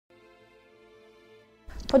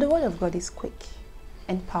For the word of God is quick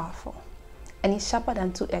and powerful, and is sharper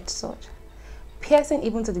than two-edged sword, piercing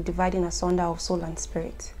even to the dividing asunder of soul and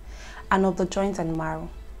spirit, and of the joints and marrow,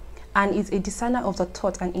 and is a discerner of the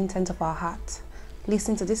thought and intent of our heart.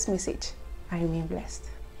 Listen to this message and remain blessed.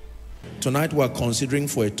 Tonight we are considering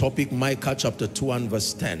for a topic, Micah chapter 2 and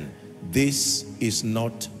verse 10. This is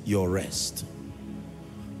not your rest.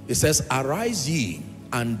 It says, arise ye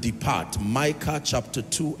and depart. Micah chapter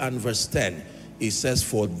 2 and verse 10. It says,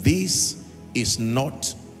 for this is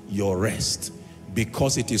not your rest,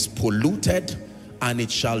 because it is polluted, and it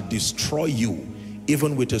shall destroy you,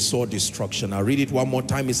 even with a sore destruction. I'll read it one more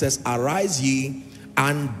time. It says, arise ye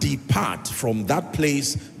and depart from that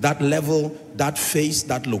place, that level, that phase,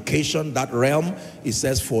 that location, that realm. It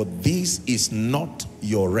says, for this is not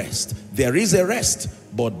your rest. There is a rest,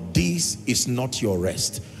 but this is not your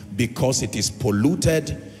rest, because it is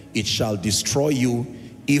polluted, it shall destroy you,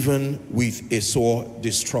 even with a sore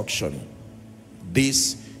destruction.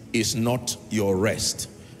 This is not your rest.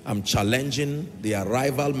 I'm challenging the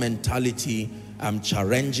arrival mentality. I'm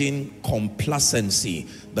challenging complacency,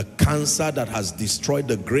 the cancer that has destroyed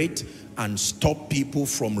the great and stopped people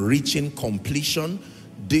from reaching completion.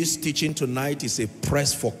 This teaching tonight is a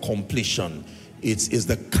press for completion. It's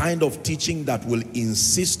the kind of teaching that will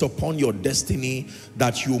insist upon your destiny,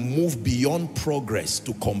 that you move beyond progress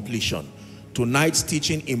to completion. Tonight's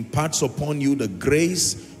teaching imparts upon you the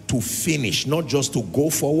grace to finish, not just to go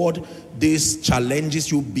forward. This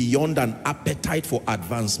challenges you beyond an appetite for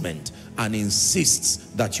advancement and insists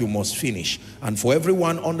that you must finish. And for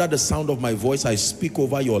everyone under the sound of my voice, I speak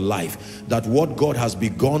over your life, that what God has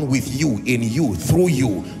begun with you, in you, through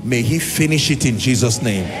you, may he finish it in Jesus'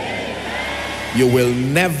 name. You will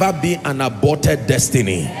never be an aborted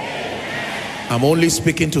destiny. I'm only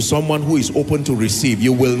speaking to someone who is open to receive.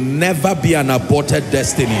 You will never be an aborted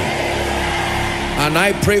destiny. And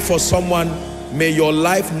I pray for someone, may your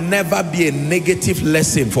life never be a negative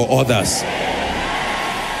lesson for others.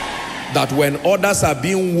 That when others are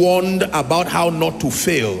being warned about how not to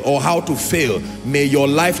fail or how to fail, may your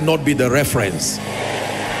life not be the reference.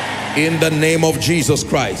 In the name of Jesus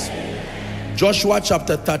Christ. Joshua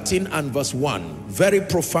chapter 13 and verse 1. Very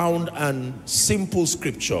profound and simple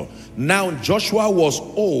scripture. Now Joshua was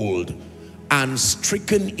old and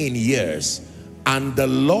stricken in years. And the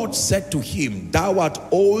Lord said to him, thou art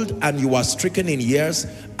old and you are stricken in years,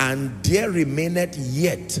 and there remaineth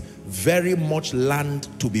yet very much land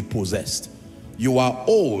to be possessed. You are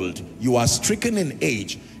old, you are stricken in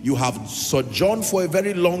age, you have sojourned for a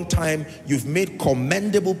very long time, you've made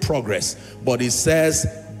commendable progress, but it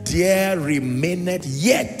says, there remaineth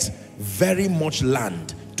yet very much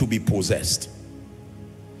land to be possessed.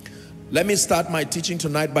 Let me start my teaching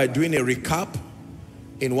tonight by doing a recap.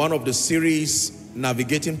 In one of the series,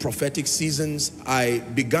 Navigating Prophetic Seasons, I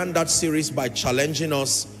began that series by challenging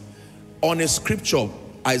us on a scripture,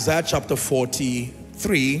 Isaiah chapter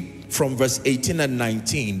 43 from verse 18 and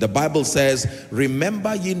 19. The Bible says,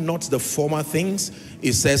 remember ye not the former things?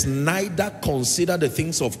 It says, neither consider the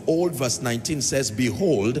things of old. Verse 19 says,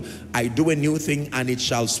 behold, I do a new thing, and it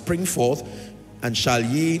shall spring forth, and shall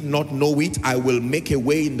ye not know it? I will make a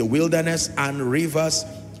way in the wilderness and rivers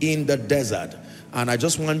in the desert. And I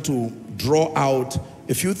just want to draw out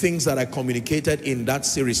a few things that I communicated in that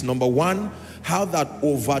series. Number one, how that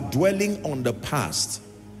overdwelling on the past,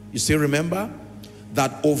 you see, remember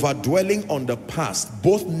that overdwelling on the past,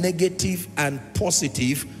 both negative and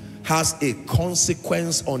positive, has a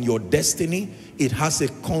consequence on your destiny. It has a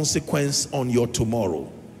consequence on your tomorrow.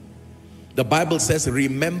 The Bible says,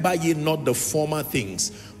 remember ye not the former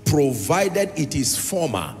things, provided it is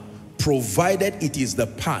former, provided it is the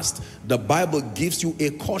past. The Bible gives you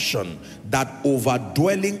a caution that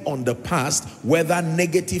overdwelling on the past, whether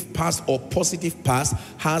negative past or positive past,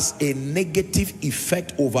 has a negative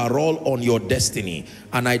effect overall on your destiny.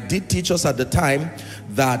 And I did teach us at the time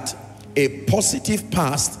that a positive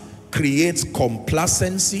past creates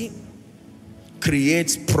complacency,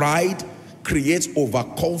 creates pride, creates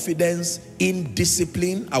overconfidence,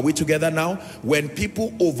 indiscipline. Are we together now? When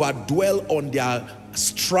people overdwell on their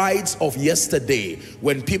strides of yesterday,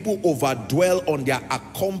 when people overdwell on their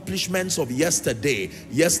accomplishments of yesterday,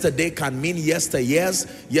 yesterday can mean yesteryears,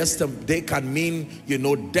 yesterday can mean, you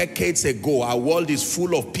know, decades ago. Our world is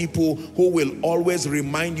full of people who will always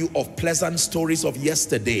remind you of pleasant stories of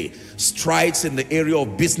yesterday. Strides in the area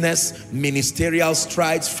of business, ministerial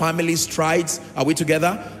strides, family strides. Are we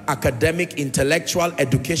together? academic, intellectual,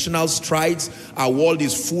 educational strides. Our world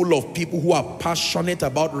is full of people who are passionate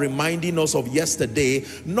about reminding us of yesterday,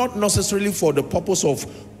 not necessarily for the purpose of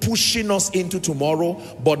pushing us into tomorrow,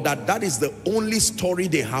 but that is the only story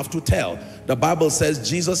they have to tell. The Bible says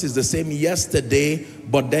Jesus is the same yesterday,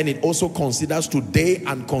 but then it also considers today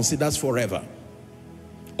and considers forever.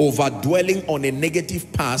 Overdwelling on a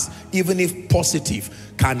negative past, even if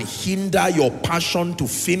positive, can hinder your passion to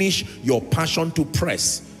finish, your passion to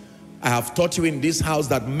press. I have taught you in this house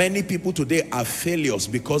that many people today are failures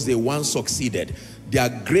because they once succeeded. Their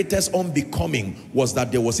greatest unbecoming was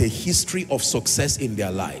that there was a history of success in their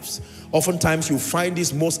lives. Oftentimes you find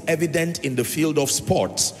this most evident in the field of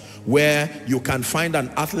sports, where you can find an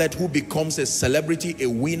athlete who becomes a celebrity, a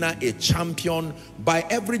winner, a champion by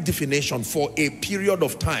every definition for a period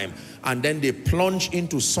of time, and then they plunge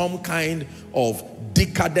into some kind of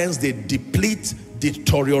decadence. They deplete,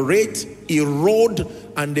 deteriorate, erode,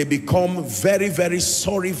 and they become very, very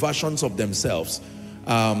sorry versions of themselves.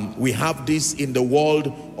 We have this in the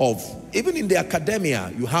world of, even in the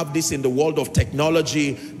academia, you have this in the world of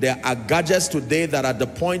technology. There are gadgets today that at the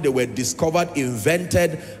point they were discovered,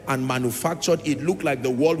 invented, and manufactured, it looked like the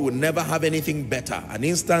world would never have anything better. An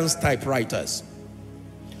instance, typewriters.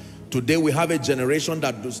 Today we have a generation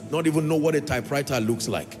that does not even know what a typewriter looks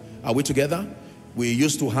like. Are we together? We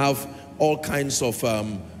used to have all kinds of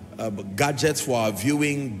gadgets for our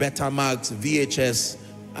viewing, Betamax, VHS,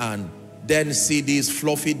 and then CDs,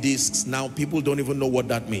 floppy disks. Now people don't even know what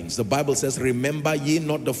that means. The Bible says, remember ye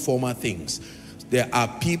not the former things. There are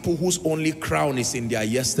people whose only crown is in their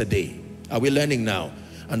yesterday. Are we learning now?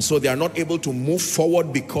 And so they are not able to move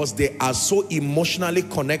forward because they are so emotionally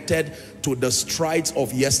connected to the strides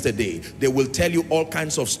of yesterday. They will tell you all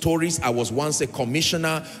kinds of stories. I was once a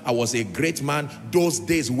commissioner. I was a great man. Those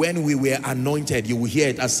days when we were anointed, you will hear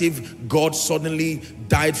it as if God suddenly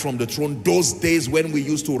died from the throne. Those days when we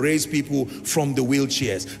used to raise people from the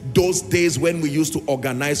wheelchairs. Those days when we used to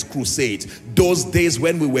organize crusades. Those days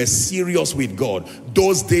when we were serious with God.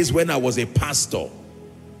 Those days when I was a pastor.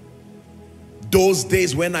 Those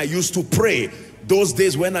days when I used to pray, those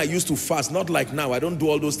days when I used to fast, not like now, I don't do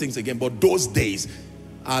all those things again, but those days,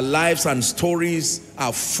 our lives and stories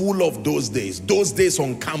are full of those days. Those days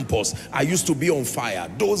on campus, I used to be on fire,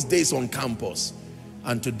 those days on campus.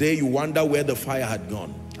 And today you wonder where the fire had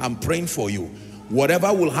gone. I'm praying for you.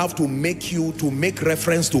 Whatever will have to make you to make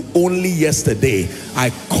reference to only yesterday, I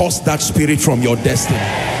curse that spirit from your destiny.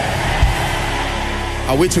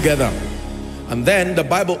 Are we together? And then the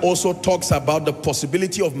Bible also talks about the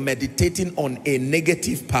possibility of meditating on a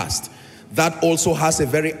negative past. That also has a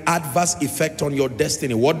very adverse effect on your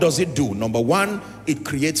destiny. What does it do? Number one, it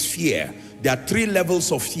creates fear. There are three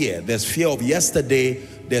levels of fear. There's fear of yesterday,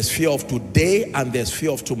 there's fear of today, and there's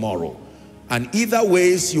fear of tomorrow. And either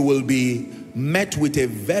ways, you will be met with a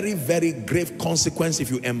very, very grave consequence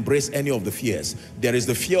if you embrace any of the fears. There is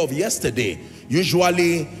the fear of yesterday.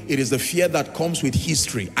 Usually, it is the fear that comes with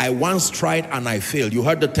history. I once tried and I failed. You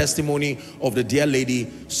heard the testimony of the dear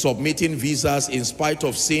lady submitting visas in spite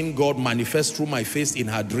of seeing God manifest through my face in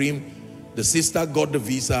her dream. The sister got the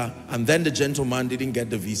visa, and then the gentleman didn't get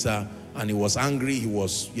the visa, and he was angry, he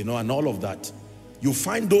was, you know, and all of that. You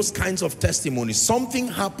find those kinds of testimonies. Something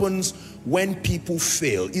happens when people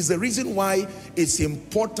fail. Is the reason why it's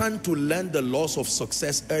important to learn the laws of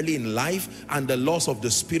success early in life and the laws of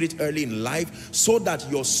the spirit early in life, so that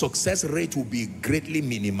your success rate will be greatly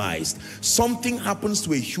minimized. Something happens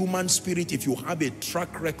to a human spirit if you have a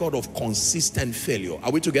track record of consistent failure.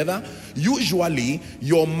 Are we together? Usually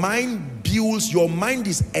your mind builds, your mind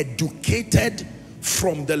is educated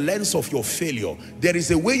from the lens of your failure. There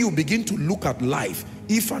is a way you begin to look at life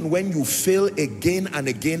if and when you fail again and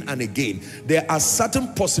again and again. There are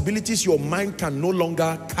certain possibilities your mind can no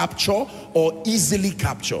longer capture or easily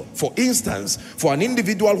capture. For instance, for an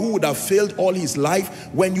individual who would have failed all his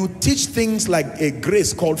life, when you teach things like a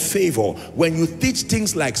grace called favor, when you teach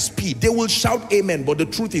things like speed, they will shout amen, but the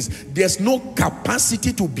truth is there's no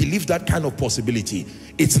capacity to believe that kind of possibility.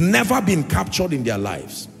 It's never been captured in their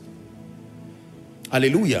lives.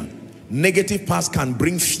 Hallelujah. Negative past can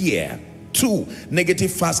bring fear. Two,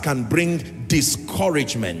 negative past can bring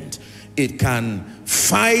discouragement. It can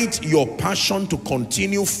fight your passion to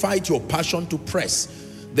continue, fight your passion to press.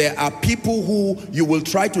 There are people who you will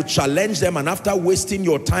try to challenge them, and after wasting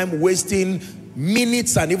your time, wasting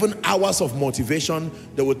minutes and even hours of motivation,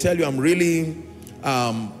 they will tell you, I'm really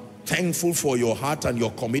thankful for your heart and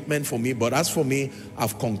your commitment for me, but as for me,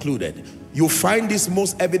 I've concluded. You find this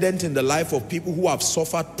most evident in the life of people who have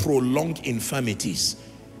suffered prolonged infirmities.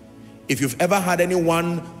 If you've ever had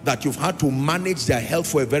anyone that you've had to manage their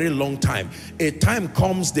health for a very long time, a time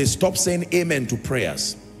comes they stop saying amen to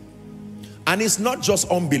prayers. And it's not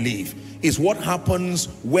just unbelief. It's what happens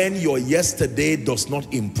when your yesterday does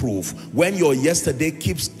not improve, when your yesterday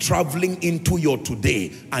keeps traveling into your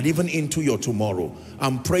today and even into your tomorrow.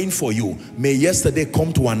 I'm praying for you. May yesterday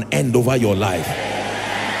come to an end over your life.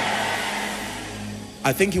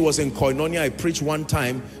 I think it was in Koinonia I preached one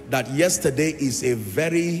time that yesterday is a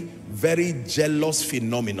very, very jealous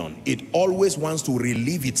phenomenon. It always wants to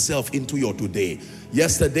relieve itself into your today.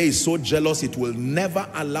 Yesterday is so jealous it will never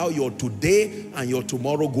allow your today and your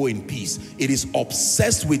tomorrow go in peace. It is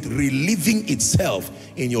obsessed with relieving itself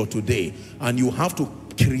in your today. And you have to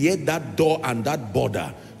create that door and that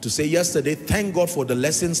border to say, yesterday, thank God for the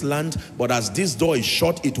lessons learned, but as this door is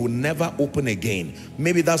shut, it will never open again.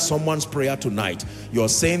 Maybe that's someone's prayer tonight. You're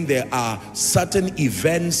saying there are certain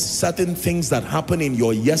events, certain things that happen in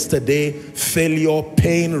your yesterday, failure,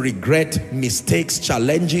 pain, regret, mistakes,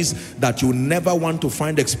 challenges that you never want to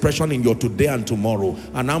find expression in your today and tomorrow.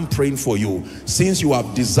 And I'm praying for you. Since you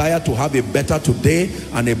have desire to have a better today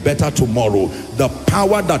and a better tomorrow, the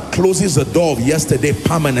power that closes the door of yesterday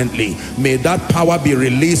permanently, may that power be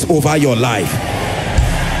released over your life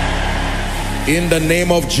in the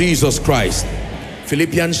name of Jesus Christ.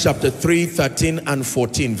 Philippians chapter 3, 13 and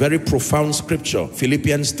 14, very profound scripture.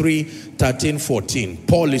 Philippians 3, 13, 14.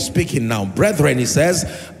 Paul is speaking now. Brethren, he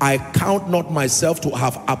says, I count not myself to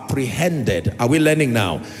have apprehended. Are we learning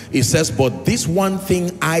now? He says, but this one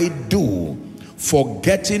thing I do,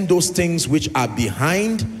 forgetting those things which are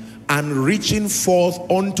behind and reaching forth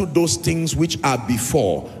unto those things which are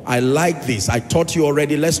before. I like this. I taught you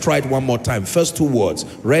already. Let's try it one more time. First two words.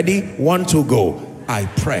 Ready? 1, 2, go. I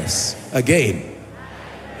press. Again.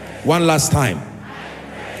 One last time.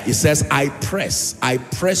 It says, I press. I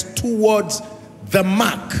press towards the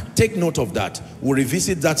mark. Take note of that. We'll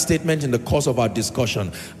revisit that statement in the course of our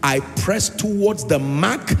discussion. I press towards the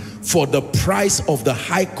mark for the prize of the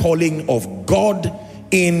high calling of God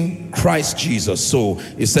in Christ Jesus. So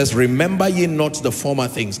it says, remember ye not the former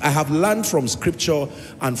things. I have learned from scripture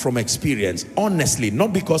and from experience, honestly,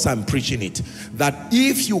 not because I'm preaching it, that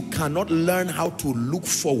if you cannot learn how to look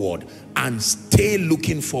forward and stay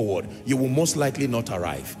looking forward, you will most likely not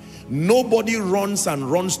arrive. Nobody runs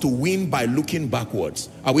and runs to win by looking backwards.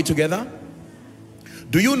 Are we together?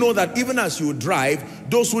 Do you know that even as you drive,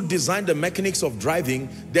 those who design the mechanics of driving,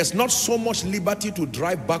 there's not so much liberty to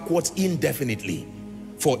drive backwards indefinitely.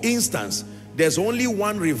 For instance, there's only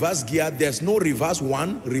one reverse gear. There's no reverse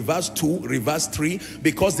 1, reverse 2, reverse 3,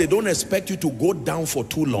 because they don't expect you to go down for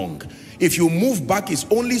too long. If you move back, it's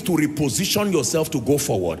only to reposition yourself to go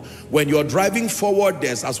forward. When you're driving forward,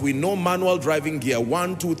 there's, as we know, manual driving gear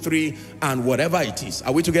 1, 2, 3, and whatever it is.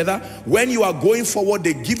 Are we together? When you are going forward,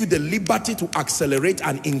 they give you the liberty to accelerate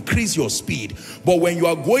and increase your speed. But when you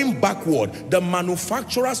are going backward, the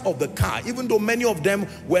manufacturers of the car, even though many of them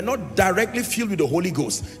were not directly filled with the Holy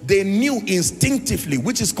Ghost, they knew instinctively,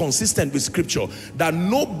 which is consistent with scripture, that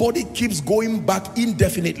nobody keeps going back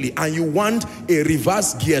indefinitely. And you want a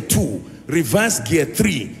reverse gear 2, reverse gear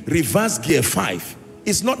 3, reverse gear 5.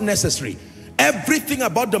 It's not necessary. Everything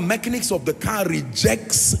about the mechanics of the car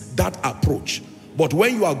rejects that approach. But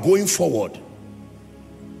when you are going forward,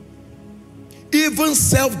 even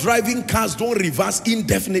self-driving cars don't reverse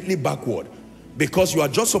indefinitely backward, because you are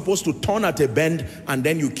just supposed to turn at a bend and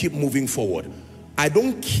then you keep moving forward. I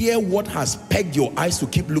don't care what has pegged your eyes to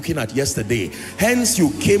keep looking at yesterday. Hence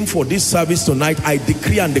you came for this service tonight. I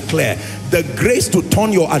decree and declare the grace to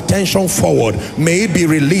turn your attention forward, may it be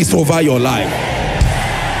released over your life.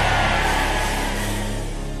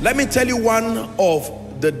 Let me tell you one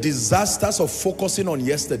of the disasters of focusing on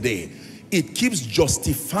yesterday. It keeps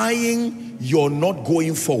justifying your not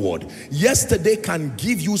going forward. Yesterday can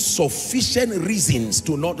give you sufficient reasons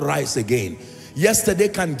to not rise again. Yesterday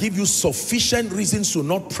can give you sufficient reasons to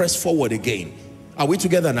not press forward again. Are we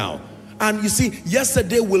together now? And you see,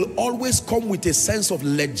 yesterday will always come with a sense of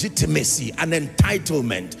legitimacy and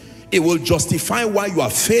entitlement. It will justify why you are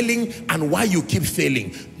failing and why you keep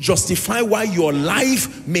failing. Justify why your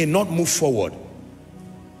life may not move forward.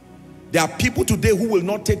 There are people today who will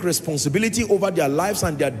not take responsibility over their lives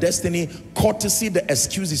and their destiny, courtesy the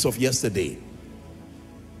excuses of yesterday.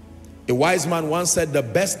 A wise man once said the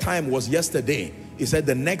best time was yesterday. He said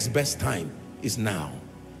the next best time is now.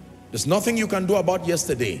 There's nothing you can do about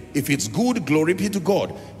yesterday. If it's good, glory be to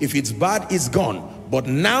God. If it's bad, it's gone. But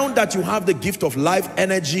now that you have the gift of life,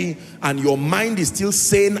 energy, and your mind is still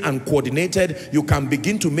sane and coordinated, you can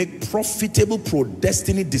begin to make profitable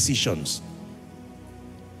pro-destiny decisions.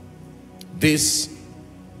 This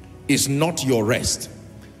is not your rest.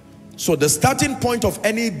 So the starting point of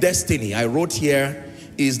any destiny, I wrote here,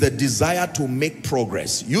 is the desire to make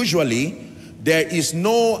progress. Usually, there is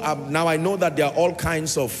no, now I know that there are all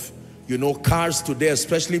kinds of, cars today,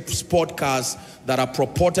 especially sport cars, that are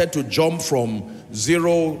purported to jump from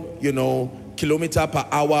 0, kilometer per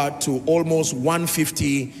hour to almost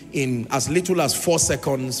 150 in as little as 4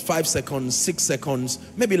 seconds, 5 seconds, 6 seconds,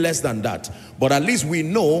 maybe less than that. But at least we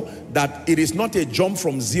know that it is not a jump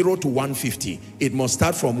from 0 to 150. It must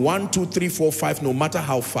start from 1, 2, 3, 4, 5, no matter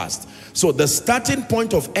how fast. So the starting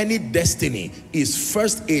point of any destiny is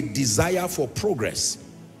first a desire for progress.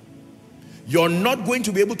 You're not going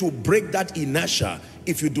to be able to break that inertia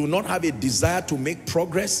if you do not have a desire to make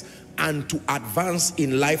progress and to advance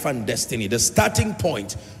in life and destiny. The starting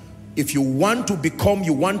point, if you want to become,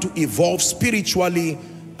 you want to evolve spiritually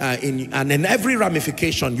and in every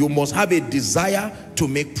ramification, you must have a desire to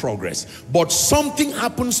make progress. But something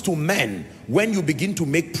happens to men when you begin to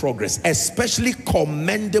make progress, especially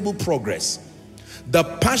commendable progress. The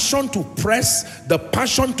passion to press, the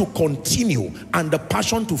passion to continue, and the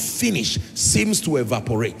passion to finish seems to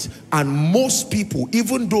evaporate. And most people,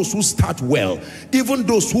 even those who start well, even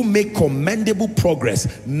those who make commendable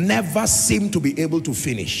progress, never seem to be able to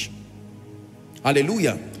finish.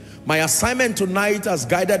 Hallelujah. My assignment tonight, as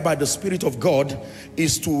guided by the Spirit of God,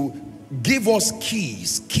 is to give us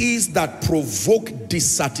keys that provoke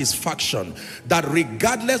dissatisfaction, that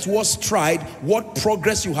regardless what's tried, what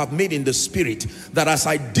progress you have made in the spirit, that as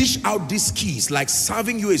I dish out these keys, like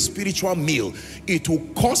serving you a spiritual meal, it will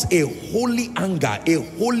cause a holy anger, a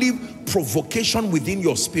holy provocation within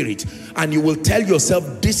your spirit, and you will tell yourself,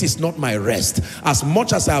 this is not my rest. As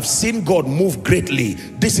much as I have seen God move greatly,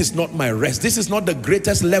 this is not my rest. This is not the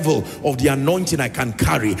greatest level of the anointing I can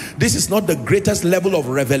carry. This is not the greatest level of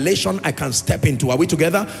revelation I can step into. Are we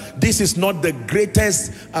together? This is not the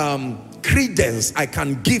greatest credence I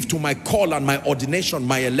can give to my call and my ordination,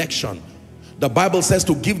 my election. The Bible says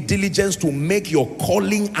to give diligence to make your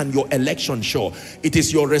calling and your election sure. It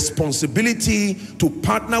is your responsibility to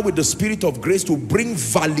partner with the Spirit of grace to bring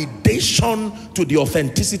validation to the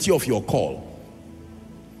authenticity of your call.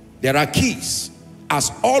 There are keys.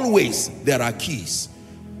 As always, there are keys.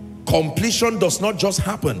 Completion does not just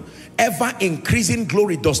happen. Ever increasing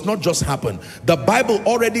glory does not just happen. The Bible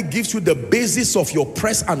already gives you the basis of your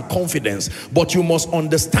press and confidence, but you must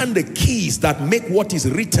understand the keys that make what is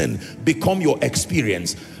written become your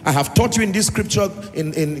experience. I have taught you in this scripture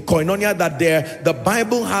in Koinonia that the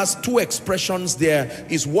Bible has two expressions. There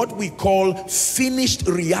is what we call finished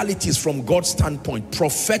realities from God's standpoint,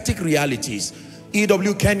 prophetic realities.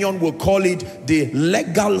 E.W. Kenyon will call it the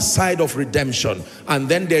legal side of redemption. And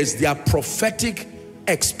then there's their prophetic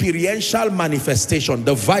experiential manifestation,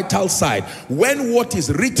 the vital side. When what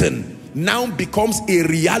is written now becomes a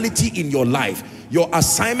reality in your life, your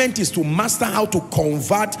assignment is to master how to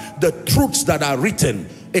convert the truths that are written,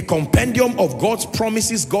 a compendium of God's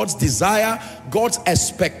promises, God's desire, God's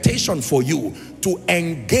expectation for you, to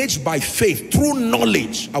engage by faith through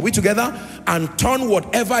knowledge. Are we together? And turn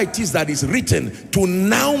whatever it is that is written to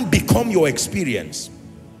now become your experience.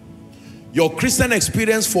 Your Christian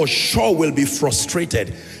experience for sure will be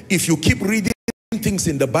frustrated if you keep reading things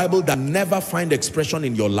in the Bible that never find expression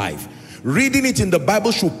in your life. Reading it in the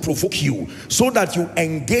Bible should provoke you so that you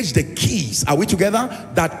engage the keys, are we together,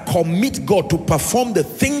 that commit God to perform the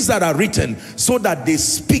things that are written so that they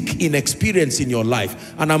speak in experience in your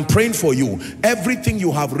life. And I'm praying for you. Everything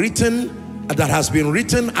you have written, that has been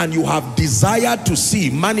written and you have desired to see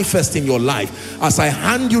manifest in your life, as I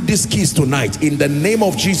hand you these keys tonight, in the name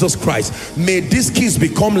of Jesus Christ, may these keys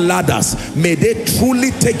become ladders. May they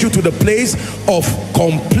truly take you to the place of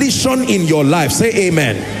completion in your life. Say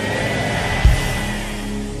amen.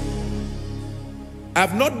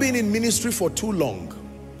 I've not been in ministry for too long.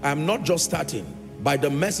 I'm not just starting. By the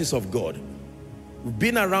mercies of God, we've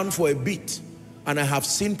been around for a bit, and I have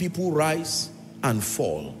seen people rise and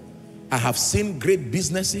fall. I have seen great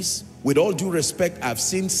businesses. With all due respect, I've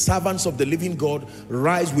seen servants of the living God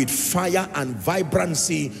rise with fire and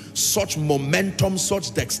vibrancy, such momentum,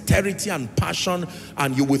 such dexterity and passion,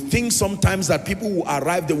 and you would think sometimes that people who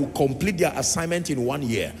arrive, they will complete their assignment in 1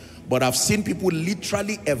 year. But I've seen people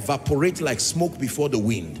literally evaporate like smoke before the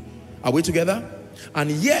wind. Are we together?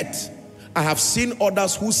 And yet, I have seen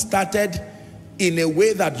others who started in a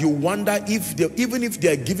way that you wonder if even if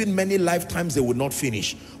they're given many lifetimes, they would not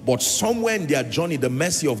finish. But somewhere in their journey, the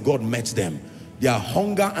mercy of God met them. Their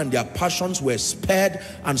hunger and their passions were spared,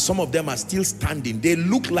 and some of them are still standing. They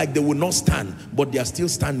look like they will not stand, but they are still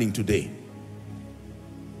standing today.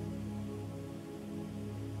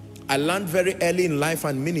 I learned very early in life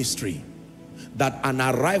and ministry that an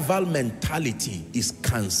arrival mentality is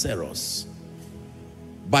cancerous.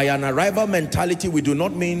 By an arrival mentality, we do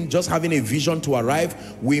not mean just having a vision to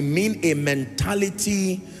arrive. We mean a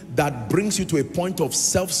mentality that brings you to a point of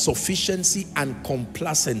self-sufficiency and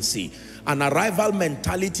complacency. An arrival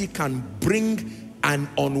mentality can bring an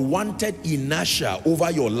unwanted inertia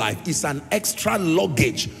over your life. It's an extra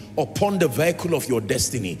luggage upon the vehicle of your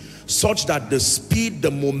destiny, such that the speed,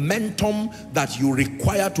 the momentum that you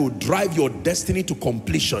require to drive your destiny to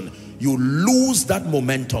completion, you lose that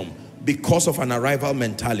momentum because of an arrival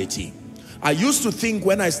mentality. I used to think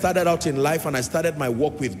when I started out in life and I started my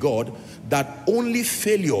walk with God, that only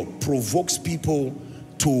failure provokes people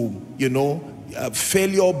to,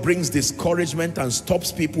 failure brings discouragement and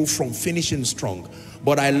stops people from finishing strong.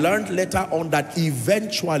 But I learned later on that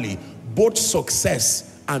eventually both success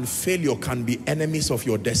and failure can be enemies of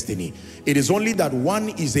your destiny. It is only that one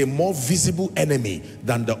is a more visible enemy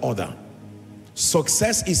than the other.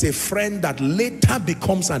 Success is a friend that later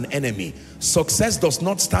becomes an enemy. Success does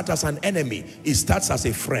not start as an enemy, it starts as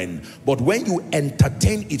a friend. But when you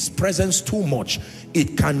entertain its presence too much,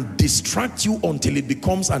 it can distract you until it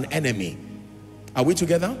becomes an enemy. Are we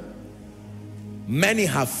together? Many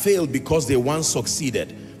have failed because they once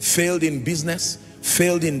succeeded. Failed in business,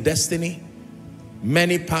 failed in destiny.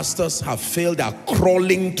 Many pastors have failed, are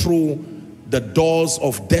crawling through the doors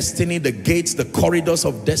of destiny, the gates, the corridors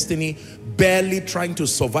of destiny, barely trying to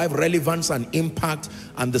survive relevance and impact.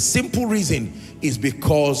 And the simple reason is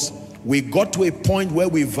because we got to a point where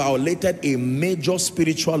we violated a major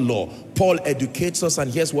spiritual law. Paul educates us,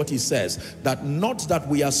 and here's what he says, that not that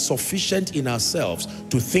we are sufficient in ourselves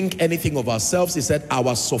to think anything of ourselves. He said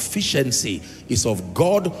our sufficiency is of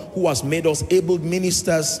God, who has made us able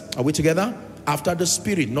ministers, are we together? After the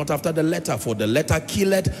Spirit, not after the letter, for the letter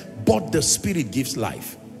killeth, but the Spirit gives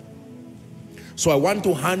life. So I want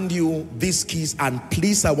to hand you these keys, and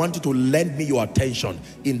please, I want you to lend me your attention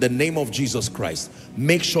in the name of Jesus Christ.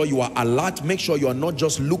 Make sure you are alert. Make sure you are not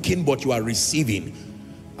just looking, but you are receiving.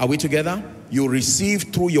 Are we together? You receive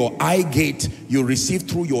through your eye gate, you receive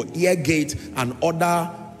through your ear gate, and other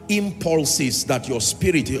impulses that your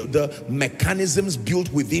spirit, the mechanisms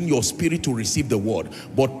built within your spirit to receive the word.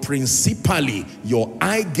 But principally, your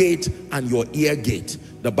eye gate and your ear gate.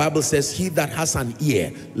 The Bible says, he that has an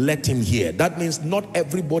ear, let him hear. That means not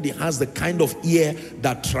everybody has the kind of ear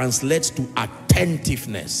that translates to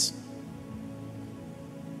attentiveness.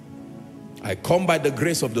 I come by the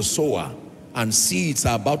grace of the sower, and seeds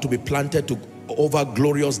are about to be planted to over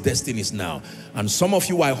glorious destinies now. And some of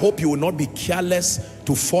you, I hope you will not be careless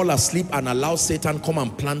to fall asleep and allow Satan come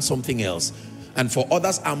and plant something else. And for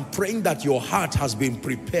others, I'm praying that your heart has been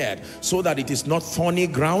prepared so that it is not thorny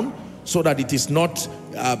ground, so that it is not,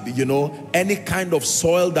 any kind of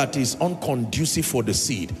soil that is unconducive for the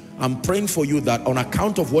seed. I'm praying for you that on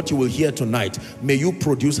account of what you will hear tonight, may you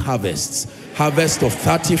produce harvests. Harvest of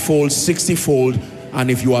 30-fold, 60-fold. And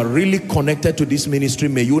if you are really connected to this ministry,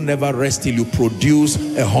 may you never rest till you produce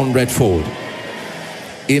 100-fold.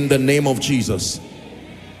 In the name of Jesus.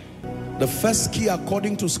 The first key,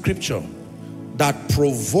 according to scripture, that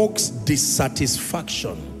provokes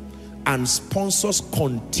dissatisfaction and sponsors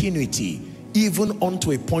continuity even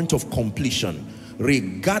unto a point of completion,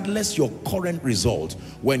 regardless your current result.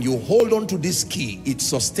 When you hold on to this key, it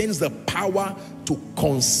sustains the power to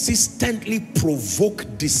consistently provoke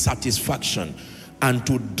dissatisfaction and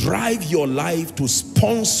to drive your life to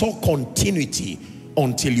sponsor continuity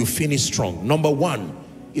until you finish strong. Number one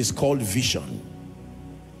is called vision.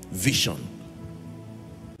 Vision.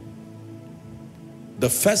 The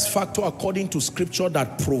first factor, according to scripture,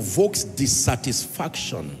 that provokes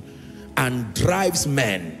dissatisfaction and drives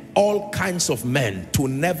men, all kinds of men, to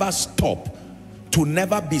never stop, to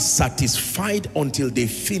never be satisfied until they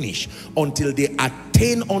finish, until they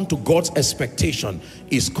attain unto God's expectation,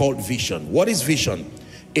 is called vision. What is vision?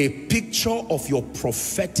 A picture of your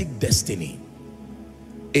prophetic destiny.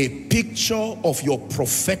 A picture of your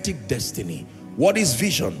prophetic destiny. What is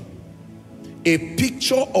vision? A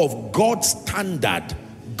picture of God's standard,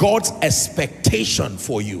 God's expectation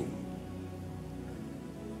for you.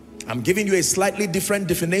 I'm giving you a slightly different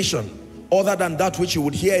definition other than that which you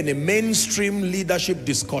would hear in a mainstream leadership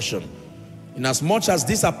discussion. In as much as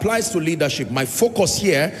this applies to leadership, my focus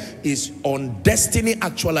here is on destiny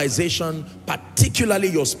actualization, particularly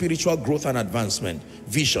your spiritual growth and advancement.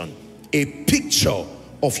 Vision. A picture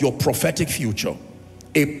of your prophetic future.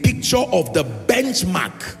 A picture of the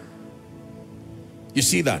benchmark. You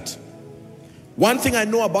see that? One thing I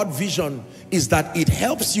know about vision is that it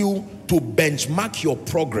helps you to benchmark your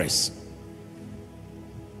progress.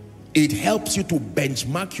 It helps you to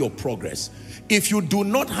benchmark your progress. If you do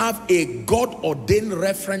not have a God-ordained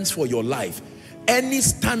reference for your life, any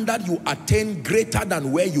standard you attain greater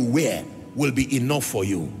than where you were will be enough for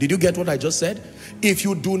you. Did you get what I just said? If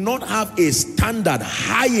you do not have a standard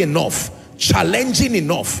high enough, challenging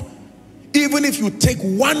enough, even if you take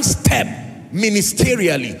one step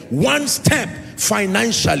ministerially, one step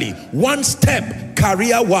financially, one step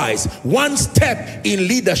career-wise, one step in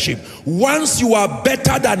leadership, once you are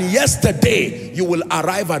better than yesterday, you will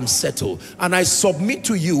arrive and settle. And I submit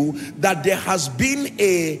to you that there has been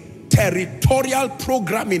a territorial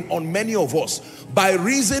programming on many of us by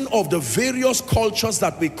reason of the various cultures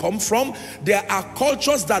that we come from. There are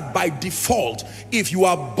cultures that by default, if you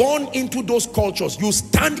are born into those cultures, you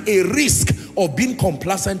stand a risk of being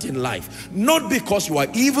complacent in life. Not because you are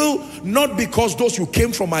evil, not because those you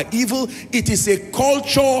came from are evil. It is a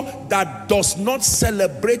culture that does not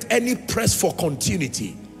celebrate any press for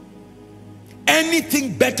continuity.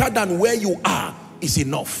 Anything better than where you are is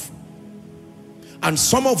enough. And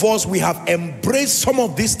some of us, we have embraced some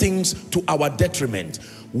of these things to our detriment.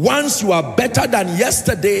 Once you are better than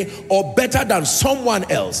yesterday or better than someone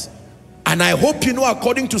else, and I hope you know,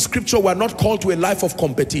 according to scripture, we are not called to a life of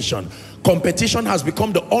competition. Competition has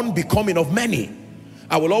become the unbecoming of many.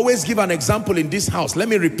 I will always give an example in this house. Let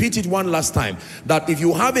me repeat it one last time. That if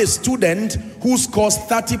you have a student who scores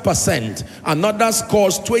 30%, another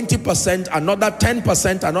scores 20%, another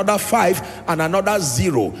 10%, another 5%, and another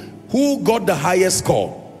 0. Who got the highest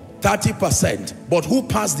score? 30%. But who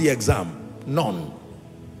passed the exam? None.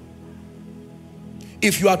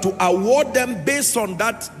 If you are to award them based on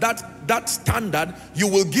that standard, you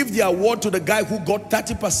will give the award to the guy who got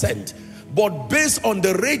 30%. But based on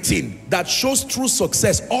the rating that shows true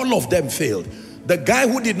success, all of them failed. The guy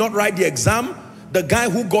who did not write the exam, the guy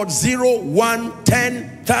who got 0, 1,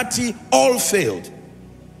 10, 30, all failed.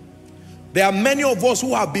 There are many of us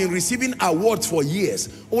who have been receiving awards for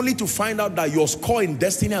years, only to find out that your score in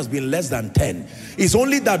destiny has been less than 10. It's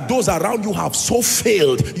only that those around you have so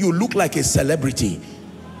failed, you look like a celebrity.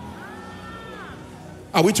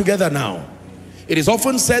 Are we together now? It is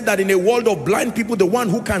often said that in a world of blind people, the one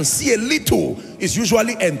who can see a little is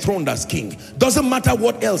usually enthroned as king. Doesn't matter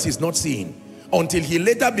what else he's not seeing, until he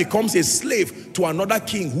later becomes a slave to another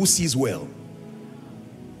king who sees well.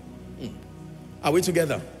 Are we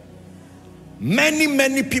together?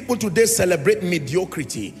 Many people today celebrate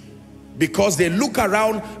mediocrity because they look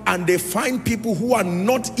around and they find people who are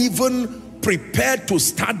not even prepared to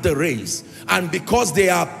start the race. And because they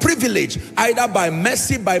are privileged, either by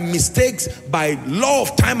mercy, by mistakes, by law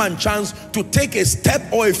of time and chance, to take a step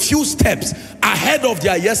or a few steps ahead of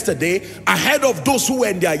their yesterday, ahead of those who were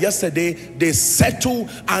in their yesterday, they settle.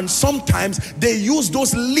 And sometimes they use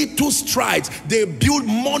those little strides, they build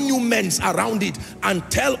monuments around it and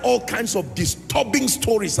tell all kinds of disturbing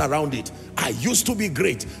stories around it. I used to be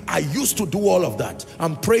great. I used to do all of that.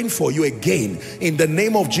 I'm praying for you again in the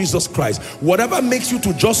name of Jesus Christ. Whatever makes you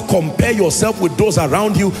to just compare yourself with those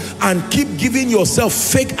around you and keep giving yourself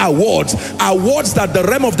fake awards, awards that the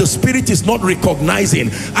realm of the spirit is not recognizing,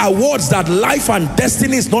 awards that life and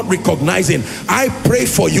destiny is not recognizing, I pray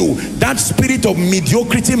for you, that spirit of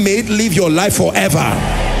mediocrity, may it live your life forever.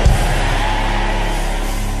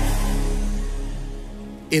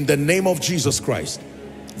 In the name of Jesus Christ.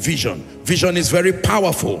 Vision is very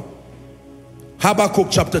powerful. Habakkuk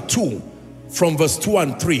chapter 2 from verse 2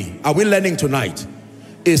 and 3. Are we learning tonight?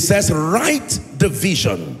 It says, write the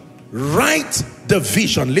vision. Write the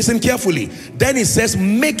vision. Listen carefully. Then it says,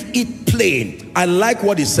 make it plain. I like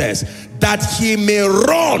what it says. That he may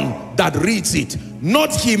run that reads it,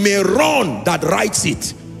 not he may run that writes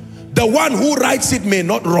it. The one who writes it may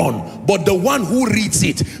not run, but the one who reads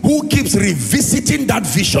it, who keeps revisiting that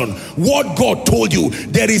vision, what God told you,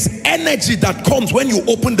 there is energy that comes when you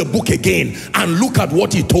open the book again and look at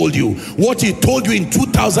what he told you. What he told you in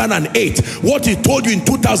 2008, what he told you in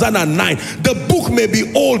 2009. The book may be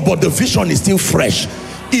old, but the vision is still fresh.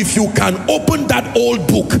 If you can open that old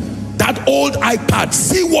book, that old iPad,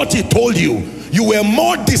 see what he told you. You were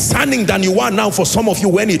more discerning than you are now for some of you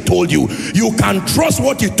when he told you. You can trust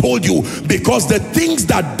what he told you because the things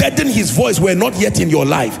that deadened his voice were not yet in your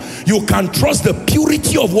life. You can trust the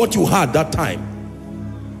purity of what you had that time.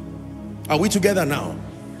 Are we together now?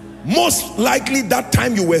 Most likely that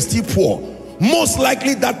time you were still poor. Most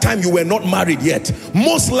likely that time you were not married yet.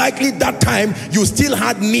 Most likely that time you still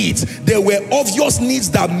had needs. There were obvious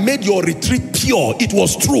needs that made your retreat pure. It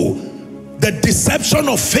was true. The deception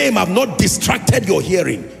of fame have not distracted your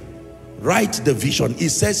hearing. Write the vision. It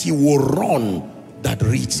says he will run that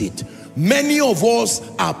reads it. Many of us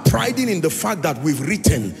are priding in the fact that we've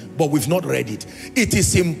written, but we've not read it. It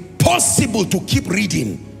is important impossible to keep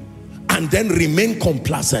reading and then remain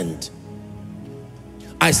complacent.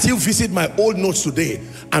 I still visit my old notes today,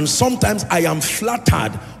 and sometimes I am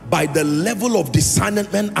flattered by the level of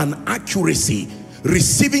discernment and accuracy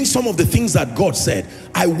receiving some of the things that God said.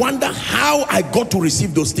 I wonder how I got to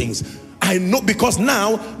receive those things. I know, because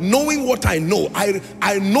now, knowing what I know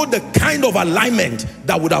the kind of alignment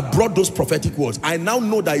that would have brought those prophetic words. I now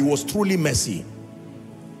know that it was truly mercy.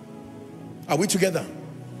 Are we together?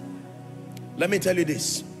 Let me tell you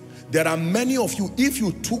this. There are many of you, if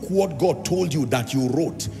you took what God told you that you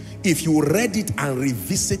wrote, if you read it and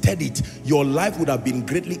revisited it, your life would have been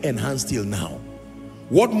greatly enhanced till now.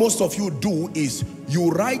 What most of you do is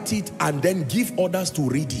you write it and then give others to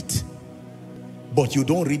read it, but you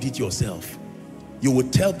don't read it yourself. You will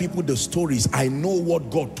tell people the stories. I know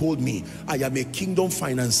what God told me. I am a kingdom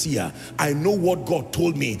financier. I know what God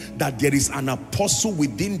told me, that there is an apostle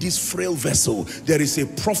within this frail vessel. There is a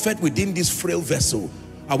prophet within this frail vessel.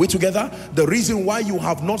 Are we together? The reason why you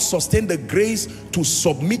have not sustained the grace to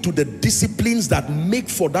submit to the disciplines that make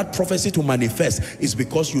for that prophecy to manifest is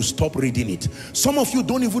because you stop reading it. Some of you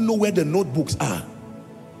don't even know where the notebooks are.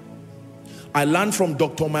 I learned from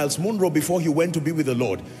Dr. Miles Monroe before he went to be with the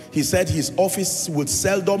Lord. He said his office would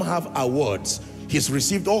seldom have awards. He's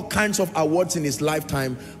received all kinds of awards in his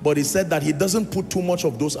lifetime, but he said that he doesn't put too much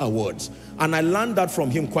of those awards. And I learned that from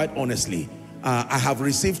him quite honestly. I have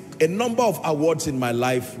received a number of awards in my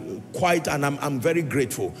life, and I'm very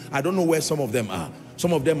grateful. I don't know where some of them are.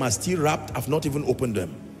 Some of them are still wrapped. I've not even opened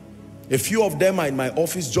them. A few of them are in my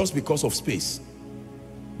office just because of space.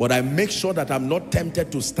 But I make sure that I'm not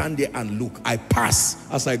tempted to stand there and look. I pass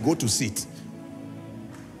as I go to sit.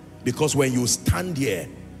 Because when you stand here,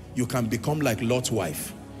 you can become like Lot's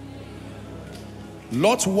wife.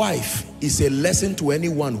 Lot's wife is a lesson to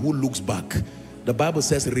anyone who looks back. The Bible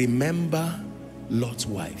says, remember Lot's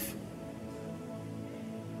wife.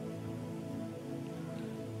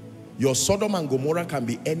 Your Sodom and Gomorrah can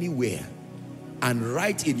be anywhere, and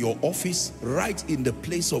right in your office, right in the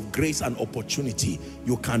place of grace and opportunity,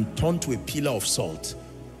 you can turn to a pillar of salt.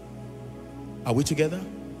 Are we together?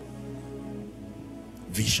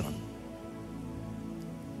 Vision.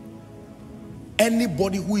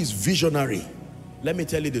 Anybody who is visionary, let me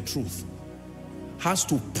tell you the truth, has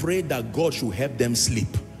to pray that God should help them sleep.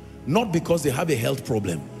 Not because they have a health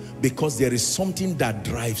problem, because there is something that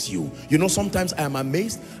drives you. You know, sometimes I am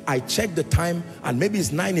amazed. I check the time and maybe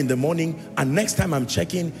it's 9 in the morning, and next time I'm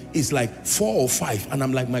checking it's like 4 or 5, and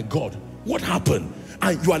I'm like, my God, what happened?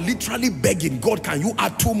 And you are literally begging God, can you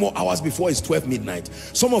add 2 more hours before it's 12 midnight?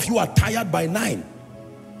 Some of you are tired by 9.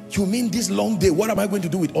 You mean this long day, what am I going to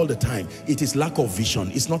do with all the time? It is lack of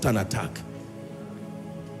vision. It's not an attack.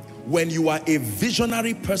 When you are a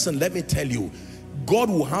visionary person, let me tell you,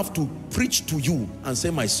 God will have to preach to you and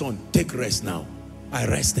say, my son, take rest now. I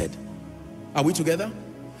rested. Are we together?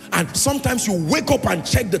 And sometimes you wake up and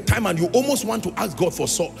check the time and you almost want to ask God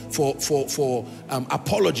for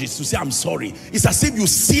apologies, to say, I'm sorry. It's as if you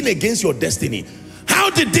sin against your destiny.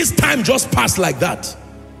 How did this time just pass like that?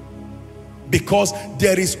 Because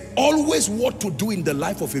there is always what to do in the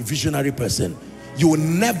life of a visionary person. You will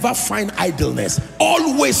never find idleness.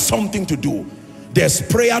 Always something to do. There's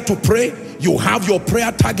prayer to pray. You have your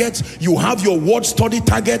prayer targets. You have your word study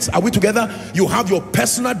targets. Are we together? You have your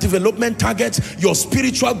personal development targets, your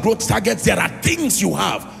spiritual growth targets. There are things you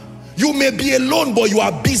have. You may be alone, but you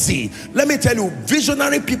are busy. Let me tell you,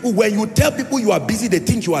 visionary people, when you tell people you are busy, they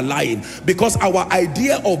think you are lying. Because our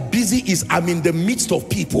idea of busy is, I'm in the midst of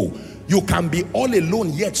people. You can be all alone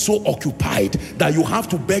yet so occupied that you have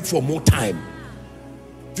to beg for more time.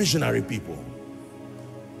 Visionary people.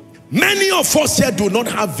 Many of us here do not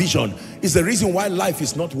have vision. It's the reason why life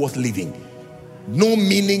is not worth living. No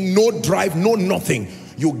meaning, no drive, no nothing.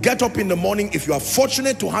 You get up in the morning. If you are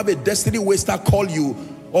fortunate to have a destiny waster call you,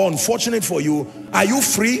 or unfortunate for you, are you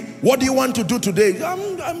free? What do you want to do today?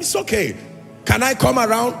 It's okay. Can I come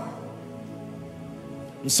around?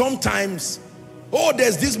 And sometimes, oh,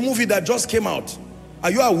 there's this movie that just came out.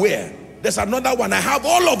 Are you aware? There's another one. I have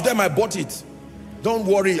all of them. I bought it. Don't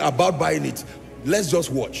worry about buying it. Let's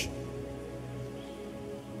just watch.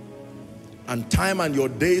 And time and your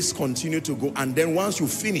days continue to go. And then once you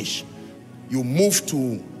finish, you move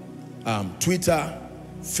to Twitter,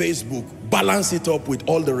 Facebook, balance it up with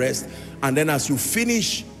all the rest. And then as you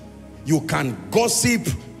finish, you can gossip,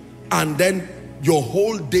 and then your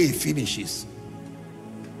whole day finishes.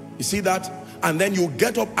 You see that? And then you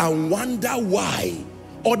get up and wonder why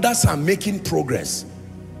others are making progress.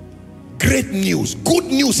 Great news, good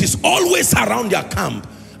news is always around their camp,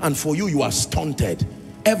 and for you, you are stunted.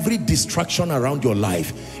 every distraction around your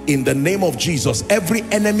life, in the name of Jesus. Every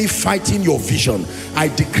enemy fighting your vision, I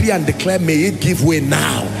decree and declare, may it give way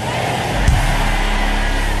now.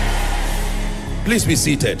 Please be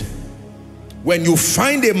seated. When you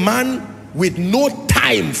find a man with no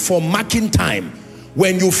time for marking time,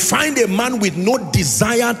 when you find a man with no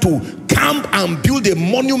desire to camp and build a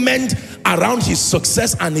monument around his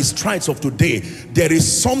success and his strides of today, there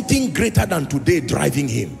is something greater than today driving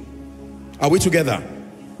him. Are we together?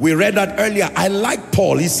 We read that earlier. I like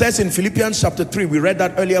Paul. He says in Philippians chapter 3, we read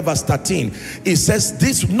that earlier, verse 13. He says,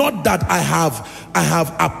 this, not that I have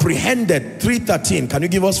apprehended. 3:13. Can you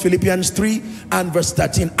give us Philippians 3 and verse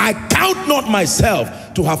 13? I count not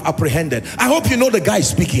myself to have apprehended. I hope you know the guy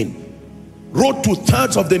speaking. Wrote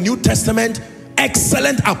 2/3 of the New Testament.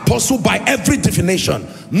 Excellent apostle by every definition.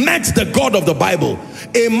 Met the God of the Bible.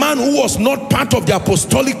 A man who was not part of the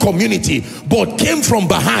apostolic community, but came from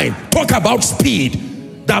behind. Talk about speed.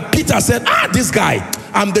 That Peter said, this guy,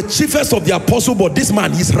 I'm the chiefest of the apostle, but this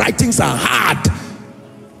man, his writings are hard.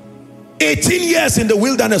 18 years in the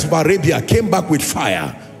wilderness of Arabia, came back with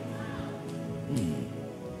fire.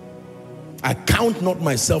 I count not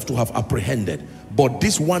myself to have apprehended, but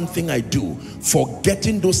this one thing I do,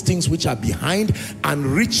 forgetting those things which are behind and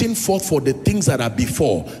reaching forth for the things that are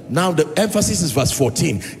before. Now the emphasis is verse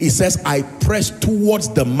 14. It says, I press towards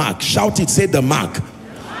the mark. Shout it, say the mark.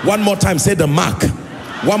 One more time, say the mark.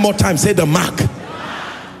 One more time, say the mark.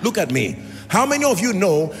 Look at me. How many of you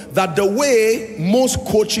know that the way most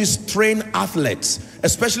coaches train athletes,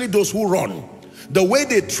 especially those who run, the way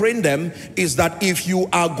they train them is that if you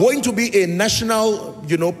are going to be a national,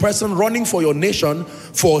 person running for your nation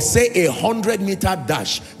for, say, 100-meter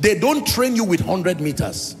dash, they don't train you with 100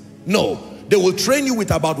 meters. No, they will train you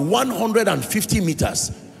with about 150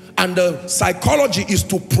 meters. And the psychology is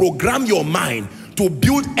to program your mind to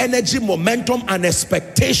build energy, momentum, and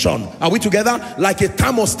expectation. Are we together? Like a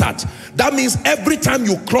thermostat. That means every time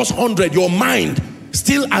you cross 100, your mind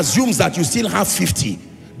still assumes that you still have 50.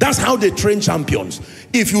 That's how they train champions.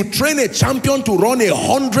 If you train a champion to run a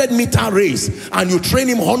 100-meter race and you train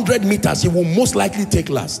him 100 meters, he will most likely take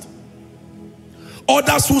last.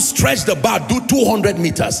 Others who stretch the bar do 200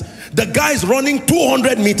 meters. The guy is running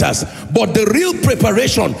 200 meters, but the real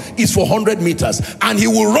preparation is for 100 meters. And he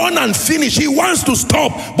will run and finish. He wants to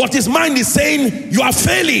stop, but his mind is saying, you are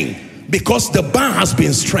failing, because the bar has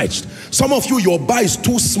been stretched. Some of you, your bar is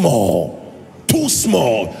too small. Too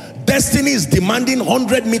small. Destiny is demanding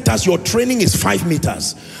 100 meters. Your training is 5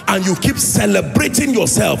 meters. And you keep celebrating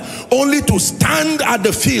yourself only to stand at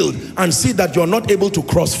the field and see that you're not able to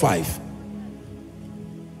cross 5.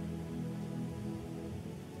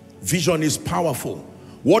 Vision is powerful.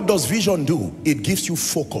 What does vision do? It gives you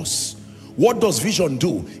focus. What does vision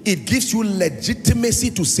do? It gives you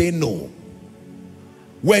legitimacy to say no.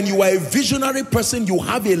 When you are a visionary person, you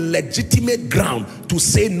have a legitimate ground to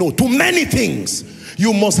say no to many things.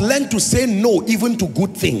 You must learn to say no even to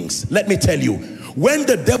good things. Let me tell you, when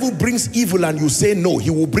the devil brings evil and you say no,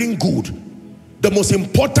 he will bring good. The most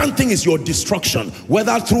important thing is your destruction,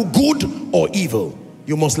 whether through good or evil.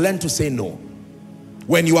 You must learn to say no.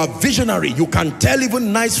 When you are visionary, you can tell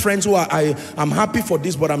even nice friends who are, I'm happy for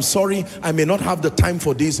this, but I'm sorry, I may not have the time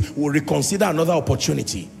for this. We'll reconsider another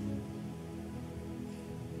opportunity.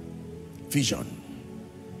 Vision.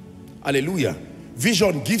 Hallelujah.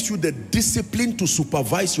 Vision gives you the discipline to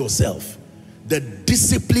supervise yourself. The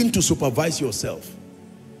discipline to supervise yourself.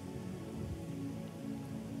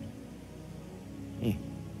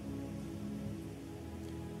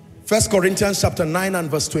 1 Corinthians chapter 9 and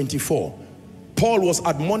verse 24. Paul was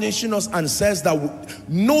admonishing us and says that,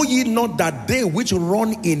 know ye not that they which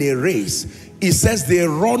run in a race, it says they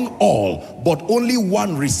run all, but only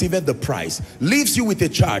one receiveth the prize. Leaves you with a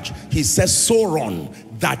charge. He says, so run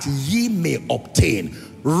that ye may obtain.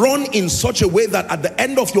 Run in such a way that at the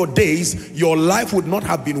end of your days, your life would not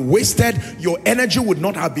have been wasted. Your energy would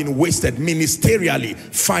not have been wasted ministerially,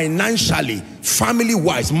 financially,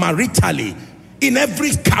 family-wise, maritally. In every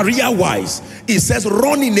career-wise, it says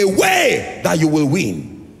run in a way that you will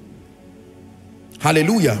win.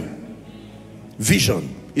 Hallelujah.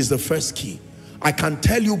 Vision is the first key. I can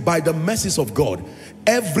tell you by the mercies of God,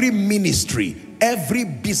 every ministry, every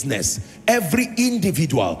business, every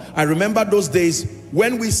individual. I remember those days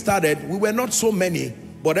when we started, we were not so many,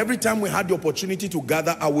 but every time we had the opportunity to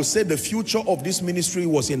gather, I would say the future of this ministry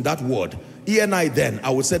was in that word. E&I then, I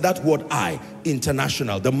would say that word I,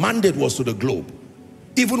 international. The mandate was to the globe.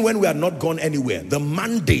 Even when we had not gone anywhere, the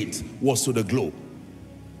mandate was to the globe.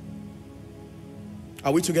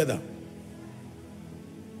 Are we together?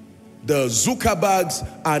 the Zuckerbergs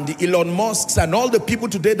and the Elon Musks and all the people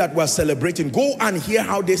today that were celebrating, go and hear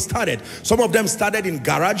how they started. Some of them started in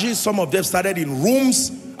garages, some of them started in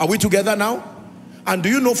rooms. Are we together now? And do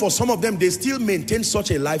you know, for some of them, they still maintain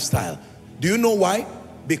such a lifestyle. Do you know why?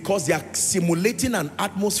 Because they are simulating an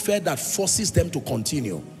atmosphere that forces them to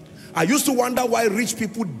continue. I used to wonder why rich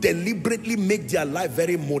people deliberately make their life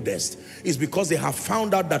very modest. It's because they have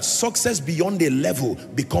found out that success beyond a level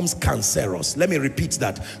becomes cancerous. Let me repeat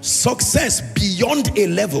that. Success beyond a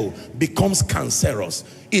level becomes cancerous.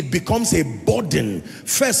 It becomes a burden.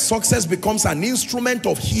 First, success becomes an instrument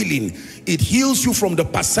of healing. It heals you from the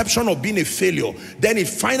perception of being a failure. Then it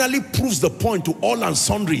finally proves the point to all and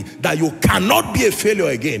sundry that you cannot be a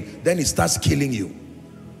failure again. Then it starts killing you.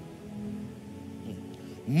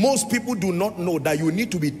 Most people do not know that you need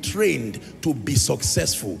to be trained to be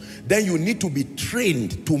successful. Then you need to be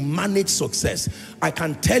trained to manage success. I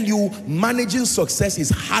can tell you, managing success is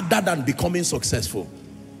harder than becoming successful.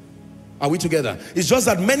 Are we together? It's just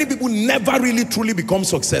that many people never really truly become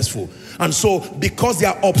successful. And so, because they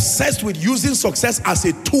are obsessed with using success as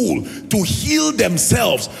a tool to heal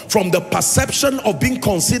themselves from the perception of being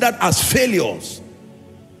considered as failures,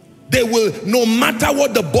 they will, no matter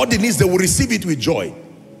what the burden is, they will receive it with joy.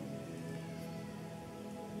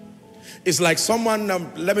 It's like someone,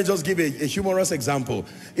 let me just give a humorous example.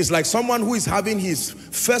 It's like someone who is having his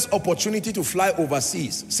first opportunity to fly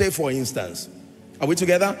overseas, say for instance. Are we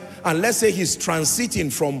together? And let's say he's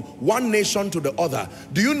transiting from one nation to the other.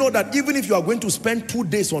 Do you know that even if you are going to spend 2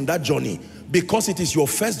 days on that journey, because it is your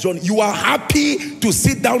first journey, you are happy to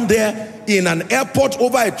sit down there in an airport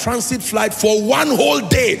over a transit flight for 1 whole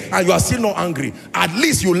day and you are still not angry? At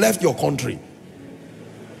least you left your country.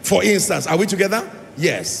 For instance, are we together?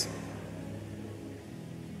 Yes.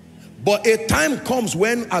 But a time comes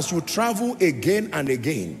when, as you travel again and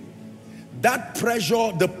again, that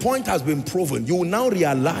pressure, the point has been proven. You will now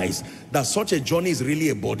realize that such a journey is really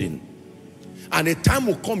a burden. And a time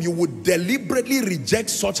will come, you would deliberately reject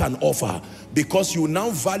such an offer because you now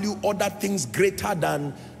value other things greater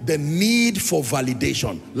than the need for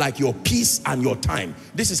validation, like your peace and your time.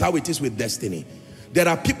 This is how it is with destiny. There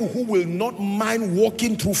are people who will not mind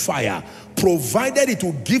walking through fire, provided it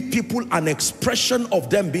will give people an expression of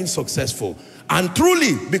them being successful. And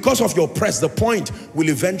truly, because of your press, the point will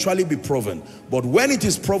eventually be proven. But when it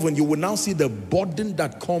is proven, you will now see the burden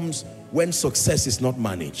that comes when success is not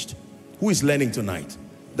managed. Who is learning tonight?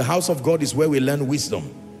 The house of God is where we learn wisdom.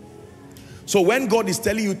 So when God is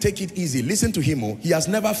telling you take it easy, listen to him. He has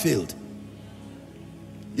never failed.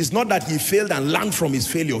 It's not that he failed and learned from his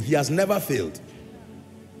failure. He has never failed.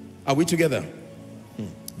 Are we together?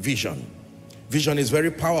 Vision. Vision is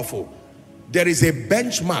very powerful. There is a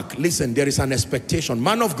benchmark. Listen, there is an expectation.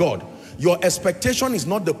 Man of God, your expectation is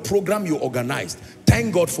not the program you organized.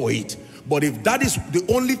 Thank God for it. But if that is the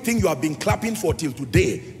only thing you have been clapping for till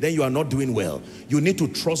today, then you are not doing well. You need to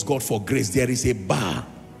trust God for grace. There is a bar.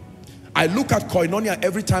 I look at Koinonia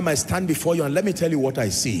every time I stand before you, and let me tell you what I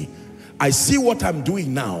see. I see what I'm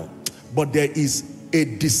doing now, but there is a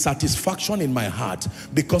dissatisfaction in my heart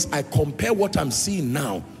because I compare what I'm seeing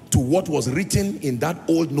now to what was written in that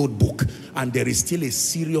old notebook, and there is still a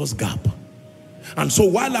serious gap. And so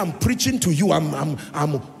while I'm preaching to you, I'm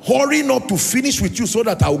hurrying up to finish with you so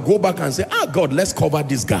that I'll go back and say, God, let's cover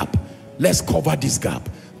this gap. Let's cover this gap.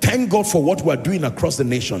 Thank God for what we're doing across the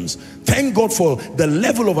nations. Thank God for the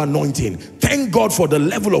level of anointing. Thank God for the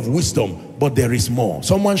level of wisdom. But there is more.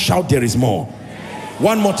 Someone shout, there is more.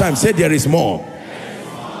 One more time, say there is more.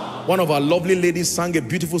 One of our lovely ladies sang a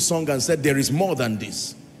beautiful song and said, there is more than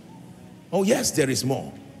this. Oh yes, there is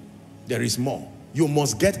more. There is more. You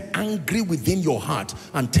must get angry within your heart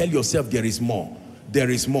and tell yourself there is more. There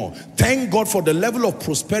is more. Thank God for the level of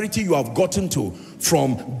prosperity you have gotten to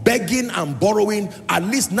from begging and borrowing. At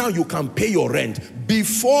least now you can pay your rent.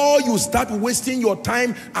 Before you start wasting your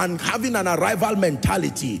time and having an arrival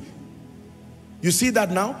mentality. You see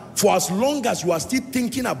that now? For as long as you are still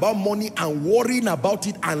thinking about money and worrying about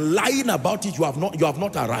it and lying about it, you have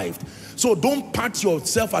not arrived. So don't pat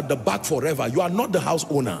yourself at the back forever. You are not the house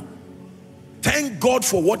owner. Thank God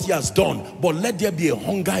for what he has done, but let there be a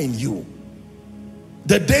hunger in you.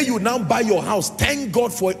 The day you now buy your house, thank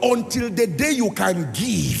God for it. Until the day you can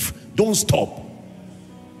give, don't stop.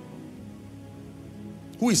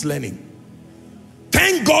 Who is learning?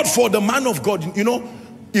 Thank God for the man of God. You know,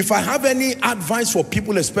 if I have any advice for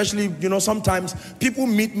people, especially, you know, sometimes people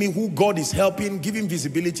meet me who God is helping, giving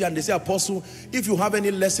visibility, and they say, Apostle, if you have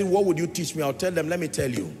any lesson, what would you teach me? I'll tell them, let me tell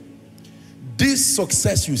you. This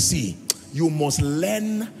success you see, you must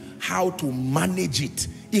learn how to manage it.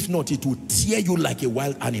 If not, it will tear you like a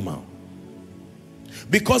wild animal.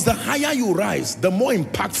 Because the higher you rise, the more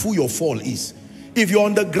impactful your fall is. If you're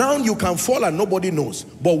on the ground, you can fall and nobody knows.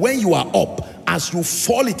 But when you are up, as you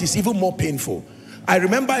fall, it is even more painful. I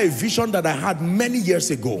remember a vision that I had many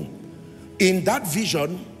years ago. In that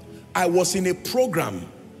vision, I was in a program.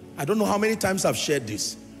 I don't know how many times I've shared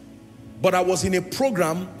this. But I was in a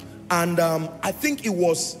program, and I think it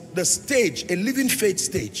was the stage, a living faith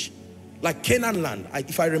stage, like Canaan land,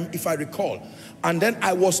 if I recall. And then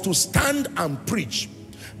I was to stand and preach.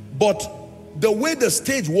 But the way the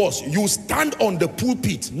stage was, you stand on the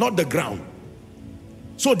pulpit, not the ground.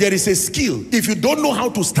 So there is a skill. If you don't know how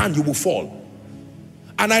to stand, you will fall.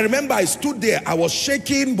 And I remember I stood there, I was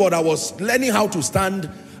shaking, but I was learning how to stand.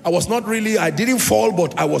 I didn't fall,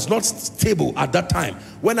 but I was not stable at that time.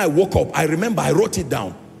 When I woke up, I remember I wrote it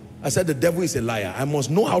down. I said, the devil is a liar. I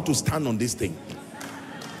must know how to stand on this thing.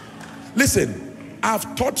 Listen,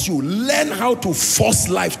 I've taught you, learn how to force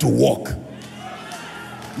life to work.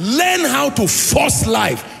 Learn how to force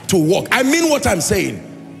life to work. I mean what I'm saying.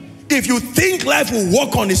 If you think life will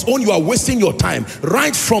work on its own, you are wasting your time.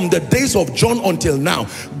 Right from the days of John until now.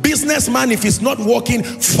 Businessman, if it's not working,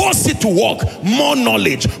 force it to work. More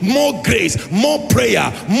knowledge, more grace, more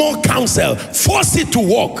prayer, more counsel. Force it to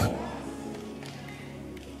work.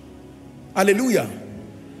 Hallelujah.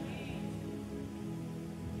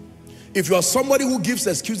 If you are somebody who gives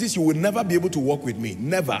excuses, you will never be able to work with me.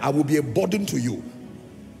 Never. I will be a burden to you.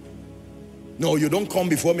 No, you don't come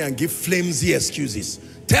before me and give flimsy excuses.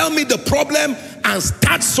 Tell me the problem and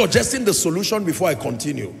start suggesting the solution before I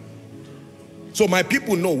continue. So my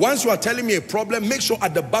people know, once you are telling me a problem, make sure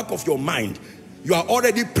at the back of your mind, you are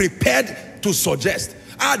already prepared to suggest.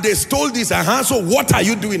 They stole this, so what are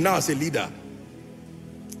you doing now as a leader?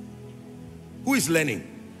 Who is learning?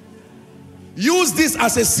 Use this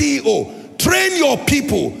as a CEO. Train your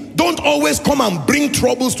people. Don't always come and bring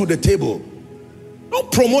troubles to the table. Don't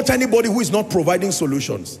promote anybody who is not providing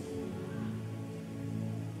solutions.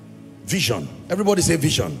 Vision. Everybody say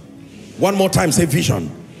vision. One more time, say vision.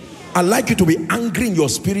 I'd like you to be angry in your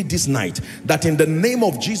spirit this night that in the name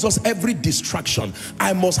of Jesus, every distraction,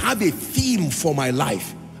 I must have a theme for my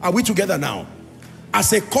life. Are we together now?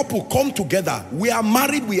 As a couple, come together. We are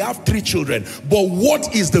married, we have 3 children. But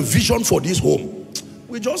what is the vision for this home?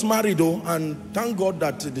 We just married though, and thank God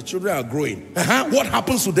that the children are growing. What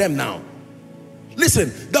happens to them now?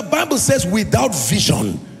 Listen, the Bible says without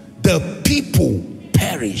vision, the people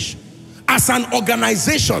perish. As an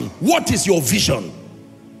organization, what is your vision?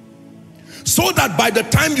 So that by the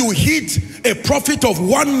time you hit a profit of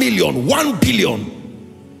 1 million, 1 billion,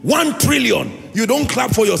 1 trillion, you don't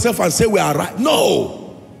clap for yourself and say we are right.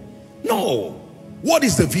 No. No. What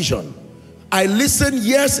is the vision? I listened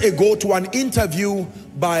years ago to an interview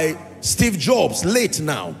by Steve Jobs, late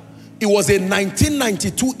now. It was a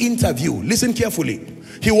 1992 interview. Listen carefully.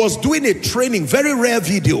 He was doing a training, very rare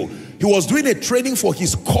video. He was doing a training for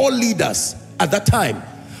his core leaders at that time.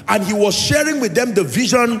 And he was sharing with them the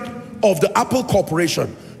vision of the Apple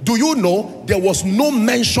Corporation. Do you know there was no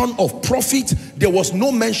mention of profit? There was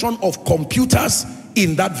no mention of computers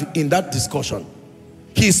in that discussion.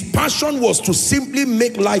 His passion was to simply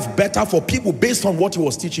make life better for people based on what he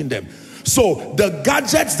was teaching them. So the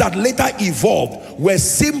gadgets that later evolved were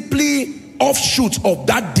simply offshoots of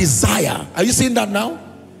that desire. Are you seeing that now?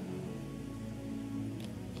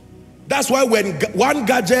 That's why when one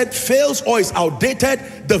gadget fails or is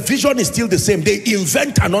outdated, the vision is still the same. They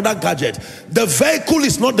invent another gadget. The vehicle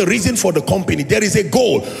is not the reason for the company. There is a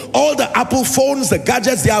goal. All the Apple phones, the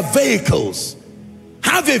gadgets, they are vehicles.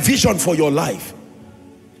 Have a vision for your life.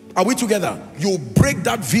 Are we together? You break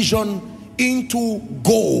that vision into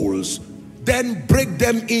goals. Then break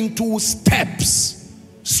them into steps.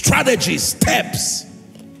 Strategies, steps.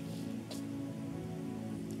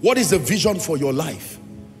 What is the vision for your life?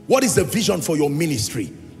 What is the vision for your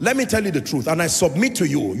ministry? Let me tell you the truth, and I submit to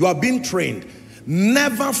you, you are being trained.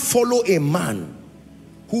 Never follow a man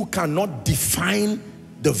who cannot define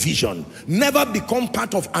the vision. Never become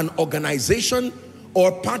part of an organization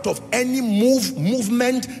or part of any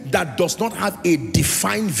movement that does not have a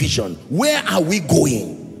defined vision. Where are we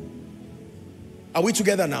going? Are we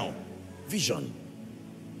together now? Vision.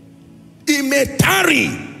 It may tarry,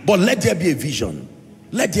 but let there be a vision.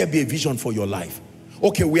 Let there be a vision for your life.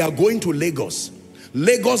 Okay, we are going to Lagos.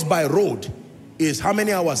 Lagos by road is how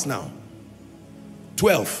many hours now?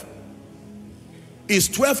 12. It's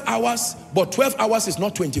 12 hours, but 12 hours is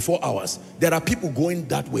not 24 hours. There are people going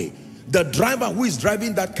that way. The driver who is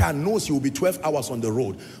driving that car knows he will be 12 hours on the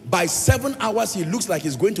road. By 7 hours, he looks like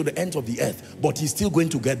he's going to the end of the earth, but he's still going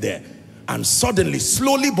to get there. And suddenly,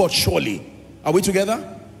 slowly but surely, are we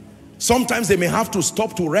together? Sometimes they may have to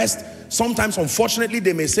stop to rest. Sometimes, unfortunately,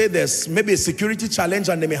 they may say there's maybe a security challenge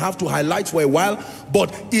and they may have to highlight for a while,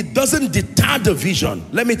 but it doesn't deter the vision.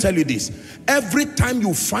 Let me tell you this. Every time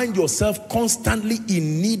you find yourself constantly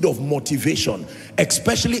in need of motivation,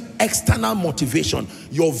 especially external motivation,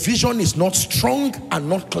 your vision is not strong and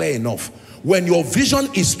not clear enough. When your vision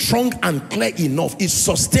is strong and clear enough, it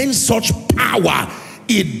sustains such power.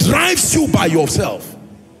 It drives you by yourself.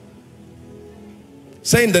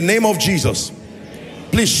 Say, in the name of Jesus.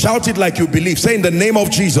 Please shout it like you believe. Say, in the name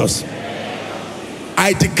of Jesus,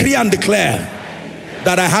 I decree and declare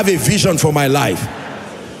that I have a vision for my life.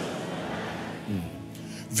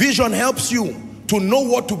 Vision helps you to know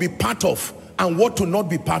what to be part of and what to not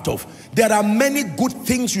be part of. There are many good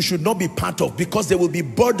things you should not be part of, because they will be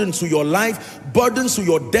burdens to your life, burdens to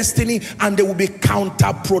your destiny, and they will be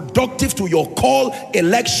counterproductive to your call,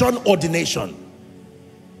 election, ordination.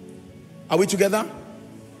 Are we together?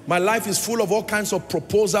 My life is full of all kinds of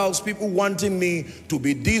proposals, people wanting me to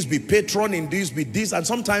be this, be patron in this, be this, and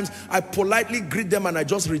sometimes I politely greet them and I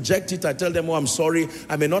just reject it. I tell them, oh, I'm sorry,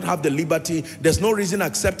 I may not have the liberty. There's no reason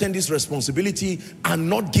accepting this responsibility and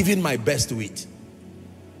not giving my best to it.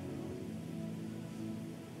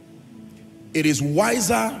 It is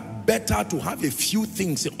wiser, better to have a few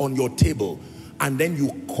things on your table and then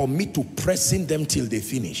you commit to pressing them till they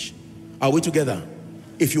finish. Are we together?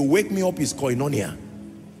 If you wake me up, it's koinonia.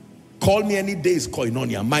 Call me any day, is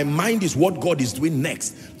koinonia. My mind is what God is doing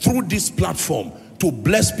next through this platform, to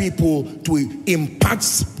bless people, to impart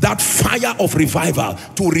that fire of revival,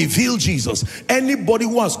 to reveal Jesus. Anybody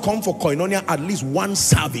who has come for koinonia at least one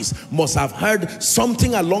service must have heard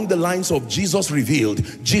something along the lines of Jesus revealed,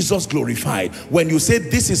 Jesus glorified. When you say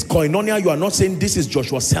this is koinonia, you are not saying this is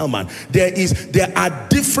Joshua Selman. There are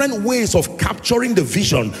different ways of capturing the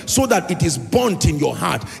vision so that it is burnt in your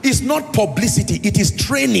heart. It's not publicity, it is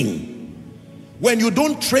training. When you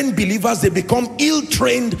don't train believers, they become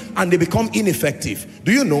ill-trained and they become ineffective.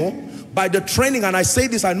 Do you know? By the training, and I say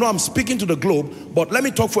this, I know I'm speaking to the globe, but let me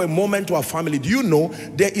talk for a moment to our family. Do you know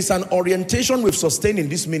there is an orientation we've sustained in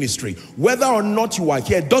this ministry? Whether or not you are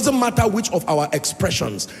here, it doesn't matter which of our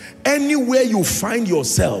expressions. Anywhere you find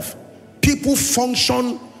yourself, people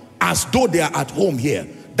function as though they are at home here.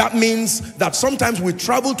 That means that sometimes we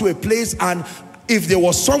travel to a place, and if there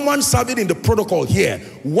was someone serving in the protocol here,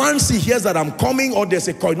 once he hears that I'm coming or there's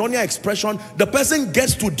a koinonia expression, the person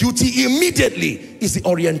gets to duty immediately. It's the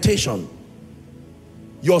orientation.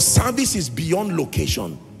 Your service is beyond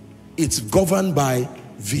location. It's governed by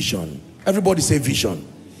vision. Everybody say vision.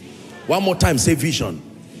 One more time, say vision.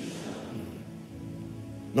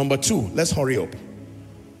 Number two, let's hurry up.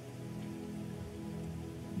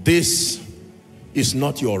 This is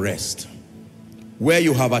not your rest. Where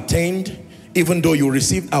you have attained, even though you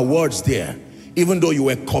received awards there, even though you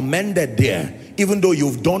were commended there, even though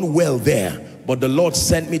you've done well there, but the Lord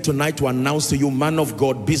sent me tonight to announce to you, man of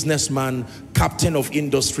God, businessman, captain of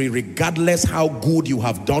industry, regardless how good you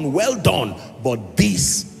have done, well done, but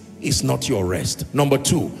this is not your rest. Number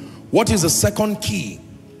two, what is the second key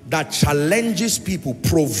that challenges people,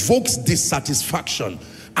 provokes dissatisfaction,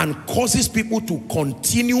 and causes people to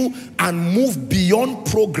continue and move beyond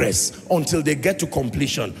progress until they get to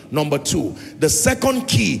completion? Number two, the second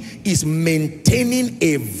key is maintaining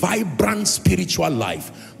a vibrant spiritual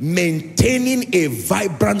life. Maintaining a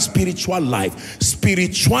vibrant spiritual life.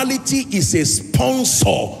 Spirituality is a sponsor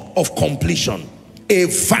of completion. A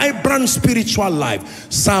vibrant spiritual life.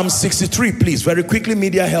 Psalm 63, please, very quickly,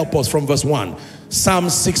 media, help us from verse 1. Psalm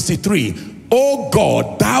 63. O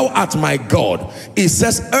God, thou art my God. It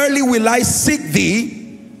says, early will I seek thee.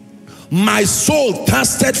 My soul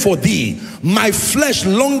thirsted for thee. My flesh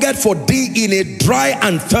longed for thee in a dry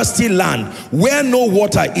and thirsty land where no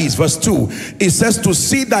water is. Verse 2, it says, to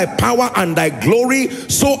see thy power and thy glory,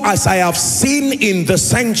 so as I have seen in the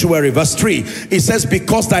sanctuary. Verse 3, it says,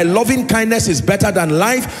 because thy loving kindness is better than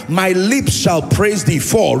life, my lips shall praise thee.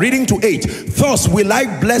 4, reading to 8, thus will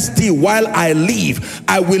I bless thee while I live.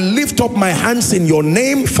 I will lift up my hands in your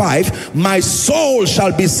name. 5, my soul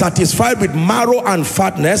shall be satisfied with marrow and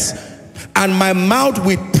fatness, and my mouth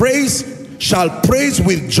with praise shall praise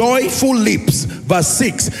with joyful lips. Verse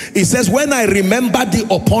 6, it says, when I remember thee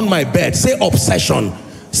upon my bed. Say obsession,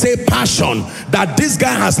 say passion, that this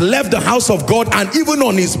guy has left the house of God, and even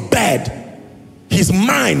on his bed, his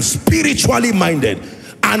mind spiritually minded,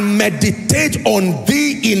 and meditate on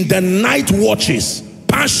thee in the night watches.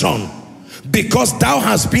 Passion, because thou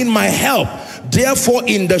hast been my help. Therefore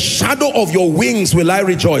in the shadow of your wings will I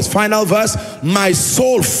rejoice. Final verse, my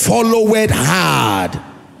soul followed hard.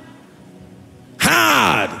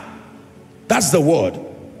 Hard. That's the word.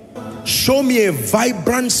 Show me a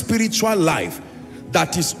vibrant spiritual life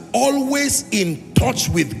that is always in touch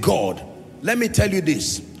with God, let me tell you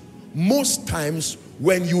this, most times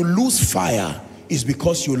when you lose fire, is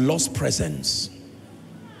because you lost presence.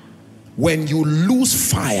 When you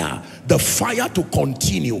lose fire, the fire to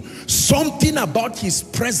continue, something about his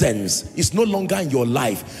presence is no longer in your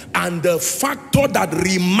life, and the factor that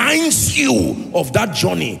reminds you of that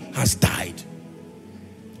journey has died.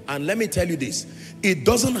 And let me tell you this, it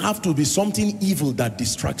doesn't have to be something evil that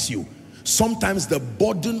distracts you. Sometimes the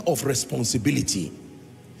burden of responsibility,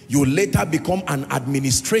 you later become an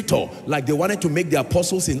administrator, like they wanted to make the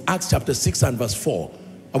apostles in Acts chapter 6 and verse 4.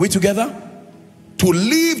 Are we together? To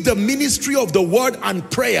leave the ministry of the word and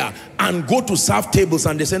prayer and go to serve tables,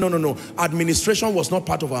 and they say, no, administration was not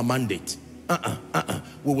part of our mandate.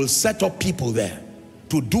 We will set up people there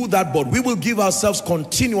to do that, but we will give ourselves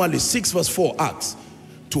continually, 6 verse 4 Acts,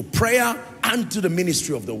 to prayer and to the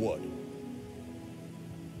ministry of the word.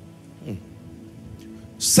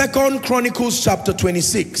 2 Chronicles chapter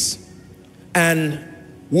 26, and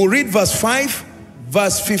we'll read verse 5,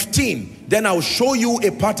 verse 15. Then I'll show you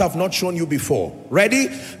a part I've not shown you before. Ready?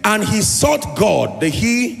 And he sought God, the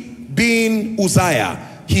he being Uzziah.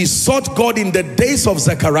 He sought God in the days of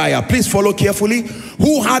Zechariah. Please follow carefully.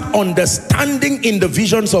 Who had understanding in the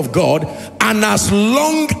visions of God, and as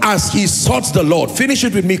long as he sought the Lord. Finish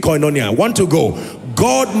it with me, Koinonia. I want to go.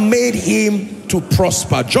 God made him to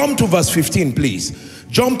prosper. Jump to verse 15, please.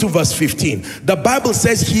 Jump to verse 15. The Bible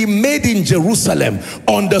says he made in Jerusalem,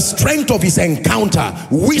 on the strength of his encounter,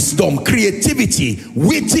 wisdom, creativity,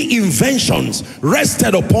 witty inventions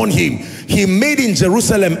rested upon him. He made in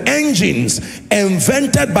Jerusalem engines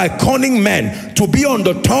invented by cunning men to be on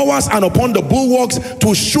the towers and upon the bulwarks,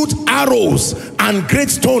 to shoot arrows and great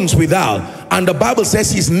stones without. And the Bible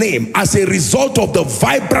says his name, as a result of the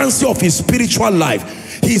vibrancy of his spiritual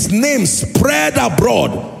life, his name spread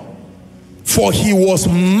abroad. For he was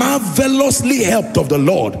marvelously helped of the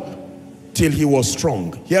Lord till he was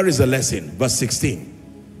strong. Here is a lesson, verse 16.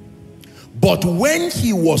 But when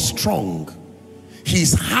he was strong,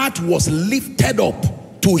 his heart was lifted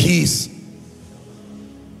up to his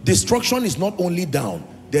destruction. Is not only down,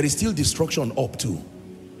 there is still destruction up too.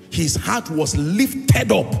 His heart was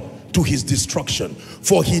lifted up to his destruction,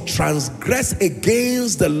 for he transgressed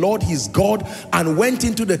against the Lord his God, and went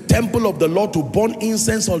into the temple of the Lord to burn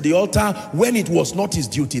incense on the altar when it was not his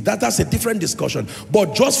duty. That's a different discussion,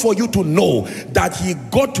 but just for you to know that he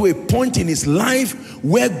got to a point in his life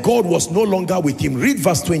where God was no longer with him. Read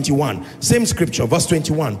verse 21, same scripture, verse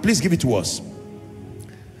 21. Please give it to us.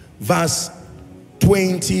 Verse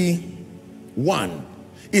 21.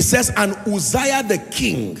 It says, and Uzziah the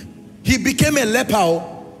king, he became a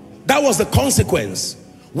leper. That was the consequence.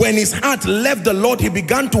 When his heart left the Lord, he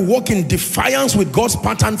began to walk in defiance with God's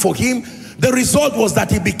pattern for him. The result was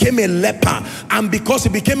that he became a leper. And because he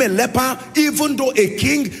became a leper, even though a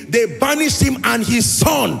king, they banished him, and his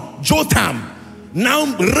son, Jotham, now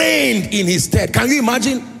reigned in his stead. Can you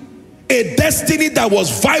imagine? A destiny that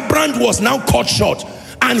was vibrant was now cut short,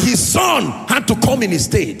 and his son had to come in his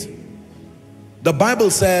stead. The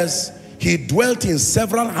Bible says he dwelt in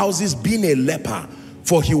several houses, being a leper.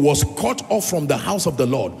 For he was cut off from the house of the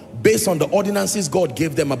Lord, based on the ordinances God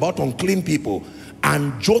gave them about unclean people.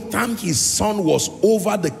 And Jotham his son was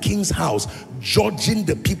over the king's house, judging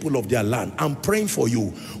the people of their land. I'm praying for you,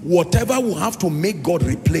 whatever will have to make God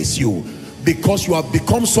replace you, because you have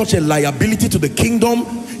become such a liability to the kingdom,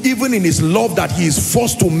 even in his love, that he is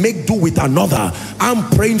forced to make do with another. I'm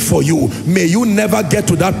praying for you, may you never get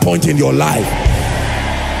to that point in your life.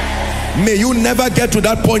 May you never get to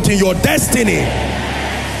that point in your destiny.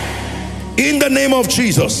 In the name of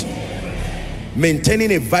Jesus.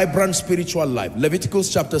 Maintaining a vibrant spiritual life.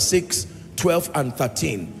 Leviticus chapter 6, 12 and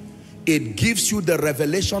 13. It gives you the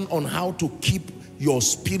revelation on how to keep your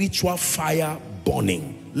spiritual fire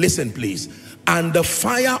burning. Listen please. And the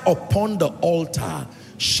fire upon the altar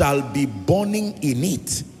shall be burning in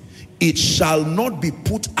it. It shall not be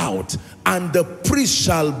put out. And the priest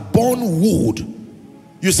shall burn wood.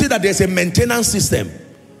 You see that there's a maintenance system.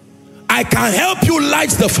 I can help you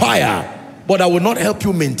light the fire, but I will not help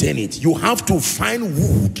you maintain it. You have to find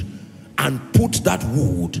wood and put that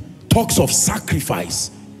wood. Talks of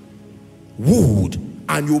sacrifice. Wood.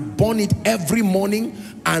 And you burn it every morning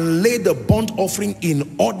and lay the burnt offering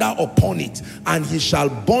in order upon it. And he shall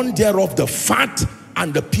burn thereof the fat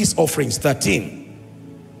and the peace offerings. 13.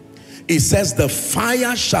 It says the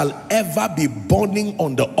fire shall ever be burning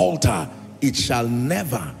on the altar. It shall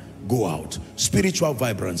never go out. Spiritual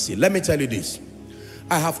vibrancy. Let me tell you this.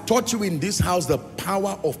 I have taught you in this house the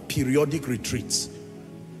power of periodic retreats.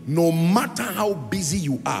 No matter how busy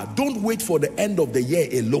you are, don't wait for the end of the year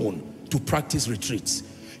alone to practice retreats.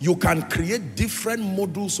 You can create different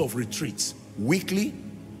modules of retreats, weekly,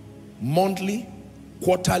 monthly,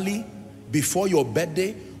 quarterly, before your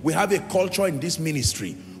birthday. We have a culture in this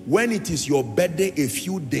ministry. When it is your birthday, a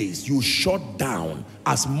few days, you shut down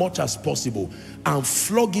as much as possible and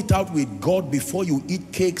flog it out with God before you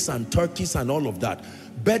eat cakes and turkeys and all of that.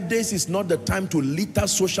 Birthdays is not the time to litter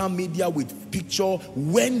social media with picture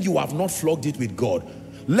when you have not flogged it with God.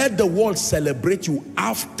 Let the world celebrate you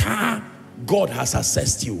after God has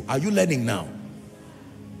assessed you. Are you learning now?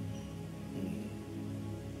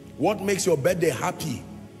 What makes your birthday happy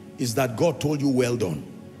is that God told you well done,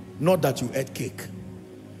 not that you ate cake.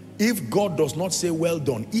 If God does not say well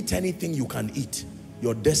done, eat anything you can eat,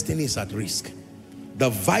 your destiny is at risk.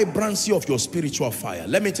 The vibrancy of your spiritual fire.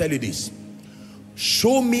 Let me tell you this.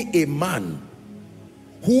 Show me a man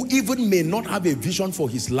who even may not have a vision for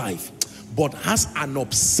his life, but has an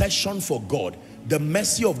obsession for God. The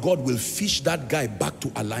mercy of God will fish that guy back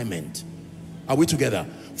to alignment. Are we together?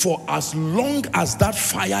 For as long as that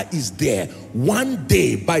fire is there, one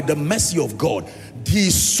day by the mercy of God, he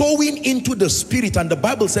is sowing into the spirit, and the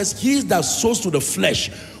Bible says he that sows to the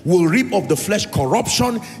flesh will reap of the flesh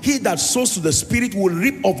corruption. He that sows to the spirit will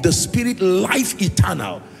reap of the spirit life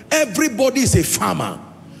eternal. Everybody is a farmer.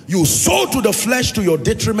 You sow to the flesh to your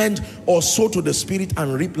detriment, or sow to the spirit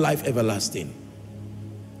and reap life everlasting.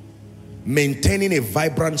 Maintaining a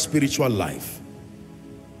vibrant spiritual life,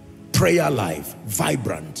 prayer life,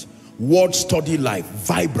 vibrant, word study life,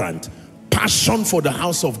 vibrant, passion for the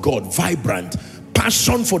house of God, vibrant,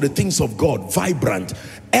 passion for the things of God, vibrant,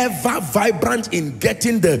 ever vibrant in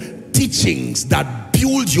getting the teachings that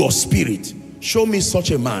build your spirit. Show me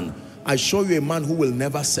such a man. I show you a man who will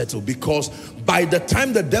never settle, because by the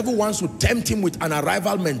time the devil wants to tempt him with an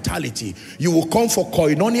arrival mentality, you will come for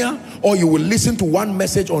koinonia, or you will listen to one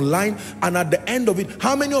message online, and at the end of it,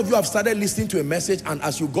 how many of you have started listening to a message, and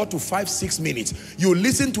as you got to 5-6 minutes, you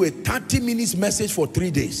listen to a 30 minutes message for 3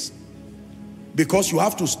 days, because you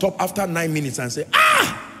have to stop after 9 minutes and say,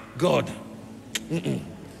 ah, God. This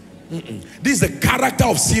is the character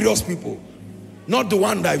of serious people, not the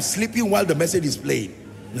one that is sleeping while the message is playing.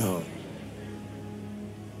 No.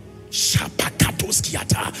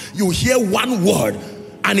 You hear one word,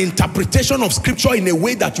 an interpretation of scripture in a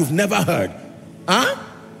way that you've never heard,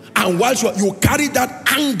 and whilst you carry that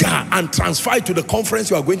anger and transfer it to the conference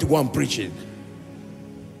you are going to go and preach in.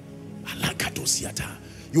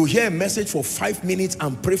 You hear a message for 5 minutes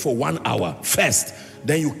and pray for 1 hour first,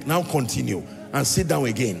 then you now continue and sit down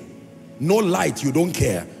again. No light, you don't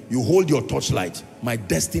care. You hold your torchlight. My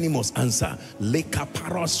destiny must answer.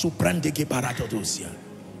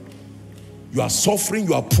 You are suffering,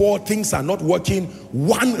 you are poor, things are not working.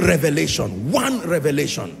 One revelation, one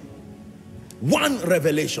revelation, one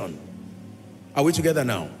revelation. Are we together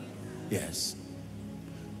now? Yes.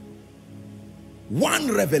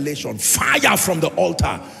 One revelation, fire from the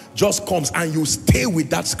altar just comes, and you stay with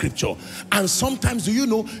that scripture. And sometimes, do you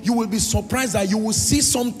know, you will be surprised that you will see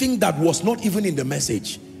something that was not even in the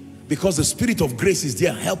message, because the Spirit of grace is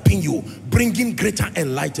there helping you, bringing greater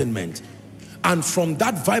enlightenment. And from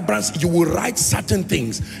that vibrance, you will write certain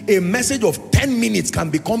things. A message of 10 minutes can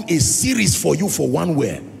become a series for you for 1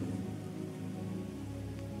 year.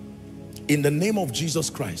 In the name of Jesus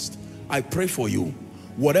Christ, I pray for you.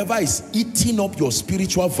 Whatever is eating up your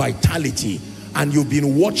spiritual vitality, and you've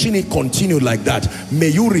been watching it continue like that, may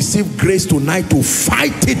you receive grace tonight to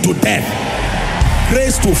fight it to death.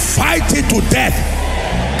 Grace to fight it to death.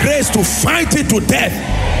 Grace to fight it to death.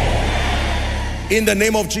 In the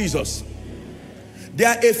name of Jesus. There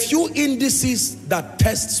are a few indices that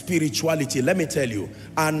test spirituality, let me tell you.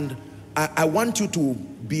 And I want you to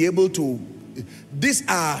be able to, these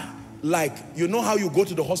are like, you know how you go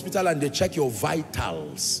to the hospital and they check your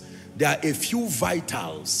vitals. There are a few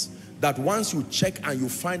vitals that once you check and you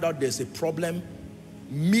find out there's a problem,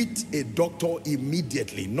 meet a doctor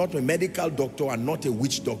immediately. Not a medical doctor and not a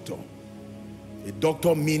witch doctor. A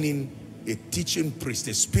doctor meaning a teaching priest,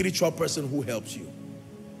 a spiritual person who helps you.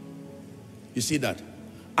 You see that?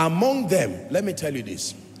 Among them, let me tell you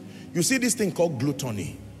this. You see this thing called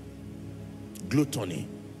gluttony. Gluttony.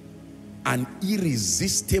 An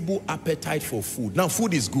irresistible appetite for food. Now,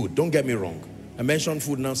 food is good. Don't get me wrong. I mentioned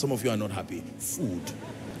food now. Some of you are not happy. Food.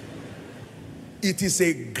 It is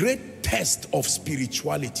a great test of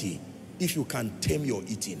spirituality if you can tame your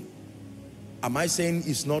eating. Am I saying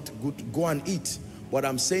it's not good to go and eat? But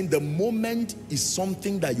I'm saying the moment is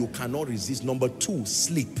something that you cannot resist. Number 2,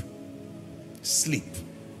 sleep. Sleep.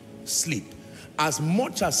 Sleep. As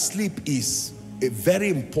much as sleep is a very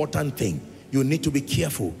important thing, you need to be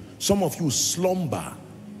careful. Some of you slumber.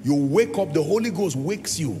 You wake up, the Holy Ghost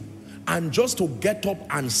wakes you, and just to get up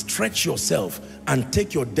and stretch yourself and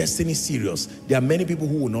take your destiny serious. There are many people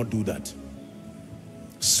who will not do that.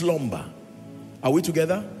 Slumber. Are we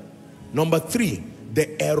together? Number 3,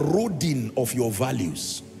 the eroding of your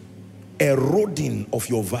values. Eroding of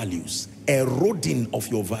your values. Eroding of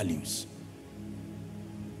your values.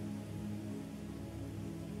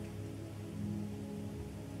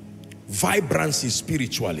 Vibrancy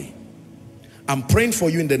spiritually. I'm praying for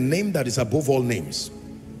you in the name that is above all names,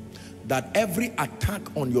 that every attack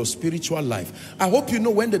on your spiritual life, I hope you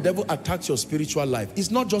know when the devil attacks your spiritual life,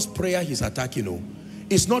 it's not just prayer he's attacking. No,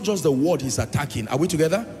 it's not just the word he's attacking. Are we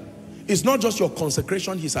together? It's not just your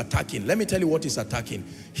consecration he's attacking. Let me tell you what he's attacking.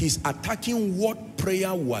 He's attacking what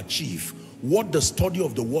prayer will achieve, what the study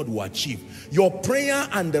of the word will achieve. Your prayer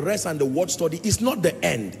and the rest and the word study is not the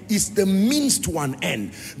end. It's the means to an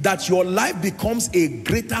end. That your life becomes a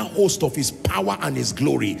greater host of his power and his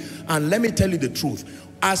glory. And let me tell you the truth.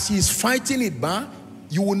 As he's fighting it back,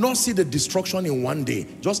 you will not see the destruction in one day.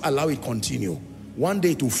 Just allow it continue. One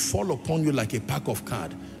day it will fall upon you like a pack of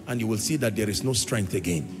cards, and you will see that there is no strength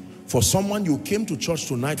again. For someone, you came to church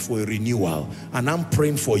tonight for a renewal, and I'm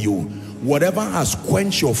praying for you. Whatever has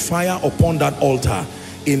quenched your fire upon that altar,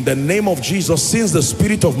 in the name of Jesus, since the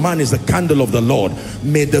spirit of man is the candle of the Lord,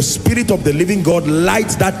 may the spirit of the living God light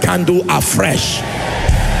that candle afresh.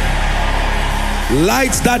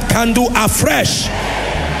 Light that candle afresh.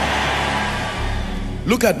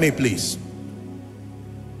 Look at me, please.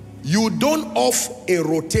 You don't off a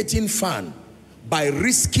rotating fan by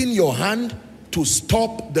risking your hand to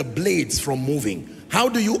stop the blades from moving. How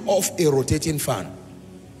do you off a rotating fan?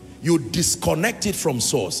 You disconnect it from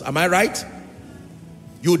source. Am I right?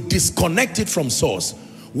 You disconnect it from source.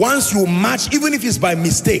 Once you match, even if it's by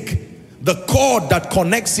mistake, the cord that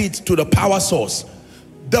connects it to the power source,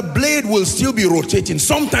 the blade will still be rotating,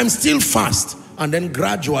 sometimes still fast, and then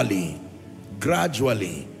gradually,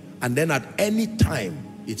 and then at any time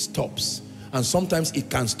it stops. And sometimes it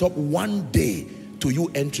can stop one day to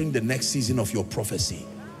you entering the next season of your prophecy.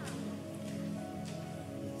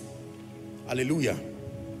 Hallelujah.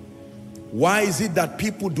 Why is it that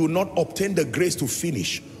people do not obtain the grace to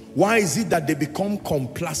finish? Why is it that they become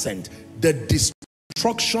complacent? The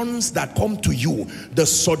instructions that come to you, the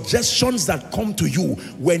suggestions that come to you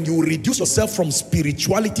when you reduce yourself from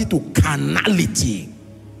spirituality to carnality.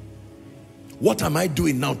 What am I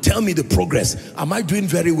doing now? Tell me the progress. Am I doing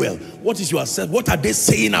very well? What is your sense? What are they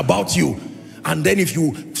saying about you? And then if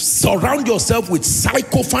you surround yourself with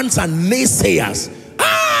sycophants and naysayers,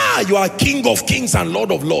 you are King of Kings and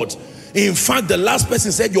Lord of Lords. In fact, the last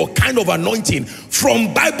person said your kind of anointing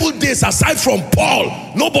from Bible days, aside from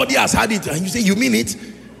Paul, nobody has had it. And you say, you mean it?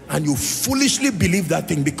 And you foolishly believe that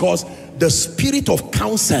thing because the spirit of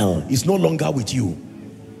counsel is no longer with you.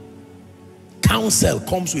 Counsel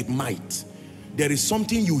comes with might. There is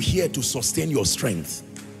something you hear to sustain your strength.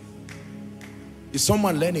 Is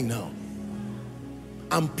someone learning now?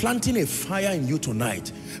 I'm planting a fire in you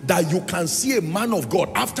tonight that you can see a man of God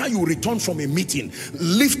after you return from a meeting,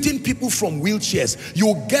 lifting people from wheelchairs.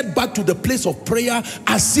 You get back to the place of prayer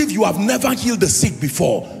as if you have never healed the sick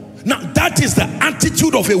before. Now that is the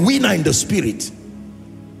attitude of a winner in the spirit.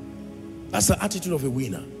 That's the attitude of a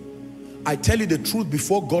winner. I tell you the truth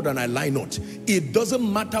before God and I lie not. It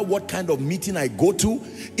doesn't matter what kind of meeting I go to.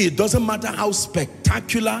 It doesn't matter how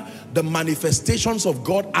spectacular the manifestations of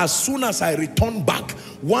God. As soon as I return back,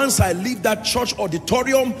 once I leave that church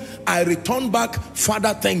auditorium, I return back,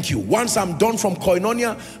 Father, thank you. Once I'm done from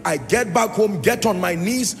Koinonia, I get back home, get on my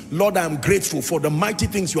knees. Lord, I am grateful for the mighty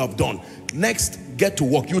things you have done. Next, get to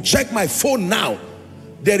work. You check my phone now.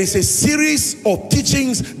 There is a series of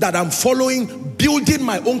teachings that I'm following, building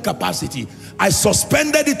my own capacity. I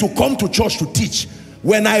suspended it to come to church to teach.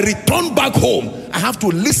 When I return back home, I have to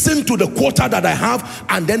listen to the quota that I have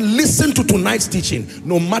and then listen to tonight's teaching.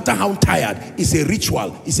 No matter how tired, it's a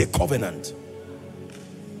ritual, it's a covenant.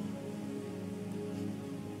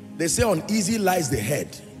 They say on easy lies the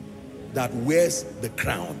head that wears the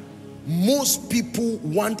crown. Most people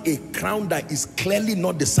want a crown that is clearly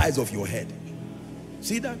not the size of your head.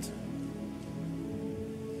 See that?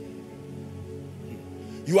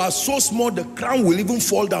 You are so small, the crown will even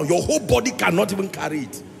fall down. Your whole body cannot even carry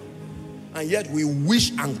it. And yet we wish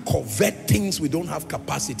and covet things we don't have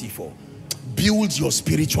capacity for. Build your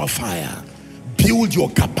spiritual fire. Build your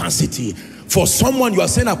capacity. For someone, you are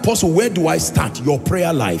saying, Apostle, where do I start? Your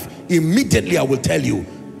prayer life. Immediately I will tell you,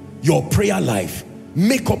 your prayer life.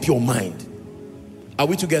 Make up your mind. Are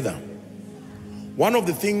we together? One of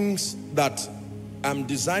the things that I'm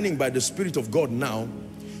designing by the Spirit of God now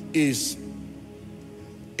is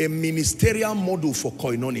a ministerial model for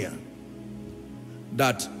Koinonia,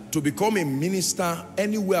 that to become a minister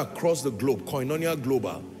anywhere across the globe, Koinonia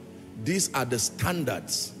Global, these are the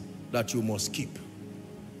standards that you must keep.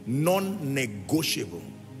 Non-negotiable.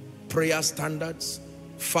 Prayer standards,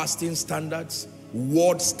 fasting standards,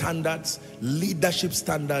 word standards, leadership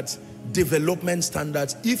standards, development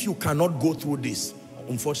standards. If you cannot go through this,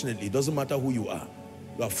 unfortunately, it doesn't matter who you are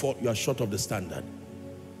short of the standard.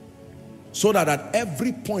 So that at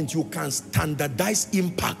every point you can standardize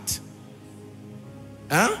impact.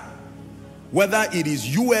 Whether it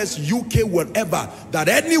is US, UK, whatever, that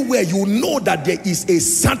anywhere you know that there is a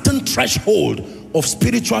certain threshold of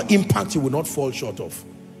spiritual impact you will not fall short of.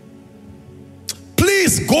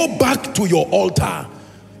 Please go back to your altar.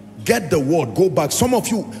 Get the word, go back. Some of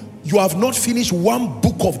you have not finished one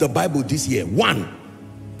book of the Bible this year. One.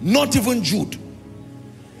 Not even Jude.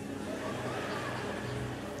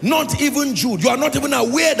 Not even Jude. You are not even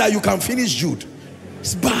aware that you can finish Jude.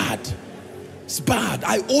 It's bad. It's bad.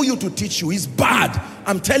 I owe you to teach you. It's bad.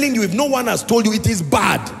 I'm telling you, if no one has told you, it is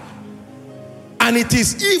bad. And it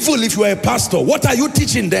is evil if you are a pastor. What are you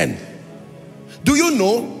teaching then? Do you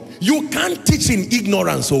know? You can't teach in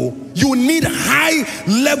ignorance. Oh, you need high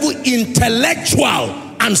level intellectual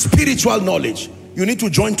and spiritual knowledge. You need to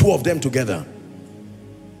join two of them together.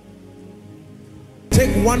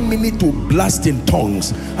 Take 1 minute to blast in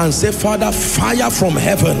tongues and say, Father, fire from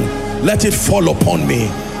heaven, let it fall upon me.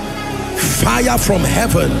 Fire from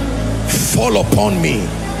heaven, fall upon me.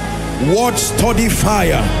 Word study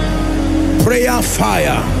fire, prayer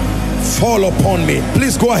fire, fall upon me.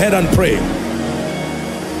 Please go ahead and pray.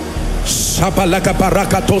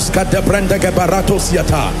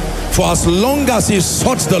 For as long as he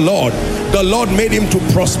sought the Lord made him to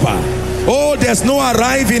prosper. Oh, there's no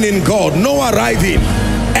arriving in God, no arriving.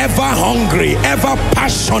 Ever hungry, ever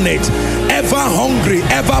passionate, ever hungry,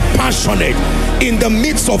 ever passionate. In the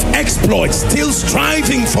midst of exploits, still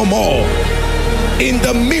striving for more. In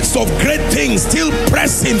the midst of great things, still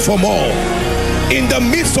pressing for more. In the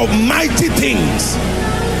midst of mighty things,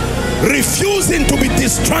 refusing to be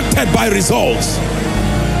distracted by results.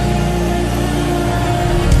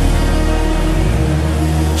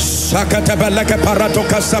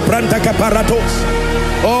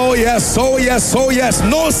 Oh yes, oh yes, oh yes.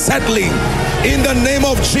 No settling in the name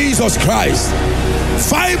of Jesus Christ.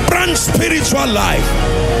 Vibrant spiritual life.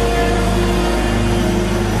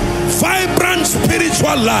 Vibrant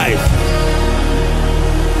spiritual life.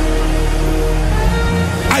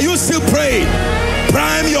 Are you still praying?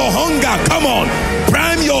 Prime your hunger. Come on.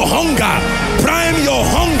 Prime your hunger. Prime your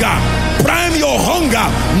hunger. Prime your hunger.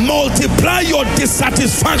 Multiply your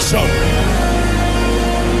dissatisfaction.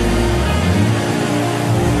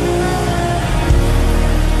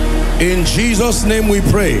 In Jesus' name we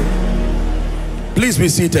pray. Please be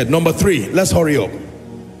seated. Number 3, let's hurry up.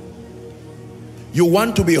 You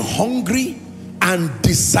want to be hungry and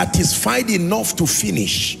dissatisfied enough to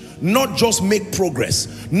finish, not just make progress,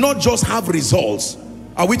 not just have results.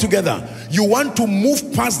 Are we together? You want to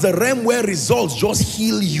move past the realm where results just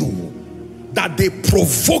heal you, that they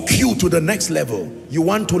provoke you to the next level. You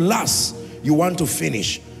want to last, you want to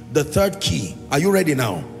finish. The third key, are you ready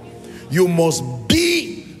now? You must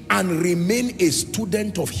be and remain a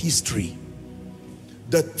student of history.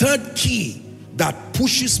 The third key that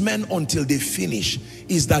pushes men until they finish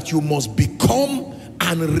is that you must become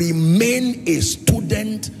and remain a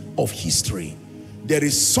student of history. There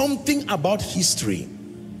is something about history,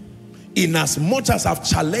 in as much as I've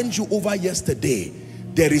challenged you over yesterday,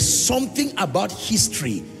 there is something about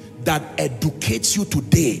history that educates you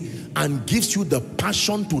today and gives you the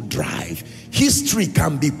passion to drive. History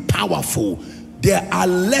can be powerful. There are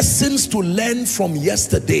lessons to learn from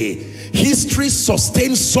yesterday. History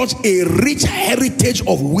sustains such a rich heritage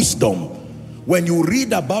of wisdom. When you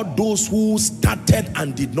read about those who started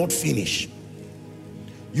and did not finish,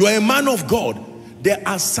 you are a man of God. There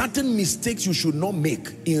are certain mistakes you should not make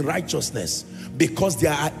in righteousness, because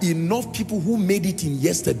there are enough people who made it in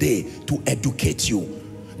yesterday to educate you.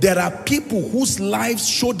 There are people whose lives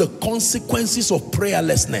show the consequences of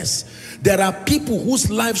prayerlessness. There are people whose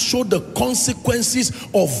lives show the consequences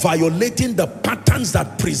of violating the patterns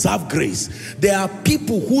that preserve grace. There are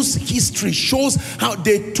people whose history shows how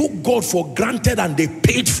they took God for granted and they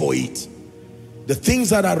paid for it. The things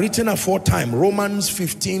that are written aforetime, Romans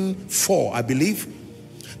 15:4, I believe.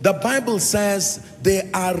 The Bible says they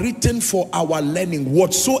are written for our learning.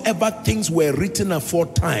 Whatsoever things were written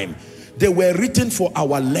aforetime, they were written for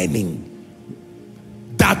our learning,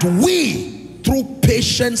 that we, through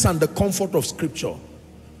patience and the comfort of Scripture,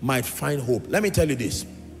 might find hope. Let me tell you this.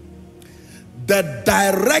 The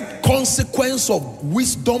direct consequence of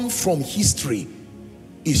wisdom from history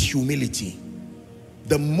is humility.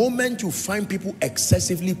 The moment you find people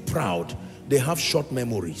excessively proud, they have short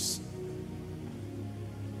memories.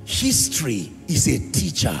 History is a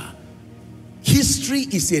teacher. History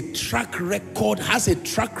is a track record, has a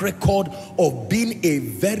track record of being a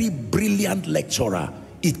very brilliant lecturer.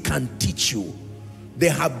 It can teach you.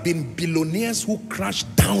 There have been billionaires who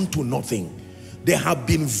crashed down to nothing. There have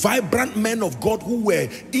been vibrant men of God who were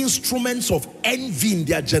instruments of envy in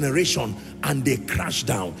their generation and they crashed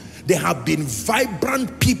down. There have been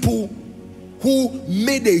vibrant people who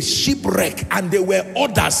made a shipwreck, and there were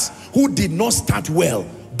others who did not start well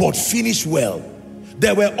but finished well.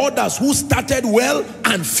 There were others who started well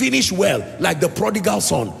and finished well, like the prodigal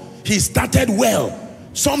son. He started well,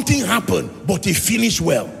 something happened, but he finished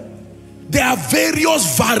well. There are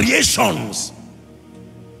various variations,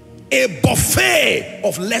 a buffet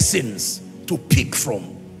of lessons to pick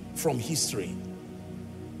from history.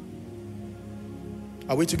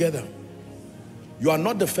 Are we together? You are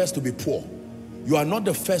not the first to be poor. You are not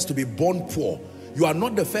the first to be born poor. You are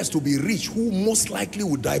not the first to be rich, who most likely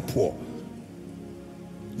will die poor.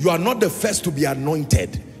 You are not the first to be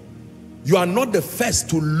anointed. You are not the first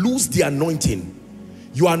to lose the anointing.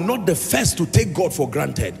 You are not the first to take God for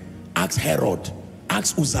granted. Ask Herod.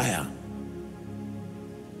 Ask Osayi.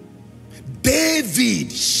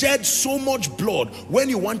 David shed so much blood. When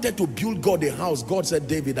he wanted to build God a house, God said,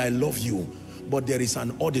 David, I love you, but there is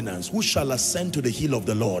an ordinance. Who shall ascend to the hill of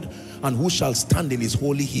the Lord, and who shall stand in his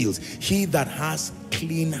holy hills? He that has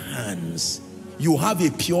clean hands. You have a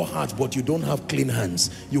pure heart, but you don't have clean hands.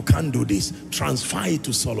 You can't do this. Transfer it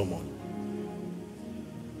to Solomon.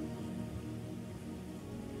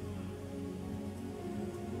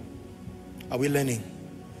 Are we learning?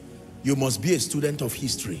 You must be a student of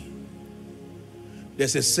history.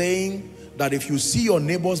 There's a saying that if you see your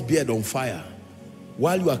neighbor's beard on fire,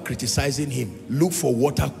 while you are criticizing him, look for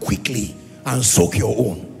water quickly and soak your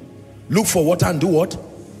own. Look for water and do what?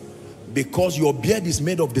 Because your beard is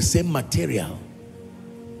made of the same material.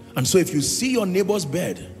 And so if you see your neighbor's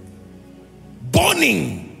beard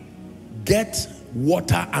burning, get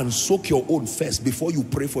water and soak your own first before you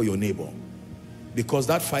pray for your neighbor. Because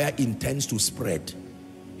that fire intends to spread.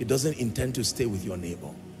 It doesn't intend to stay with your neighbor.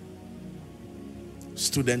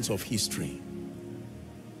 Students of history.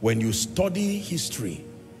 When you study history,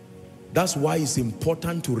 that's why it's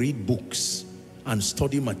important to read books and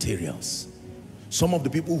study materials. Some of the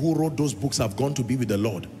people who wrote those books have gone to be with the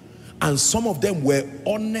Lord. And some of them were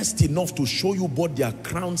honest enough to show you both their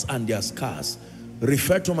crowns and their scars.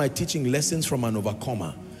 Refer to my teaching, Lessons from an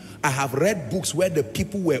Overcomer. I have read books where the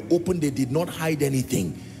people were open, they did not hide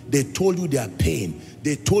anything. They told you their pain.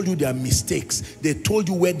 They told you their mistakes. They told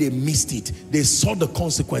you where they missed it. They saw the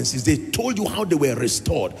consequences. They told you how they were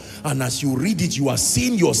restored. And as you read it, you are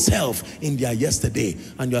seeing yourself in their yesterday.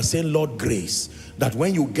 And you are saying, Lord, grace. That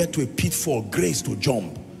when you get to a pitfall, grace to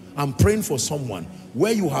jump. I'm praying for someone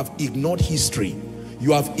where you have ignored history.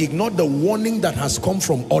 You have ignored the warning that has come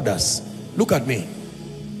from others. Look at me.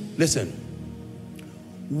 Listen.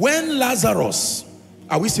 When Lazarus,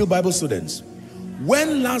 are we still Bible students?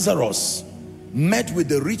 When Lazarus met with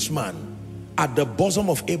the rich man at the bosom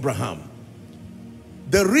of Abraham,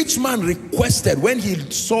 the rich man requested, when he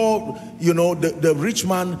saw, you know, the rich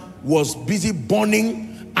man was busy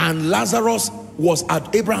burning and Lazarus was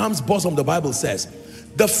at Abraham's bosom, the Bible says,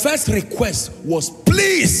 the first request was,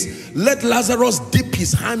 please let Lazarus dip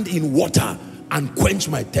his hand in water and quench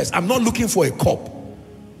my thirst. I'm not looking for a cup.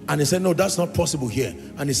 And he said, no, that's not possible here.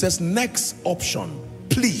 And he says, next option,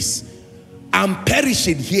 please, I'm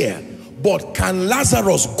perishing here, but can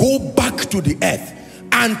Lazarus go back to the earth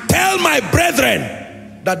and tell my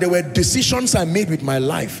brethren that there were decisions I made with my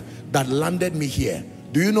life that landed me here?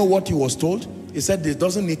 Do you know what he was told? He said, this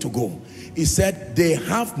doesn't need to go. He said, they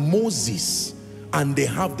have Moses and they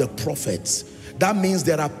have the prophets. That means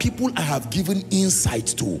there are people I have given insight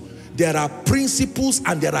to. There are principles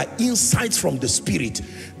and there are insights from the Spirit.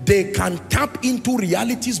 They can tap into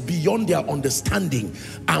realities beyond their understanding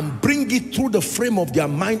and bring it through the frame of their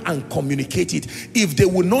mind and communicate it. If they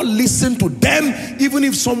will not listen to them, even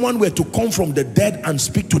if someone were to come from the dead and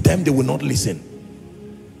speak to them, they will not listen.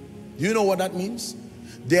 Do you know what that means?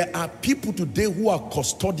 There are people today who are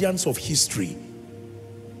custodians of history,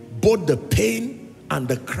 both the pain and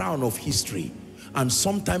the crown of history. And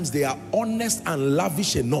sometimes they are honest and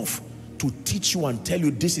lavish enough to teach you and tell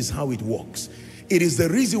you this is how it works. It is the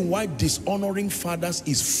reason why dishonoring fathers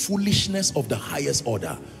is foolishness of the highest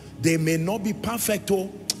order. They may not be perfect,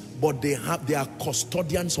 but they are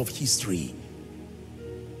custodians of history.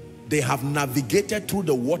 They have navigated through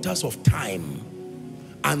the waters of time,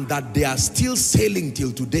 and that they are still sailing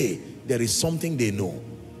till today. There is something they know.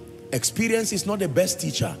 Experience is not the best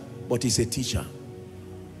teacher, but it's a teacher,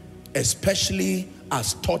 especially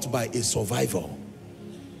as taught by a survivor.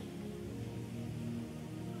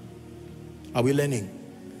 Are we learning?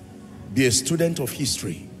 Be a student of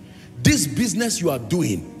history. This business you are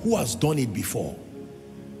doing, who has done it before?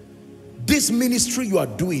 This ministry you are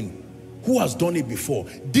doing, who has done it before?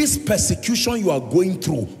 This persecution you are going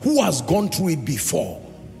through, who has gone through it before?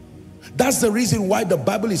 That's the reason why the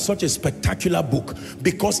Bible is such a spectacular book,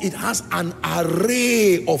 because it has an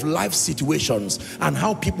array of life situations and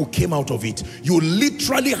how people came out of it. You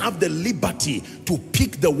literally have the liberty to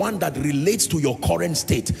pick the one that relates to your current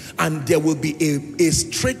state, and there will be a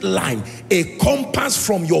straight line, a compass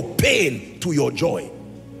from your pain to your joy.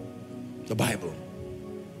 The Bible.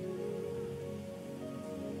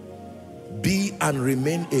 Be and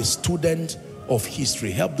remain a student of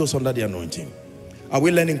history. Help those under the anointing. Are we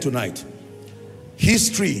learning tonight?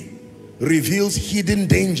 History reveals hidden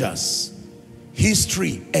dangers.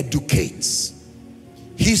 History educates.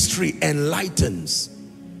 History enlightens.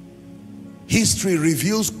 History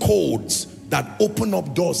reveals codes that open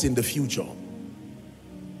up doors in the future.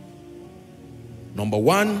 Number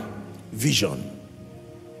one, vision.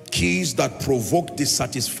 Keys that provoke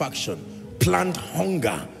dissatisfaction, plant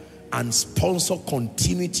hunger, and sponsor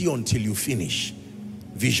continuity until you finish.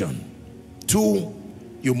 Vision. Two,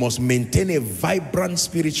 you must maintain a vibrant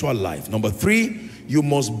spiritual life. Number three, you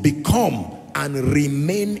must become and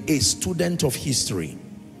remain a student of history.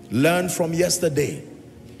 Learn from yesterday.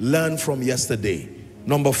 Learn from yesterday.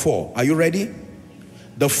 Number four, are you ready?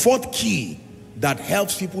 The fourth key that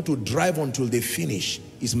helps people to drive until they finish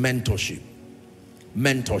is mentorship.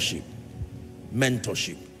 Mentorship.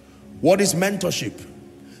 Mentorship. What is mentorship?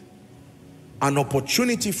 An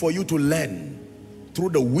opportunity for you to learn through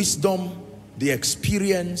the wisdom, the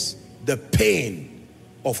experience, the pain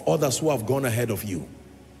of others who have gone ahead of you.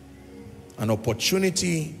 An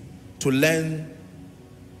opportunity to learn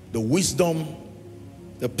the wisdom,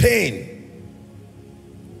 the pain,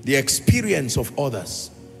 the experience of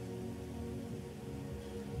others.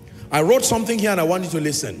 I wrote something here and I want you to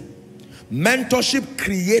listen. Mentorship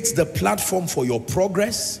creates the platform for your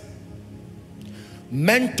progress.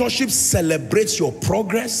 Mentorship celebrates your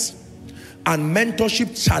progress. And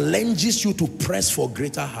mentorship challenges you to press for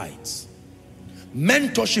greater heights.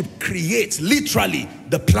 Mentorship creates literally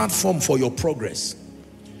the platform for your progress.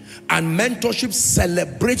 And mentorship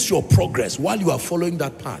celebrates your progress while you are following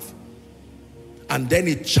that path. And then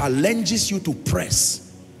it challenges you to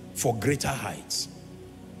press for greater heights.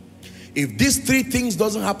 If these three things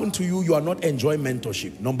doesn't happen to you, you are not enjoying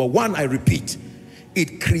mentorship. Number one, I repeat,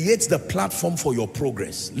 it creates the platform for your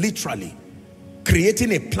progress. Literally,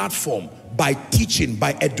 creating a platform by teaching,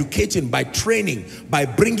 by educating, by training, by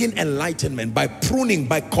bringing enlightenment, by pruning,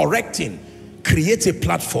 by correcting, creates a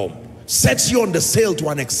platform, sets you on the sail to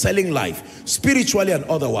an excelling life, spiritually and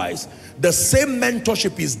otherwise. The same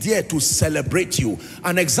mentorship is there to celebrate you.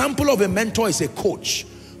 An example of a mentor is a coach.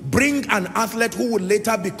 Bring an athlete who would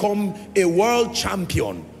later become a world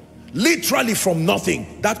champion. Literally from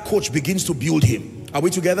nothing, that coach begins to build him. Are we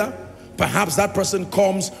together? Perhaps that person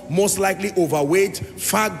comes most likely overweight,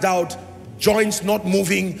 fagged out, joints not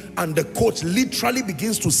moving, and the coach literally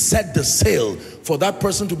begins to set the sail for that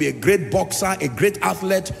person to be a great boxer, a great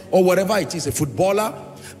athlete, or whatever it is, a footballer.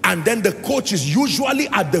 And then the coach is usually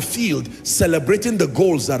at the field celebrating the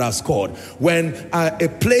goals that are scored. When a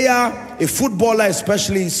player, a footballer,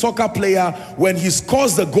 especially soccer player, when he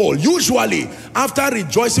scores the goal, usually after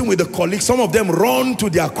rejoicing with the colleagues, some of them run to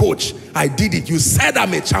their coach. I did it. You said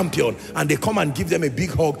I'm a champion. And they come and give them a big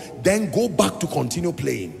hug, then go back to continue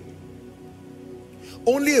playing.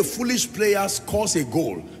 Only a foolish player scores a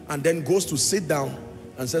goal and then goes to sit down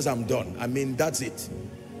and says, I'm done. I mean, that's it.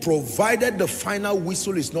 Provided the final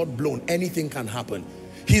whistle is not blown, anything can happen.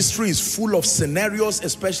 History is full of scenarios,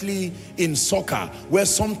 especially in soccer, where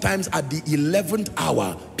sometimes at the 11th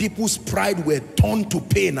hour, people's pride were turned to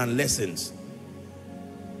pain and lessons.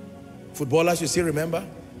 Footballers, you still remember?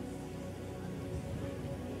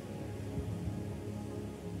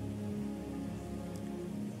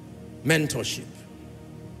 Mentorship.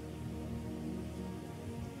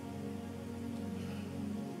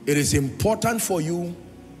 It is important for you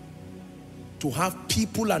to have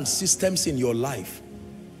people and systems in your life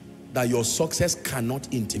that your success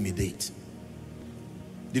cannot intimidate.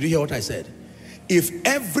 Did you hear what I said? If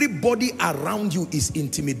everybody around you is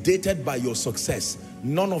intimidated by your success,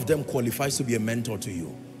 none of them qualifies to be a mentor to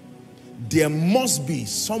you. There must be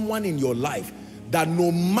someone in your life that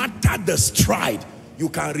no matter the stride, you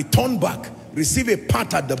can return back, receive a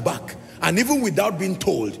pat at the back, and even without being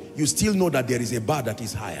told, you still know that there is a bar that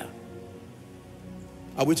is higher.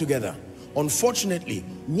 Are we together? Unfortunately,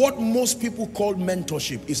 what most people call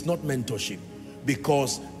mentorship is not mentorship,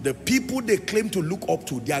 because the people they claim to look up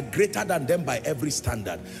to, they are greater than them by every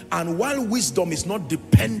standard. And while wisdom is not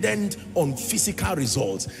dependent on physical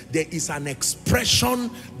results, there is an expression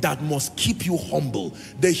that must keep you humble.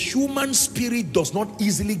 The human spirit does not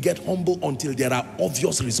easily get humble until there are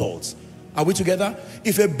obvious results. Are we together?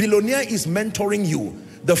 If a billionaire is mentoring you,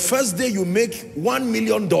 the first day you make $1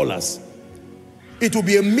 million, it will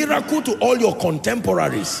be a miracle to all your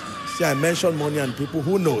contemporaries. See, I mentioned money and people,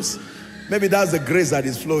 who knows? Maybe that's the grace that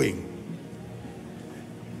is flowing.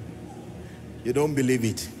 You don't believe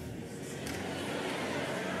it.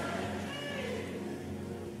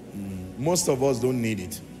 Most of us don't need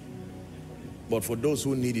it. But for those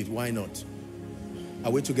who need it, why not?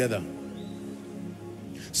 Are we together?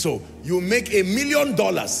 So, you make $1 million,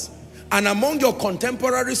 and among your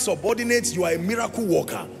contemporary subordinates, you are a miracle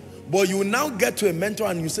worker. But you now get to a mentor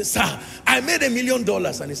and you say, sir, I made $1 million.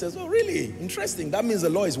 And he says, oh, really? Interesting. That means the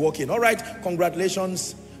law is working. All right,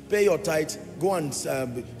 congratulations. Pay your tithe. Go and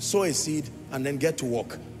sow a seed and then get to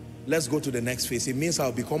work. Let's go to the next phase. It means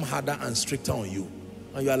I'll become harder and stricter on you.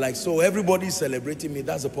 And you are like, so everybody is celebrating me.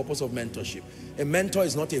 That's the purpose of mentorship. A mentor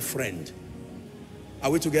is not a friend.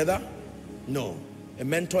 Are we together? No. A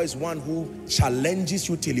mentor is one who challenges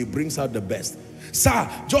you till he brings out the best. Sir,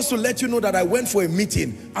 just to let you know that I went for a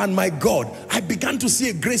meeting, and my God, I began to see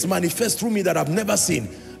a grace manifest through me that I've never seen.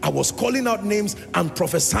 I was calling out names and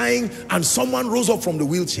prophesying, and someone rose up from the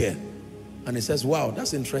wheelchair. And he says, wow,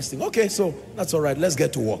 that's interesting. Okay, so that's all right. Let's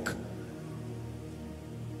get to work.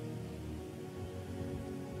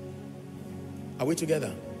 Are we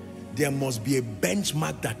together? There must be a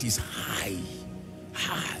benchmark that is high.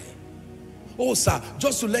 High. Oh, sir,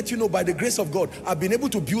 just to let you know, by the grace of God, I've been able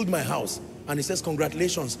to build my house. And he says,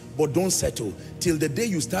 congratulations, but don't settle till the day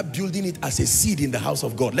you start building it as a seed in the house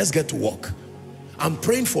of God. Let's get to work. I'm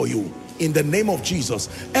praying for you in the name of Jesus.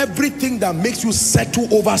 Everything that makes you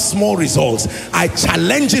settle over small results, I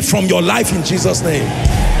challenge it from your life in Jesus' name.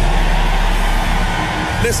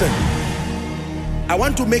 Listen, I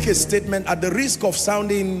want to make a statement at the risk of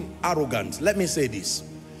sounding arrogant. Let me say this.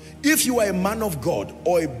 If you are a man of God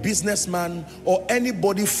or a businessman or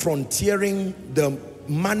anybody frontiering the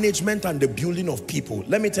management and the building of people,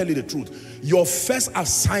 let me tell you the truth. Your first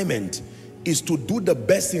assignment is to do the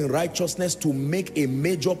best in righteousness to make a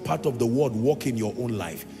major part of the word work in your own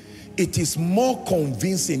life. It is more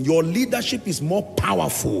convincing. Your leadership is more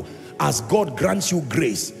powerful as God grants you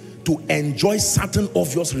grace to enjoy certain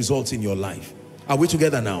obvious results in your life. Are we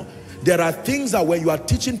together now? There are things that when you are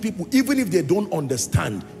teaching people, even if they don't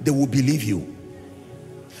understand, they will believe you.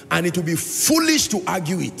 And it will be foolish to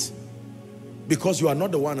argue it, because you are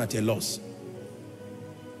not the one at a loss.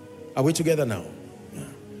 Are we together now? Yeah.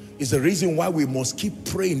 It's the reason why we must keep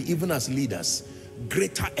praying even as leaders.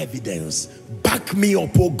 Greater evidence. Back me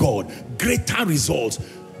up, oh God. Greater results.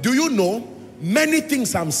 Do you know, many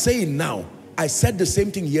things I'm saying now, I said the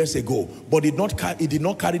same thing years ago, but it did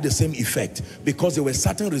not carry the same effect, because there were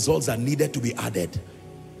certain results that needed to be added.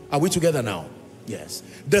 Are we together now? Yes.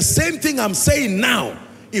 The same thing I'm saying now,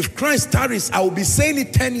 if Christ tarries, I will be saying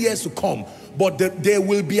it 10 years to come. But there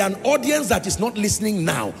will be an audience that is not listening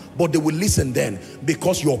now, but they will listen then,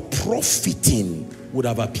 because your profiting would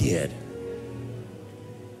have appeared.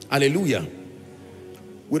 Hallelujah.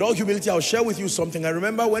 With all humility, I'll share with you something. I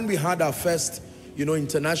remember when we had our first,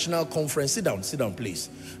 international conference. Sit down, please.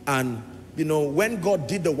 And, when God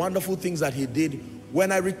did the wonderful things that he did,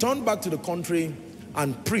 when I returned back to the country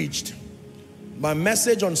and preached, my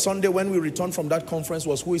message on Sunday when we returned from that conference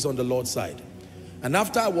was, who is on the Lord's side? And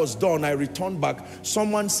after I was done, I returned back.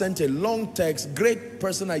 Someone sent a long text, great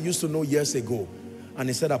person I used to know years ago. And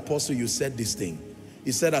he said, Apostle, you said this thing.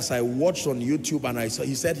 He said, as I watched on YouTube, and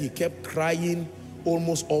he said he kept crying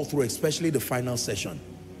almost all through, especially the final session.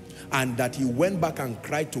 And that he went back and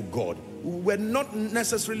cried to God. We're not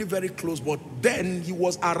necessarily very close, but then he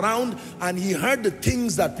was around and he heard the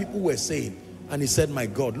things that people were saying. And he said, my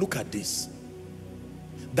God, look at this.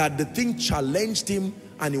 That the thing challenged him,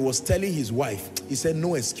 and he was telling his wife, he said,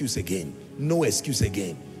 no excuse again. No excuse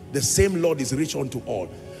again. The same Lord is rich unto all.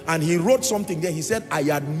 And he wrote something there. He said, I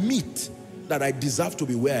admit that I deserve to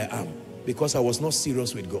be where I am because I was not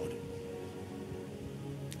serious with God.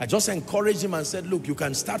 I just encouraged him and said, look, you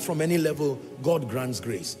can start from any level. God grants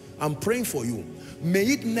grace. I'm praying for you. May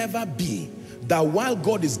it never be that while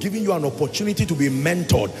God is giving you an opportunity to be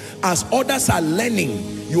mentored, as others are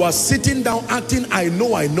learning, you are sitting down acting, I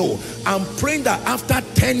know. I'm praying that after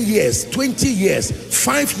 10 years, 20 years,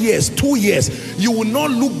 5 years, 2 years, you will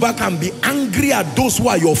not look back and be angry at those who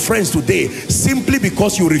are your friends today simply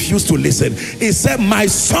because you refuse to listen. He said, my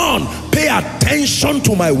son, pay attention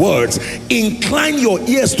to my words. Incline your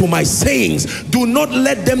ears to my sayings. Do not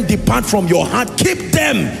let them depart from your heart. Keep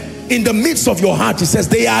them in the midst of your heart. He says,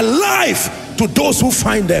 they are life to those who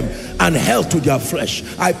find them and health to their flesh.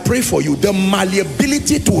 I pray for you, the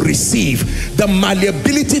malleability to receive, the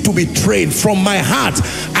malleability to be trained from my heart.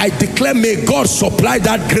 I declare, may God supply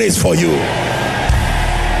that grace for you.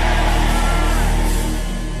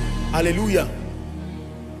 Hallelujah.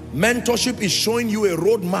 Mentorship is showing you a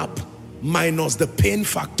roadmap minus the pain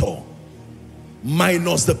factor.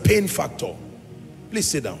 Minus the pain factor. Please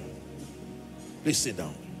sit down. Please sit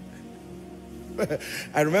down.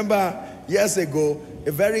 I remember years ago,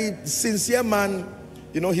 a very sincere man,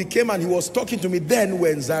 he came and he was talking to me. Then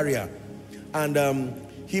we're in Zaria, and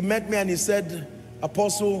he met me and he said,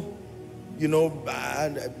 Apostle,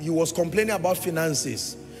 and he was complaining about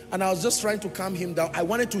finances, and I was just trying to calm him down. I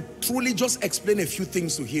wanted to truly just explain a few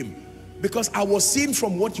things to him, because I was seeing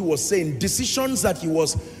from what he was saying, decisions that he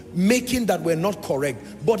was making that were not correct,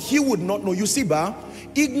 but he would not know. You see,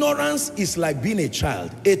 ignorance is like being a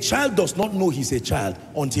child. A child does not know he's a child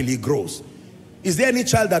until he grows. Is there any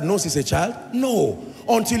child that knows he's a child? No.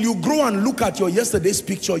 Until you grow and look at your yesterday's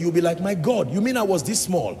picture, you'll be like, my God, you mean I was this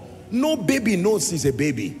small? No baby knows he's a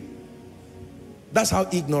baby. That's how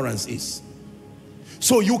ignorance is.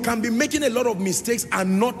 So you can be making a lot of mistakes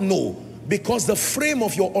and not know, because the frame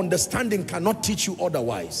of your understanding cannot teach you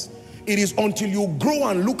otherwise. It is until you grow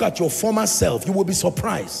and look at your former self, you will be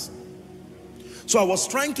surprised. So I was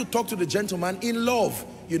trying to talk to the gentleman in love.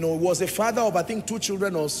 Was a father of, I think, 2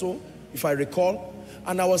 children or so, if I recall.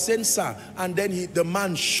 And I was saying, sir, and then the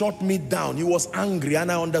man shot me down. He was angry,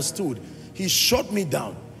 and I understood. He shot me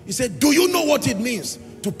down. He said, do you know what it means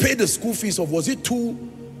to pay the school fees of, was it 2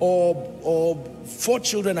 or 4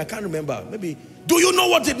 children? I can't remember. Maybe, do you know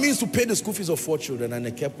what it means to pay the school fees of 4 children? And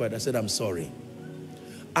I kept quiet. I said, I'm sorry.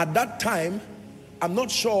 At that time, I'm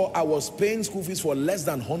not sure I was paying school fees for less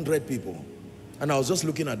than 100 people. And I was just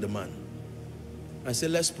looking at the man. I said,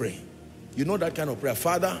 let's pray. You know that kind of prayer.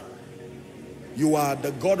 Father, you are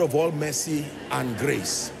the God of all mercy and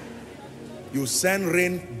grace. You send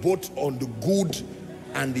rain both on the good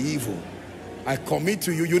and the evil. I commit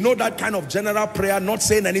to you. You know that kind of general prayer, not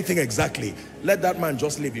saying anything exactly. Let that man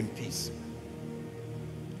just live in peace.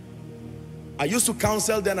 I used to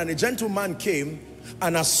counsel then, and a gentleman came,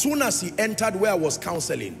 and as soon as he entered where I was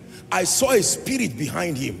counseling, I saw a spirit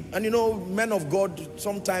behind him. And men of God,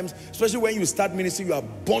 sometimes, especially when you start ministry, you are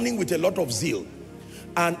burning with a lot of zeal.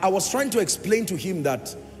 And I was trying to explain to him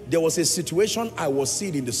that there was a situation I was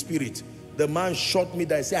seeing in the spirit. The man shot me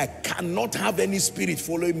down. I said, I cannot have any spirit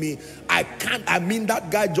following me. I can't.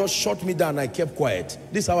 That guy just shot me down. I kept quiet.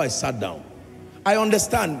 This is how I sat down. I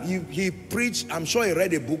understand. He preached. I'm sure he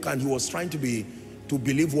read a book, and he was trying to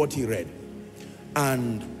believe what he read.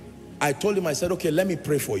 And I told him, I said, okay, let me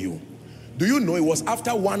pray for you. Do you know, it was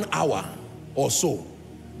after 1 hour or so,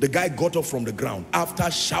 the guy got up from the ground after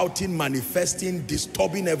shouting, manifesting,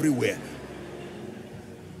 disturbing everywhere.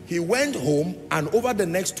 He went home, and over the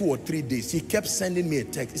next 2 or 3 days, he kept sending me a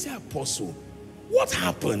text. He said, Apostle, what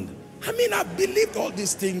happened? I believed all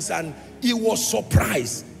these things, and he was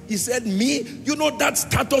surprised. He said, me, that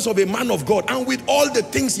status of a man of God, and with all the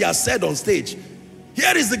things he has said on stage,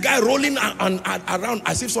 here is the guy rolling around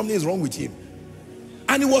as if something is wrong with him.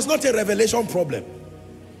 And it was not a revelation problem,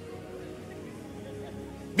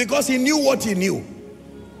 because he knew what he knew,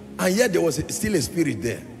 and yet there was still a spirit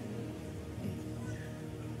there.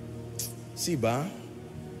 See, there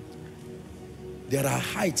are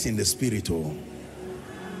heights in the spirit.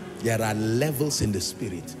 There are levels in the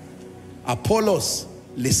spirit. Apollos,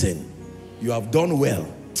 listen, you have done well,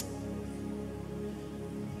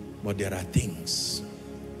 but there are things.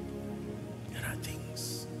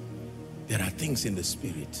 There are things in the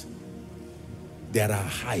spirit. There are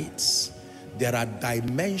heights. There are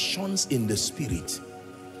dimensions in the spirit.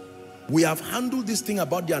 We have handled this thing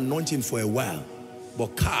about the anointing for a while,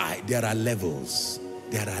 but there are levels.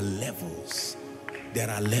 There are levels. There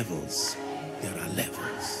are levels. There are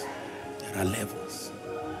levels. There are levels.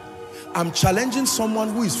 I'm challenging someone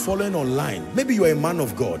who is following online. Maybe you're a man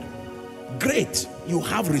of God. Great, you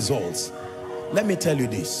have results. Let me tell you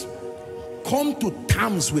this. Come to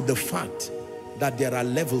terms with the fact that there are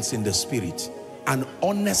levels in the spirit, and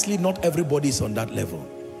honestly, not everybody is on that level.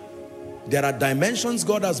 There are dimensions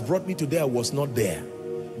God has brought me to there I was not there.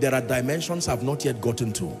 There are dimensions I've not yet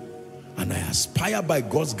gotten to. And I aspire by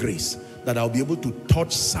God's grace that I'll be able to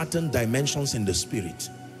touch certain dimensions in the spirit.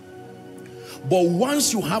 But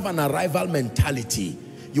once you have an arrival mentality,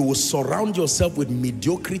 you will surround yourself with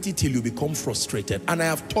mediocrity till you become frustrated. And I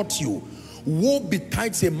have taught you, woe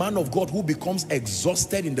betides a man of God who becomes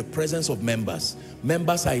exhausted in the presence of members.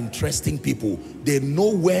 Members are interesting people. They know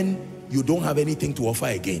when you don't have anything to offer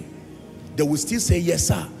again. They will still say, yes,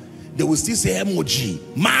 sir. They will still say,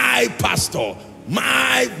 emoji, my pastor,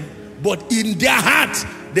 my... But in their heart,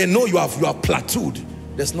 they know you are plateaued.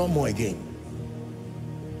 There's no more again.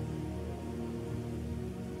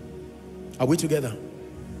 Are we together?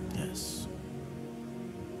 Yes.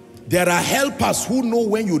 There are helpers who know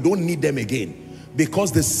when you don't need them again,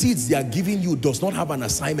 because the seeds they are giving you does not have an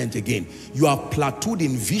assignment again. You have plateaued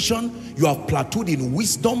in vision, you have plateaued in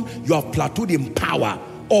wisdom, you have plateaued in power.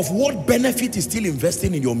 Of what benefit is still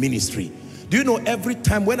investing in your ministry? Do you know, every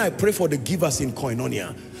time when I pray for the givers in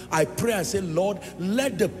Koinonia, I pray and say, Lord,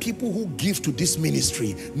 let the people who give to this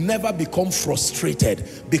ministry never become frustrated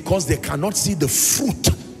because they cannot see the fruit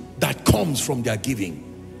that comes from their giving.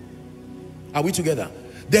 Are we together?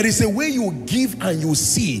 There is a way you give and you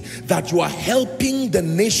see that you are helping the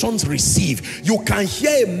nations receive. You can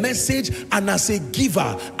hear a message, and as a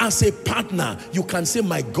giver, as a partner, you can say,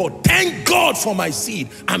 my God, thank God for my seed.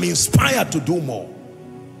 I'm inspired to do more.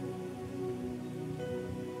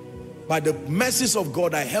 By the mercies of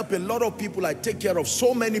God, I help a lot of people. I take care of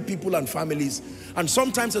so many people and families. And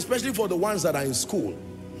sometimes, especially for the ones that are in school,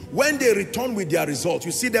 when they return with their results,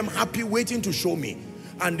 you see them happy, waiting to show me.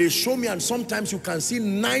 And they show me, and sometimes you can see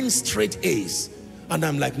 9 straight A's. And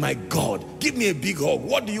I'm like, my God, give me a big hug.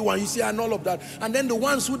 What do you want? You see, and all of that. And then the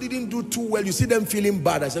ones who didn't do too well, you see them feeling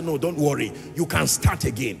bad. I said, no, don't worry. You can start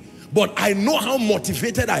again. But I know how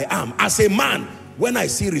motivated I am as a man when I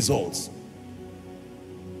see results.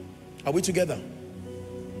 Are we together?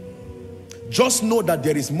 Just know that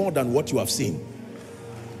there is more than what you have seen.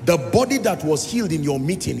 The body that was healed in your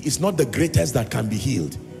meeting is not the greatest that can be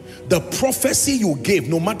healed. The prophecy you gave,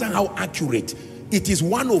 no matter how accurate, it is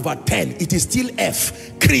 1/10. It is still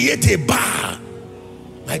F. Create a bar.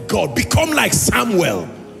 My God, become like Samuel.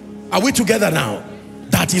 Are we together now?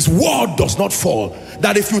 That his word does not fall.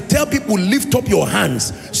 That if you tell people, lift up your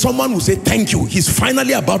hands, someone will say, thank you. He's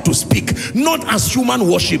finally about to speak. Not as human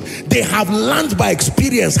worship. They have learned by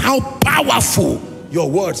experience how powerful your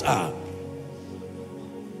words are.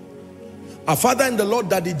 Our Father in the Lord,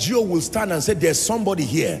 Daddy Gio, will stand and say, there's somebody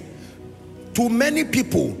here. To many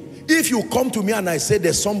people, if you come to me and I say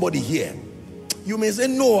there's somebody here, you may say,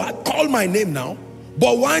 no, I call my name now.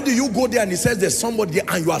 But why do you go there and he says there's somebody there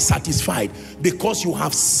and you are satisfied? Because you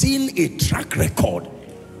have seen a track record.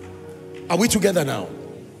 Are we together now?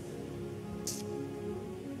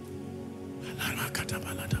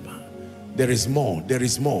 There is more, there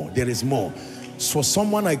is more, there is more. So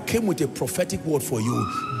someone, I came with a prophetic word for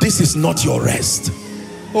you. This is not your rest.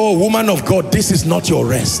 Oh, woman of God, this is not your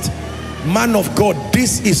rest. Man of God,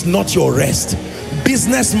 this is not your rest.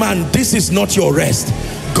 Businessman, this is not your rest.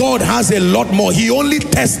 God has a lot more. He only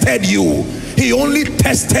tested you. He only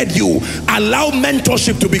tested you. Allow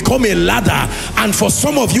mentorship to become a ladder, and for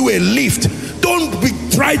some of you a lift. Don't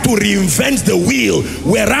try to reinvent the wheel,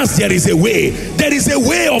 whereas there is a way. There is a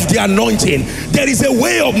way of the anointing. There is a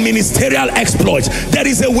way of ministerial exploits. There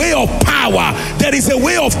is a way of power. There is a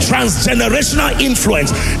way of transgenerational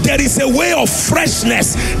influence. There is a way of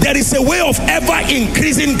freshness. There is a way of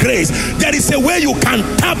ever-increasing grace. There is a way you can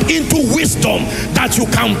tap into wisdom that you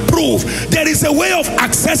can prove. There is a way of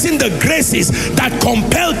accessing the graces that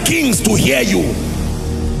compel kings to hear you.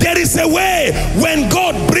 There is a way when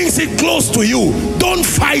God brings it close to you. Don't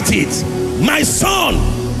fight it. My son,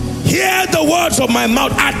 hear the words of my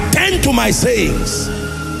mouth. Attend to my sayings.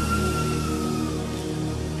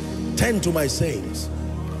 Attend to my sayings.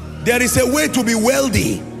 There is a way to be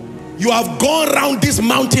wealthy. You have gone around this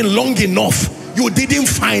mountain long enough. You didn't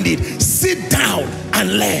find it. Sit down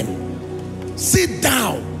and learn. Sit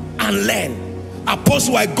down and learn.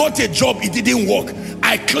 Apostle, I got a job, it didn't work.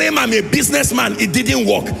 I claim I'm a businessman, it didn't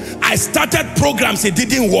work. I started programs, it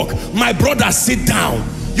didn't work. My brother, sit down.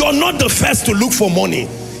 You're not the first to look for money.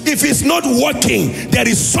 If it's not working, there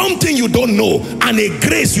is something you don't know and a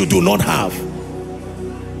grace you do not have.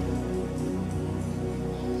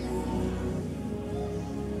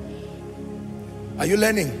 Are you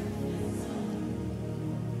learning?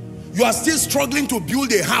 You are still struggling to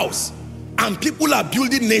build a house and people are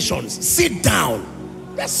building nations. Sit down.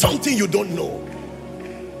 There's something you don't know.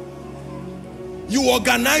 You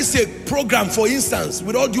organize a program, for instance,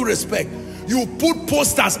 with all due respect, You put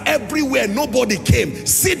posters everywhere, nobody came.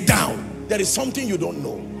 Sit down. There is something you don't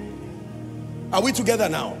know. Are we together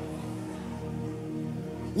now?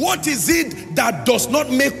 What is it that does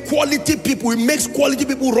not make quality people? It makes quality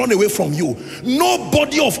people run away from you.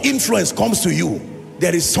 Nobody of influence comes to you.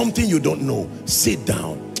 There is something you don't know. Sit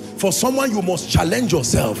down. For someone, you must challenge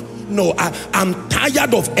yourself. No, I'm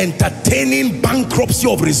tired of entertaining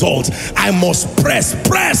bankruptcy of results. I must press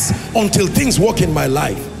until things work in my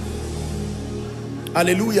life.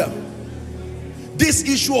 Hallelujah. This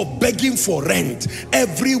issue of begging for rent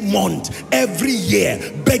every month, every year,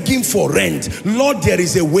 begging for rent. Lord, there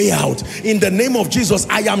is a way out. In the name of Jesus,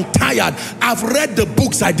 I am tired. I've read the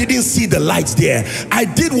books. I didn't see the lights there. I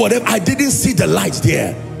did whatever. I didn't see the lights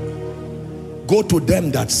there. Go to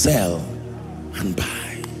them that sell and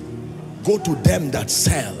buy. Go to them that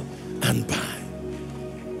sell and buy.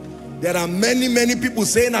 There are many people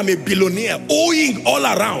saying I'm a billionaire, owing all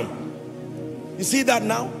around. You see that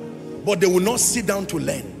now? But they will not sit down to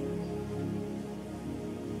learn.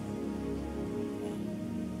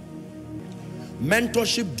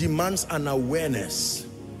 Mentorship demands an awareness.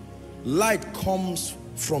 Light comes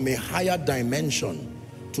from a higher dimension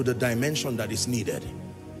to the dimension that is needed.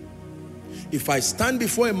 If I stand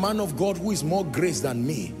before a man of God who is more grace than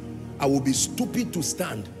me, I will be stupid to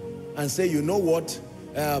stand and say, you know what,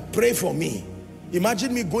 pray for me.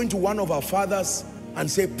 Imagine me going to one of our fathers and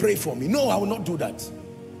say, pray for me. No, I will not do that.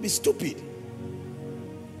 Be stupid.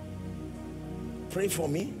 Pray for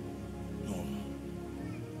me? No.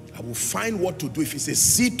 I will find what to do. If it's a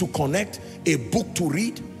seed to connect, a book to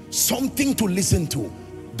read, something to listen to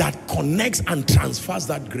that connects and transfers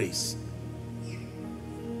that grace.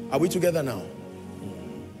 Are we together now?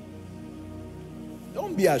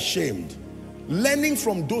 Don't be ashamed. Learning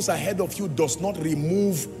from those ahead of you does not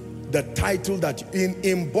remove the title that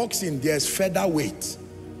in boxing there's featherweight.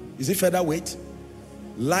 Is it featherweight?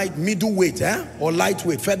 Light, middleweight, or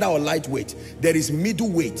lightweight, feather or lightweight. There is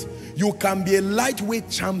middleweight. You can be a lightweight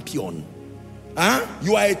champion.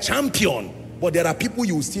 You are a champion, but there are people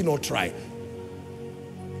you will still not try.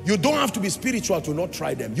 You don't have to be spiritual to not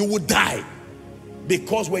try them. You will die.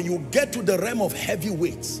 Because when you get to the realm of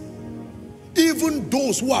heavyweights, even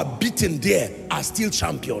those who are beaten there are still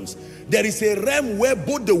champions. There is a realm where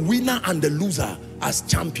both the winner and the loser are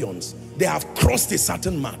champions. They have crossed a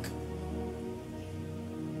certain mark.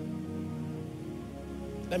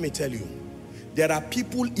 Let me tell you, there are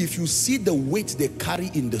people, if you see the weight they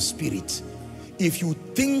carry in the spirit, if you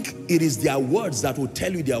think it is their words that will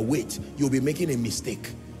tell you their weight, you'll be making a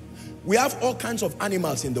mistake. We have all kinds of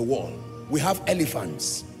animals in the world. We have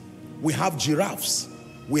elephants, we have giraffes,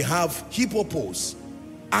 we have hippopos,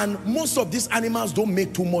 and most of these animals don't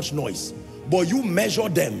make too much noise. But you measure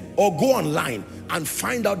them or go online and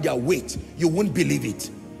find out their weight, you won't believe it.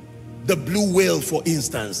 The blue whale, for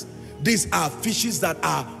instance. These are fishes that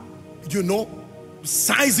are, you know,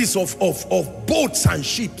 sizes of boats and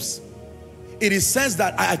ships. It is said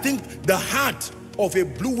that, I think the heart of a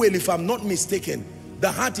blue whale, if I'm not mistaken,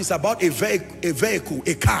 the heart is about a vehicle,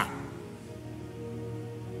 a car.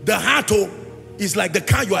 The heart is like the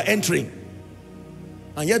car you are entering.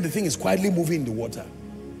 And yet the thing is quietly moving in the water.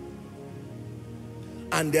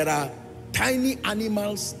 And there are tiny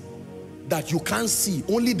animals that you can't see,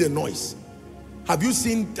 only the noise. Have you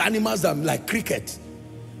seen animals that are like cricket?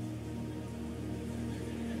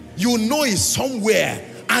 You know it's somewhere,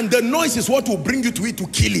 and the noise is what will bring you to it to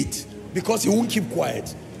kill it, because it won't keep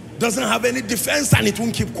quiet. Doesn't have any defense and it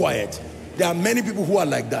won't keep quiet. There are many people who are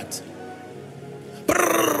like that.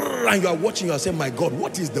 And you are watching, you are saying, my God,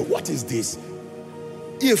 what is this?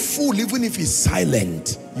 A fool, even if he's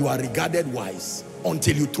silent, you are regarded wise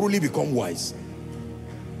until you truly become wise.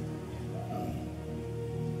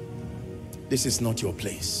 This is not your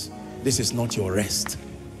place. This is not your rest.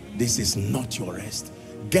 This is not your rest.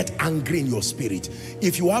 Get angry in your spirit.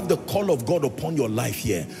 If you have the call of God upon your life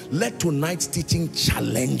here, let tonight's teaching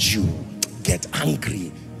challenge you. Get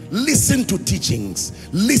angry. Listen to teachings.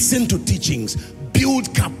 Listen to teachings.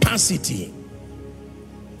 Build capacity.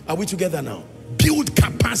 Are we together now? Build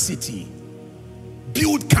capacity.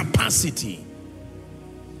 Build capacity.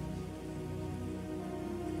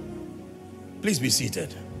 Please be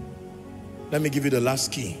seated. Let me give you the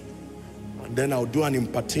last key, and then I'll do an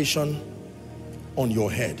impartation on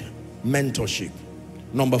your head. Mentorship.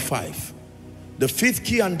 Number 5. The 5th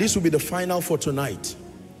key, and this will be the final for tonight.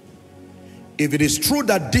 If it is true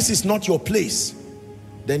that this is not your place,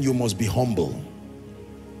 then you must be humble.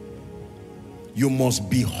 You must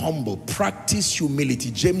be humble. Practice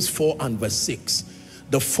humility. James 4 and verse 6.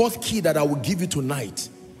 The 4th key that I will give you tonight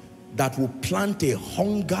that will plant a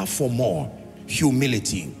hunger for more: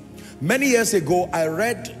 humility. Many years ago, I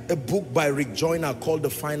read a book by Rick Joyner called The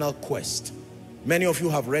Final Quest. Many of you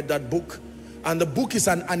have read that book. And the book is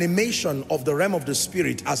an animation of the realm of the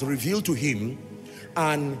spirit as revealed to him.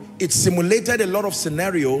 And it simulated a lot of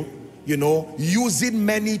scenario, you know, using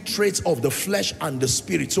many traits of the flesh and the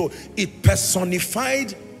spirit. So it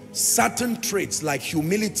personified certain traits like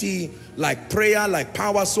humility, like prayer, like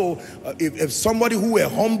power. So if somebody who were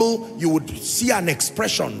humble, you would see an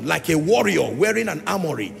expression like a warrior wearing an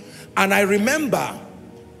armory. And I remember,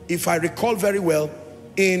 if I recall very well,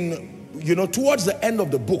 in, you know, towards the end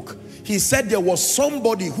of the book, he said there was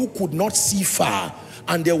somebody who could not see far,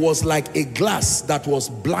 and there was like a glass that was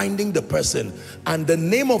blinding the person, and the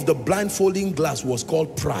name of the blindfolding glass was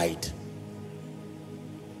called pride.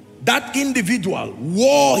 That individual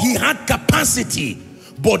he had capacity,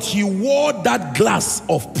 but he wore that glass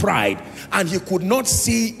of pride, and he could not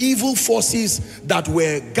see evil forces that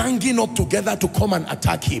were ganging up together to come and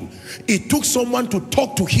attack him. It took someone to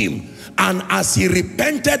talk to him, and as he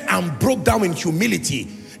repented and broke down in humility,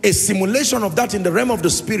 a simulation of that in the realm of the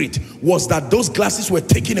spirit was that those glasses were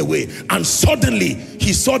taken away, and suddenly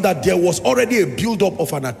he saw that there was already a build-up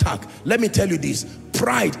of an attack. Let me tell you this,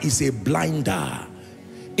 pride is a blinder.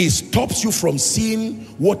 It stops you from seeing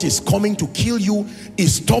what is coming to kill you. It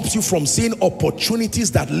stops you from seeing opportunities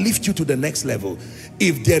that lift you to the next level.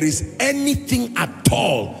 If there is anything at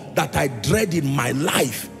all that I dread in my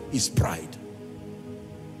life, is pride.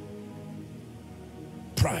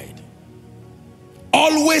 Pride.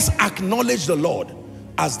 Always acknowledge the Lord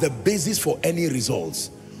as the basis for any results.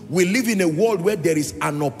 We live in a world where there is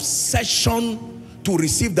an obsession to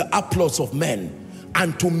receive the applause of men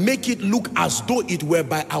and to make it look as though it were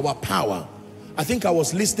by our power. I think I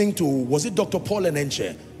was listening to, was it Dr. Paul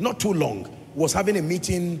Enenche? Not too long, was having a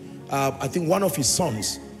meeting, I think one of his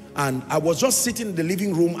sons, and I was just sitting in the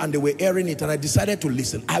living room and they were airing it, and I decided to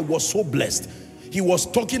listen. I was so blessed. He was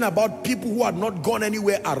talking about people who had not gone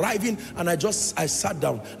anywhere arriving, and I sat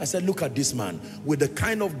down. I said, look at this man with the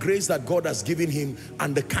kind of grace that God has given him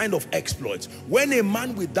and the kind of exploits. When a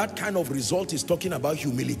man with that kind of result is talking about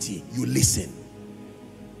humility, you listen.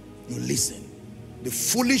 You listen. The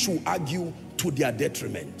foolish will argue to their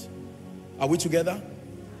detriment. Are we together?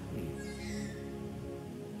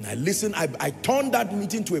 I listen. I turned that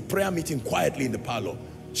meeting to a prayer meeting quietly in the parlor.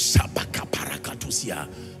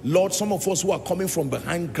 Lord, some of us who are coming from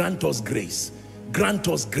behind, grant us grace. Grant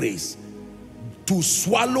us grace to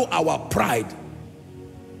swallow our pride.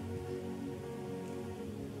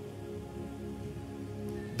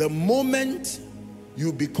 The moment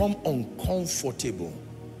you become uncomfortable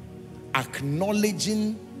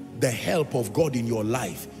acknowledging the help of God in your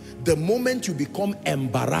life, the moment you become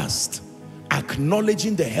embarrassed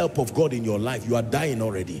acknowledging the help of God in your life, you are dying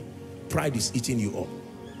already. Pride is eating you up.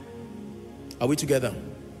 Are we together?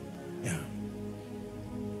 Yeah.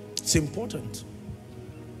 It's important.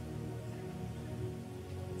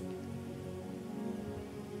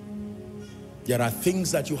 There are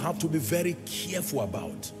things that you have to be very careful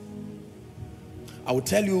about. I will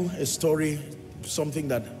tell you a story, something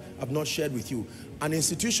that I've not shared with you. An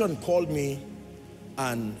institution called me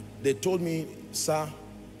and they told me, sir,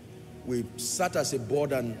 we sat as a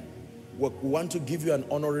board and we want to give you an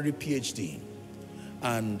honorary PhD.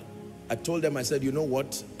 And I told them, I said, you know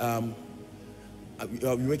what,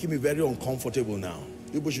 you're making me very uncomfortable now.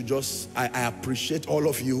 People should just, I appreciate all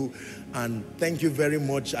of you and thank you very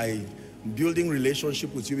much. I'm building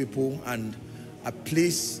relationship with you people, and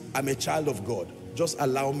please, I'm a child of God. Just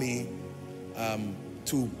allow me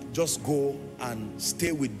to just go and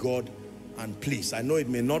stay with God, and please, I know it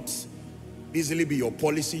may not easily be your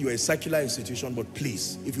policy, you're a secular institution, but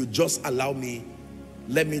please, if you just allow me,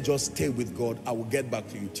 let me just stay with God, I will get back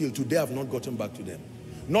to you. Till today, I've not gotten back to them.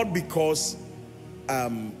 Not because,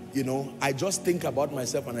 you know, I just think about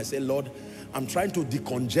myself and I say, Lord, I'm trying to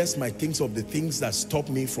decongest my things of the things that stop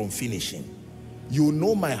me from finishing. You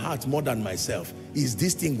know my heart more than myself. Is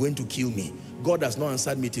this thing going to kill me? God has not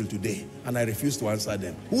answered me till today, and I refuse to answer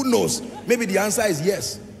them. Who knows? Maybe the answer is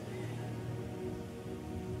yes.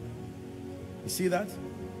 You see that?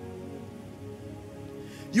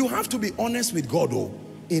 You have to be honest with God, oh,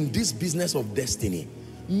 in this business of destiny.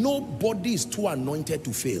 Nobody is too anointed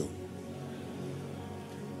to fail.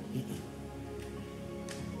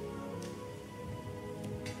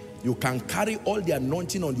 You can carry all the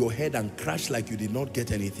anointing on your head and crash like you did not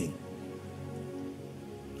get anything.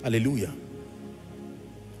 Hallelujah.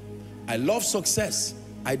 I love success.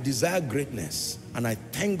 I desire greatness. And I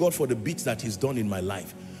thank God for the bits that He's done in my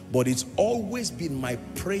life. But it's always been my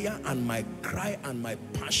prayer and my cry and my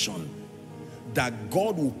passion that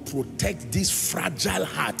God will protect this fragile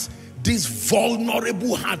heart, This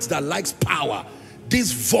vulnerable heart that likes power.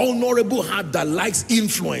 This vulnerable heart that likes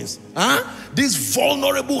influence. This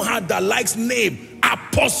vulnerable heart that likes name.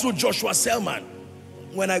 Apostle Joshua Selman.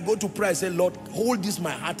 When I go to pray, I say, Lord, hold this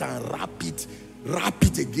my heart and wrap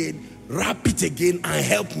it again and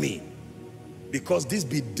help me. Because this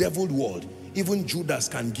bedeviled world, even Judas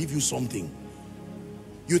can give you something.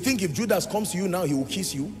 You think if Judas comes to you now, he will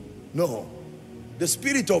kiss you? No. The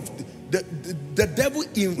spirit of the devil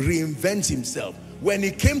reinvents himself. When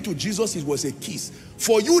he came to Jesus, it was a kiss.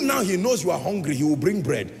 For you now, he knows you are hungry, he will bring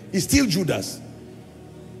bread. It's still Judas.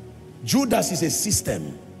 Judas is a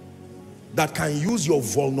system that can use your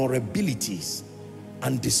vulnerabilities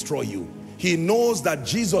and destroy you. He knows that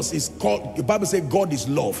Jesus is called, the Bible says God is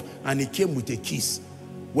love, and he came with a kiss.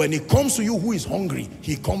 When he comes to you who is hungry,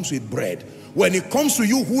 he comes with bread. When it comes to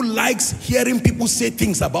you who likes hearing people say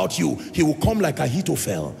things about you, he will come like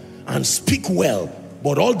Ahithophel and speak well,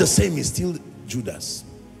 but all the same is still Judas.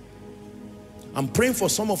 I'm praying for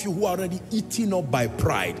some of you who are already eaten up by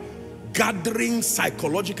pride, gathering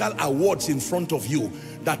psychological awards in front of you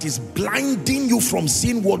that is blinding you from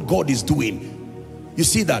seeing what God is doing. You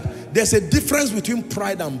see that? There's a difference between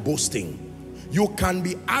pride and boasting. You can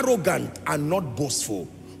be arrogant and not boastful.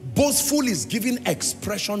 Boastful is giving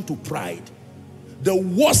expression to pride. The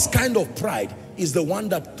worst kind of pride is the one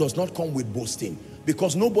that does not come with boasting,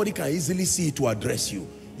 because nobody can easily see it to address you.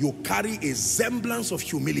 You carry a semblance of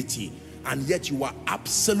humility, and yet you are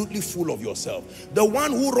absolutely full of yourself. The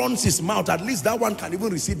one who runs his mouth, at least that one can even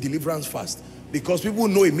receive deliverance fast, because people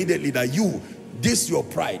know immediately that this your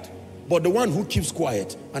pride. But the one who keeps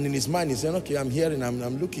quiet and in his mind is saying, okay, I'm hearing,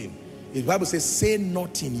 I'm looking. The Bible says, say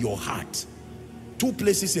not in your heart. Two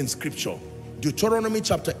places in scripture. Deuteronomy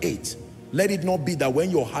chapter 8. Let it not be that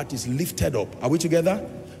when your heart is lifted up. Are we together?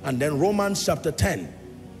 And then Romans chapter 10.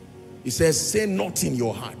 It says, say not in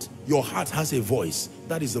your heart. Your heart has a voice.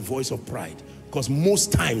 That is the voice of pride. Because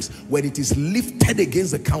most times when it is lifted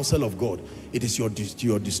against the counsel of God, it is your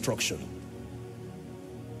destruction.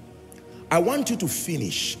 I want you to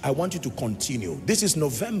finish. I want you to continue. This is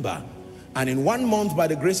November. And in 1 month, by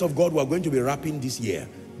the grace of God, we're going to be wrapping this year.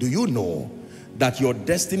 Do you know that your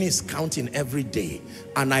destiny is counting every day?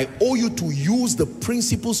 And I owe you to use the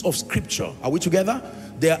principles of scripture. Are we together?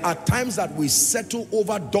 There are times that we settle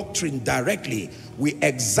over doctrine directly. We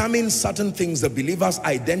examine certain things, the believer's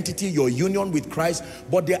identity, your union with Christ.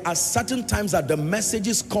 But there are certain times that the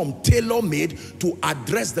messages come tailor-made to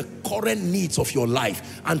address the current needs of your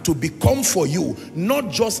life and to become for you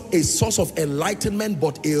not just a source of enlightenment,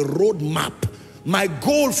 but a roadmap. My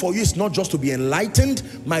goal for you is not just to be enlightened.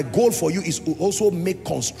 My goal for you is to also make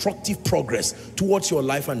constructive progress towards your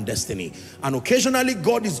life and destiny. And occasionally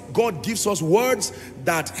God gives us words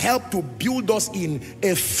that help to build us in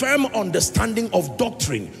a firm understanding of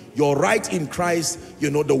doctrine. You're right in Christ, you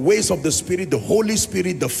know, the ways of the Spirit, the Holy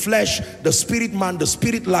Spirit, the flesh, the spirit man, the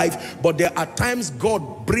spirit life. But there are times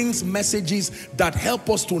God brings messages that help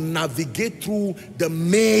us to navigate through the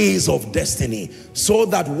maze of destiny, so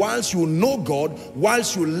that whilst you know God,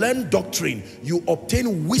 whilst you learn doctrine, you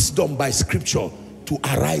obtain wisdom by scripture to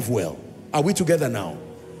arrive well. Are we together now?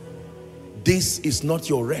 This is not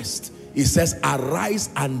your rest. It says, arise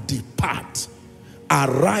and depart.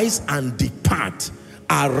 Arise and depart.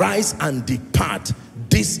 Arise and depart.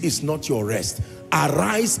 This is not your rest.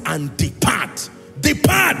 Arise and depart.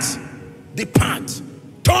 Depart. Depart.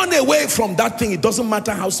 Turn away from that thing. It doesn't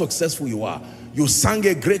matter how successful you are. You sang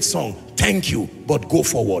a great song. Thank you. But go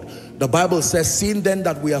forward. The Bible says, seeing then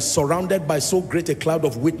that we are surrounded by so great a cloud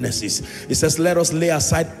of witnesses, it says, let us lay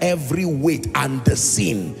aside every weight and the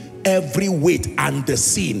sin. Every weight and the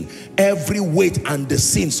sin. Every weight and the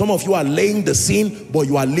sin. Some of you are laying the sin, but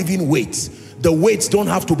you are leaving weights. The weights don't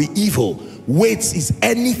have to be evil. Weights is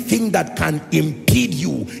anything that can impede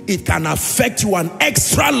you. It can affect you, an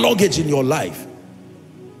extra luggage in your life.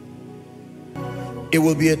 It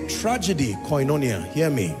will be a tragedy, Koinonia,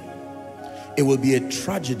 hear me. It will be a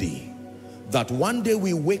tragedy that one day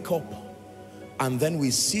we wake up and then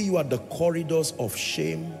we see you at the corridors of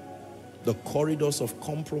shame, the corridors of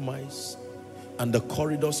compromise, and the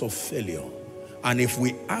corridors of failure. And if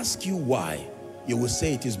we ask you why, you will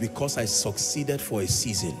say it is because I succeeded for a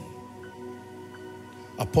season.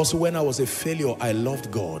 Apostle, when I was a failure, I loved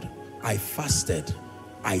God. I fasted.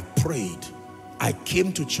 I prayed. I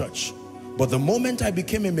came to church. But the moment I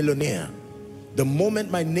became a millionaire, the moment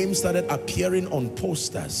my name started appearing on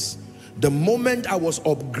posters, the moment I was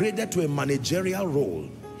upgraded to a managerial role,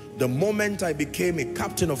 the moment I became a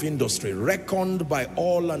captain of industry, reckoned by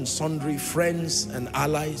all and sundry friends and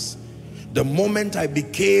allies, the moment I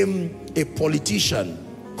became a politician,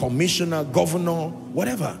 commissioner, governor,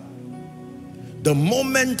 whatever, The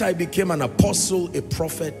moment I became an apostle, a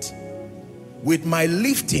prophet, with my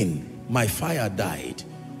lifting, my fire died.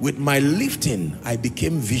 With my lifting, I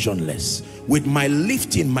became visionless. With my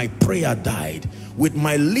lifting, my prayer died. With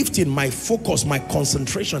my lifting, my focus, my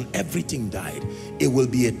concentration, everything died. It will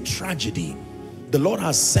be a tragedy. The Lord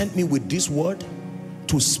has sent me with this word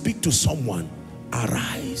to speak to someone.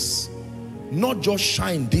 Arise. Not just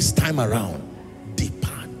shine this time around.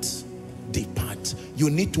 Depart. Depart. You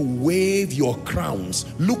need to wave your crowns.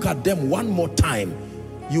 Look at them one more time.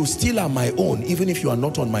 You still are my own, even if you are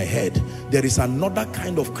not on my head. There is another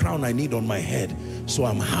kind of crown I need on my head. So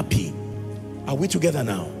I'm happy. Are we together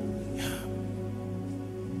now? Yeah.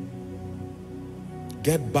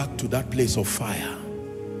 Get back to that place of fire.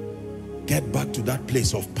 Get back to that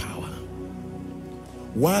place of power.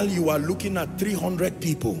 While you are looking at 300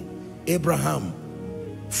 people, Abraham,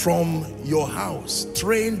 from your house,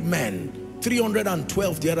 trained men,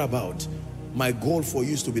 312 thereabout. My goal for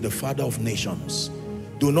you is to be the father of nations.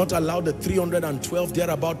 Do not allow the 312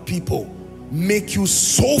 thereabout people make you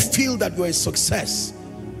so feel that you're a success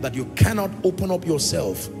that you cannot open up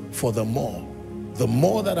yourself for the more. The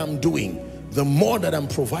more that I'm doing, the more that I'm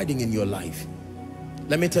providing in your life.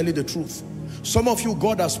 Let me tell you the truth. Some of you,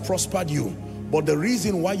 God has prospered you, but the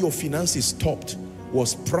reason why your finances stopped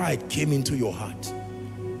was pride came into your heart.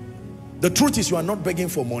 The truth is, you are not begging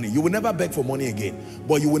for money. You will never beg for money again.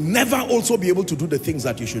 But you will never also be able to do the things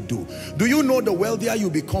that you should do. Do you know the wealthier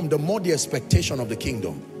you become, the more the expectation of the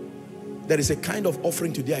kingdom? There is a kind of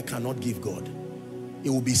offering today I cannot give God.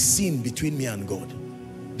 It will be seen between me and God.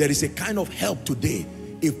 There is a kind of help today.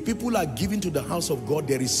 If people are giving to the house of God,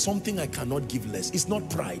 there is something I cannot give less. It's not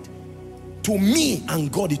pride. To me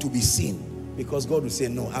and God, it will be seen. Because God will say,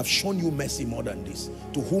 no, I've shown you mercy more than this.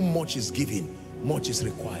 To whom much is given, much is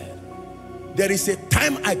required. There is a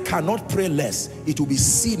time I cannot pray less. It will be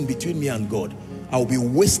seen between me and God. I will be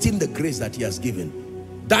wasting the grace that he has given.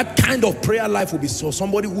 That kind of prayer life will be so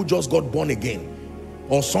somebody who just got born again,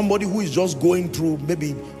 or somebody who is just going through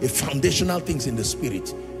maybe a foundational things in the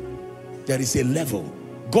spirit. There is a level.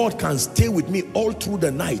 God can stay with me all through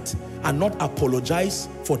the night and not apologize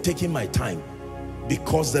for taking my time,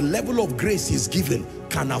 because the level of grace he's given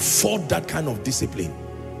can afford that kind of discipline.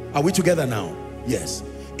 Are we together now? Yes.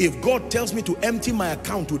 If God tells me to empty my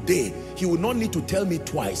account today, he will not need to tell me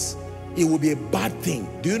twice. It will be a bad thing.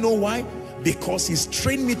 Do you know why? Because he's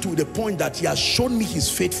trained me to the point that he has shown me his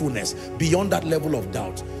faithfulness beyond that level of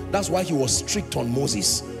doubt. That's why he was strict on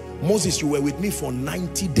Moses. Moses, you were with me for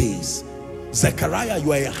 90 days. Zechariah,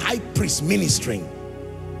 you are a high priest ministering.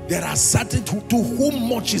 There are certain to whom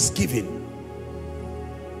much is given.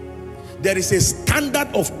 There is a standard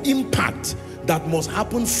of impact that must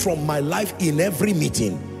happen from my life in every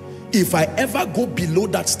meeting. If I ever go below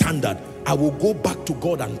that standard, I will go back to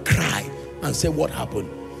God and cry and say, what happened?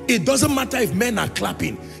 It doesn't matter if men are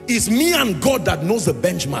clapping. It's me and God that knows the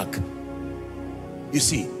benchmark. You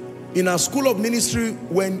see, in our school of ministry,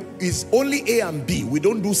 when it's only A and B, we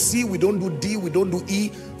don't do C, we don't do D, we don't do E.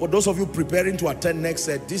 For those of you preparing to attend next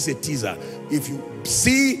set, this is a teaser. If you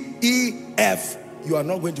C, E, F, you are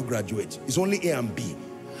not going to graduate. It's only A and B.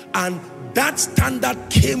 And that standard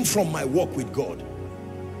came from my walk with God.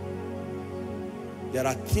 There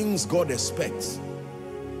are things God expects.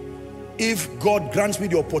 If God grants me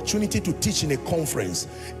the opportunity to teach in a conference,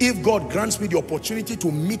 if God grants me the opportunity to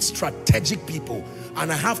meet strategic people, and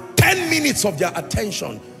I have 10 minutes of their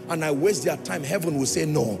attention and I waste their time, heaven will say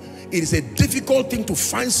no. It is a difficult thing to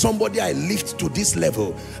find somebody I lift to this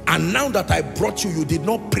level, and now that I brought you, you did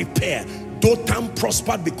not prepare. Dotan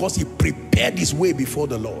prospered because he prepared his way before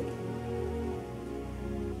the Lord.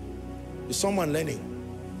 Is someone learning?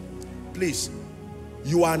 Please,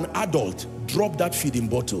 you are an adult. Drop that feeding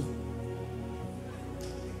bottle.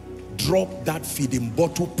 Drop that feeding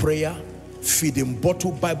bottle prayer, feeding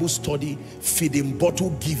bottle Bible study, feeding bottle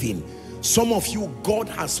giving. Some of you, God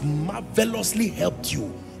has marvelously helped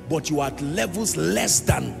you, but you are at levels less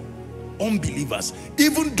than unbelievers.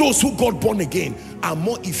 Even those who got born again are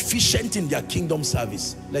more efficient in their kingdom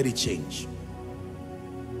service. Let it change.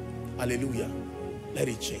 Hallelujah. Let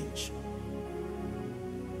it change.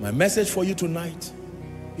 My message for you tonight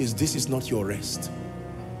is, this is not your rest.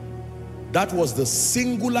 That was the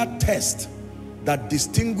singular test that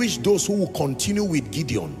distinguished those who will continue with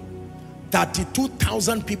Gideon.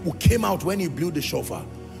 32,000 people came out when he blew the shofar,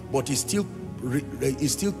 but he still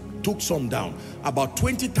took some down. About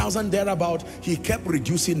 20,000 thereabout, he kept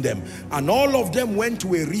reducing them. And all of them went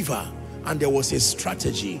to a river, and there was a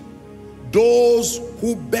strategy. Those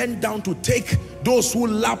who bent down to take, those who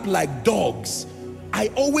lap like dogs. I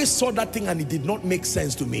always saw that thing and it did not make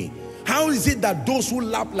sense to me. How is it that those who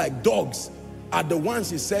lap like dogs are the ones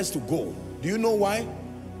he says to go. Do you know why?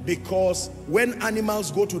 Because when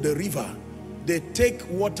animals go to the river, they take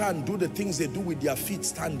water and do the things they do with their feet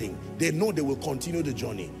standing. They know they will continue the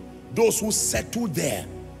journey. Those who settle there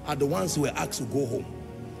are the ones who were asked to go home.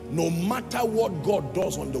 No matter what God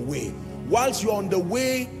does on the way, whilst you're on the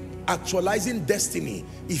way actualizing destiny,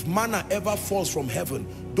 if manna ever falls from heaven,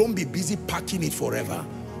 don't be busy packing it forever.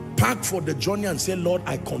 Pack for the journey and say, Lord,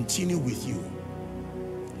 I continue with you.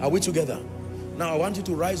 Are we together? Now I want you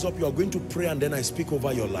to rise up. You are going to pray and then I speak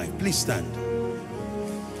over your life. Please stand.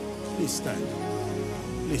 Please stand.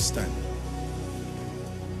 Please stand.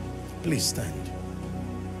 Please stand.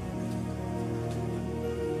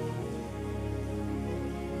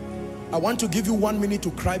 I want to give you 1 minute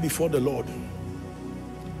to cry before the Lord.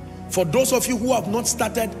 For those of you who have not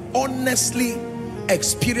started honestly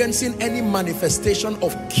experiencing any manifestation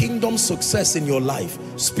of kingdom success in your life,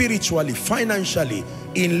 spiritually, financially,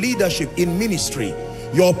 in leadership, in ministry,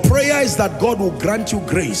 your prayer is that God will grant you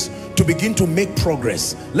grace to begin to make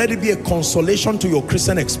progress. Let it be a consolation to your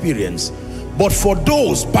Christian experience. But for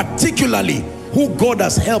those particularly who God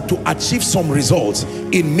has helped to achieve some results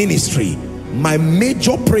in ministry, my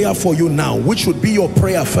major prayer for you now, which should be your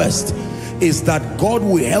prayer first, is that God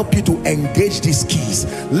will help you to engage these keys.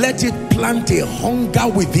 Let it plant a hunger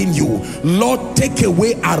within you. Lord, take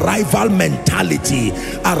away arrival mentality.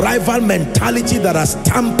 Arrival mentality that has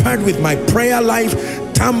tampered with my prayer life,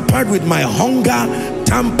 tampered with my hunger,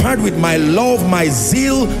 tampered with my love, my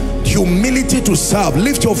zeal, humility to serve.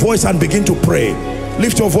 Lift your voice and begin to pray.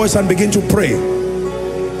 Lift your voice and begin to pray.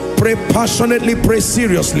 Pray passionately, pray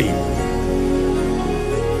seriously.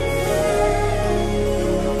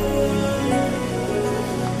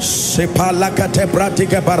 Arise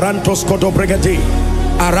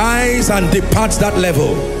and depart that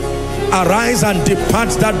level. Arise and depart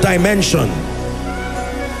that dimension.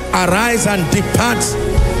 Arise and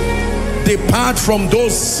depart from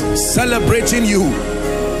those celebrating you.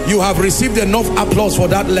 You have received enough applause for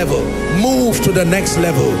that level. Move to the next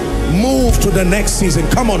level. Move to the next season.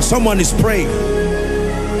 Come on, someone is praying.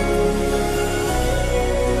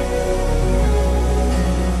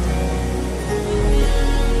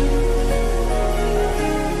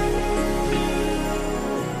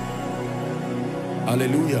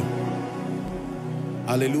 Hallelujah.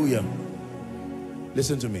 Hallelujah.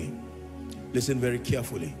 Listen to me. Listen very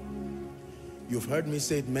carefully. You've heard me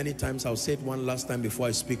say it many times. I'll say it one last time before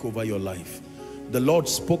I speak over your life. The Lord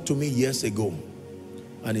spoke to me years ago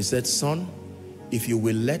and he said, son, if you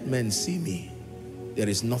will let men see me, there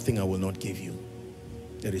is nothing I will not give you.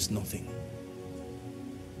 There is nothing.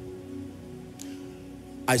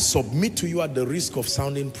 I submit to you at the risk of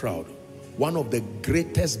sounding proud. One of the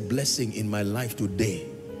greatest blessings in my life today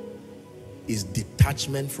is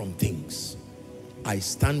detachment from things. I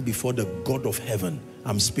stand before the God of heaven.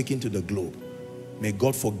 I'm speaking to the globe. May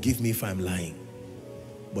God forgive me if I'm lying.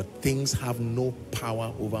 But things have no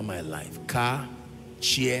power over my life. Car,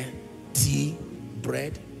 chair, tea,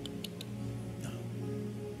 bread. No.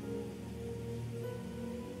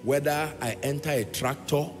 Whether I enter a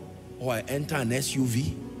tractor or I enter an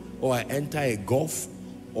SUV or I enter a Golf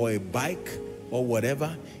or a bike or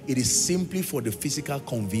whatever, it is simply for the physical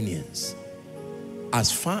convenience. As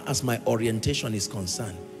far as my orientation is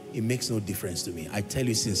concerned, it makes no difference to me. I tell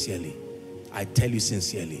you sincerely. I tell you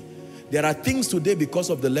sincerely. There are things today, because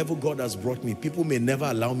of the level God has brought me, people may never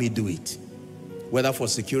allow me do it, whether for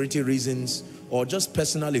security reasons or just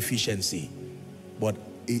personal efficiency. But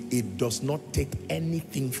it does not take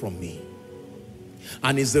anything from me.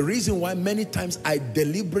 And it's the reason why many times I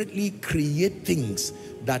deliberately create things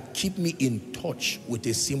that keep me in touch with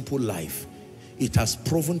a simple life. It has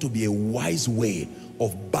proven to be a wise way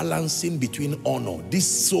of balancing between honor,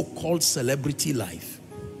 this so-called celebrity life.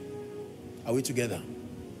 Are we together?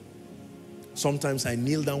 Sometimes I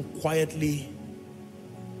kneel down quietly,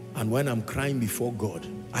 and when I'm crying before God,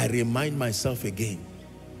 I remind myself again.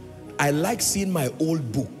 I like seeing my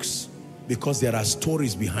old books because there are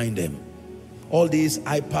stories behind them. All these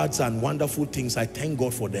iPads and wonderful things, I thank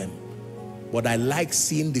God for them. But I like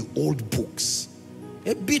seeing the old books.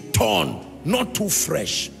 A bit torn, not too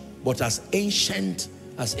fresh, but as ancient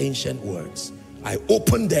words. I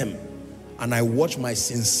open them and I watch my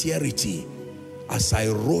sincerity as I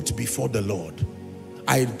wrote before the Lord.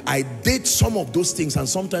 I did some of those things, and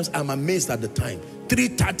sometimes I'm amazed at the time.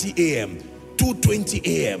 3:30 a.m., 2:20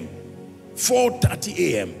 a.m., 4:30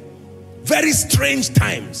 a.m. Very strange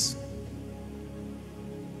times.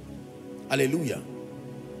 Hallelujah.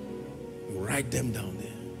 You write them down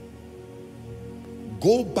there.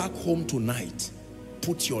 Go back home tonight.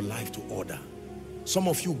 Put your life to order. Some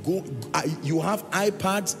of you you have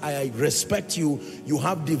iPads, I respect you. You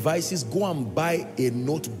have devices, go and buy a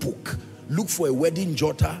notebook. Look for a wedding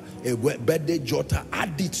jotter, a birthday jotter,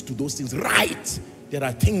 add it to those things. Write. There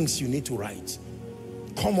are things you need to write.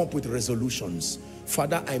 Come up with resolutions.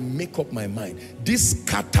 Father, I make up my mind. This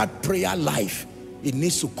scattered prayer life, it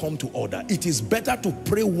needs to come to order. It is better to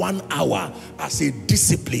pray 1 hour as a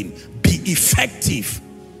discipline. Be effective.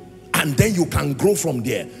 And then you can grow from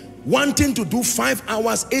there. Wanting to do 5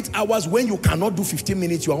 hours, 8 hours, when you cannot do 15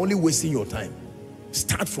 minutes, you are only wasting your time.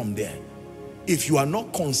 Start from there. If you are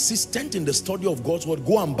not consistent in the study of God's word,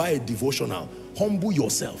 go and buy a devotional. Humble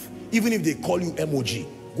yourself. Even if they call you MOG,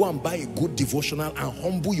 go and buy a good devotional and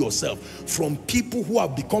humble yourself from people who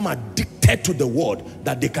have become addicted to the word,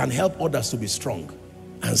 that they can help others to be strong,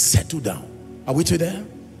 and settle down. Are we together?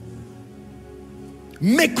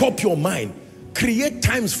 Make up your mind. Create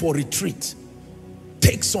times for retreat.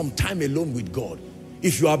 Take some time alone with God.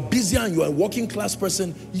 If you are busy and you are a working class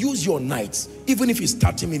person, use your nights. Even if it's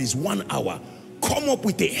 30 minutes, 1 hour. Come up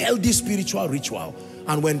with a healthy spiritual ritual.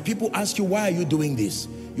 And when people ask you, why are you doing this?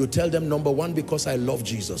 You tell them, number one, because I love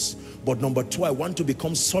Jesus. But number two, I want to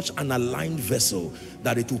become such an aligned vessel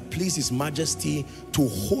that it will please His Majesty to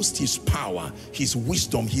host His power, His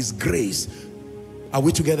wisdom, His grace. Are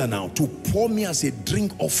we together now? To pour me as a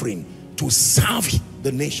drink offering to serve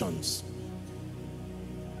the nations.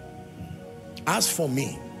 As for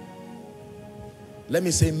me, let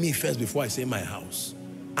me say me first before I say my house.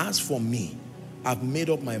 As for me, I've made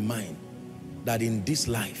up my mind that in this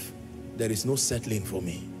life, there is no settling for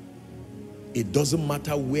me. It doesn't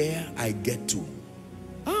matter where I get to.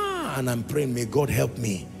 And I'm praying, may God help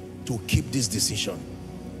me to keep this decision.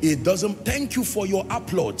 It doesn't, thank you for your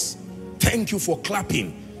applauds. Thank you for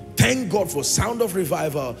clapping. Thank God for Sound of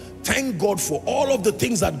Revival. Thank God for all of the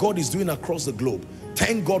things that God is doing across the globe.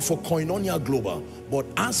 Thank God for Koinonia Global. But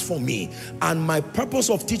as for me, and my purpose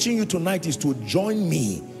of teaching you tonight is to join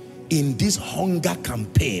me in this hunger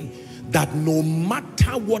campaign, that no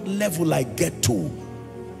matter what level I get to,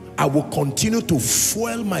 I will continue to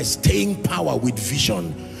fuel my staying power with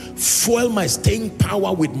vision, fuel my staying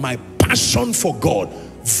power with my passion for God,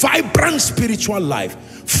 vibrant spiritual life,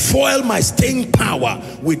 fuel my staying power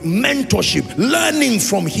with mentorship, learning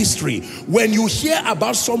from history. When you hear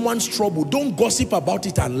about someone's trouble, don't gossip about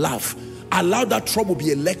it and laugh. Allow that trouble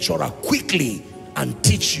be a lecturer quickly and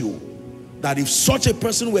teach you that if such a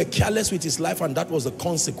person were careless with his life and that was the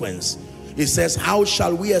consequence, it says, how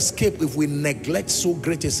shall we escape if we neglect so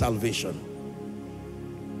great a salvation?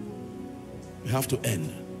 We have to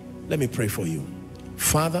end. Let me pray for you.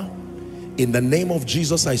 Father, in the name of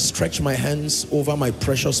Jesus, I stretch my hands over my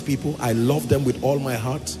precious people. I love them with all my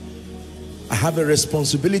heart. I have a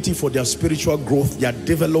responsibility for their spiritual growth, their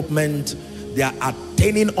development, their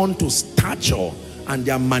attaining unto stature, and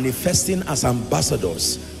their manifesting as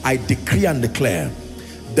ambassadors. I decree and declare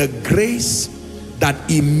the grace that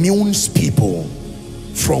immunes people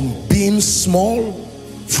from being small,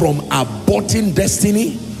 from aborting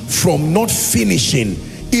destiny, from not finishing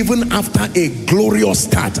even after a glorious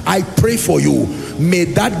start. I pray for you, may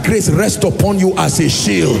that grace rest upon you as a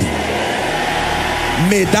shield.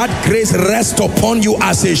 May that grace rest upon you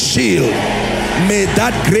as a shield. May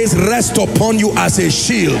that grace rest upon you as a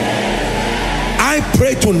shield. I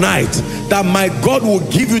pray tonight that my God will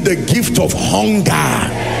give you the gift of hunger.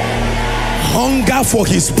 Hunger for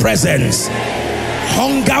His presence.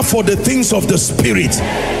 Hunger for the things of the Spirit.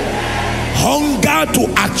 Hunger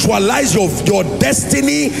to actualize your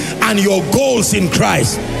destiny and your goals in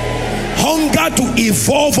Christ. Hunger to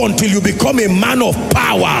evolve until you become a man of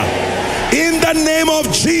power. In the name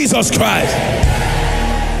of Jesus Christ.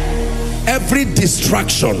 Every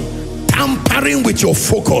distraction, tampering with your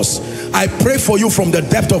focus, I pray for you from the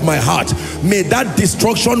depth of my heart. May that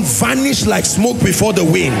destruction vanish like smoke before the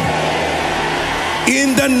wind.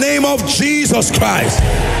 In the name of Jesus Christ.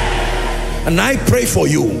 And I pray for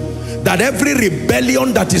you that every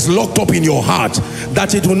rebellion that is locked up in your heart,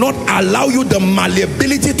 that it will not allow you the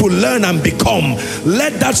malleability to learn and become.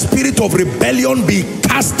 Let that spirit of rebellion be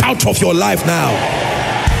cast out of your life now.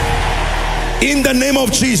 In the name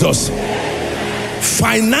of Jesus.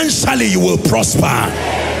 Financially you will prosper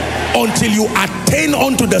until you attain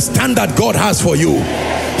unto the standard God has for you.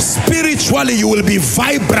 Spiritually you will be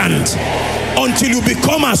vibrant until you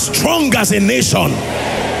become as strong as a nation.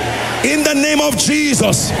 In the name of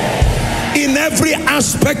Jesus. In every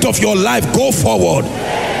aspect of your life, go forward.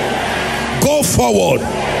 Go forward.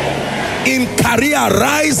 In career,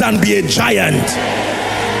 rise and be a giant.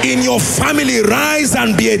 In your family, rise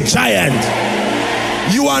and be a giant.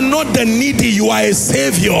 You are not the needy, you are a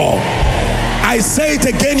savior. I say it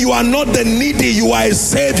again, you are not the needy, you are a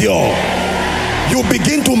savior. You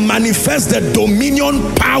begin to manifest the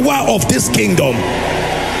dominion power of this kingdom.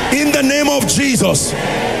 In the name of Jesus,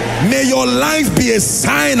 may your life be a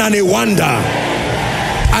sign and a wonder.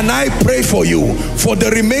 And I pray for you, for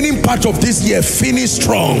the remaining part of this year, finish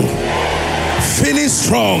strong. Finish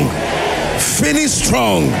strong. Finish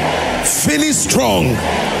strong. Finish strong.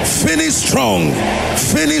 Finish strong.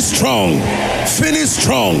 Finish strong. Finish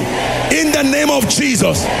strong. In the name of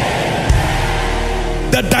Jesus.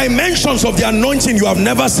 The dimensions of the anointing you have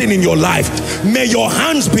never seen in your life, may your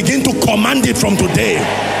hands begin to command it from today.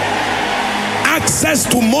 Access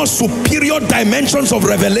to more superior dimensions of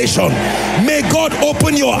revelation. May God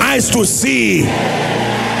open your eyes to see.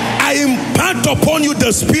 I impart upon you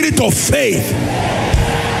the spirit of faith.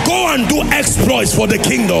 Go and do exploits for the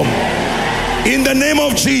kingdom. In the name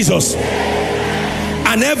of Jesus.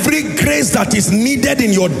 And every grace that is needed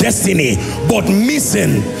in your destiny but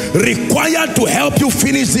missing, required to help you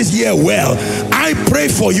finish this year well, I pray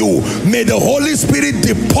for you. May the Holy Spirit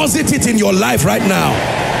deposit it in your life right now.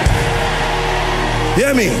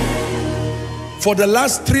 Hear me. For the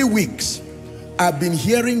last 3 weeks, I've been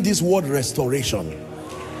hearing this word restoration.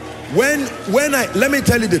 Let me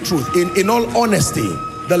tell you the truth, in all honesty,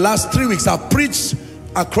 the last 3 weeks I've preached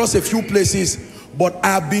across a few places, but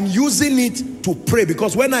I've been using it to pray,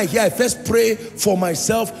 because when I hear, I first pray for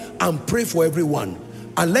myself and pray for everyone.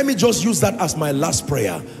 And let me just use that as my last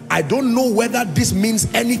prayer. I don't know whether this means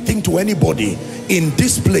anything to anybody in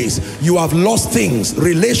this place. You have lost things,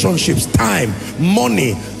 relationships, time,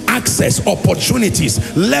 money, access,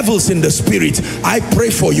 opportunities, levels in the spirit. I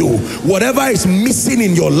pray for you. Whatever is missing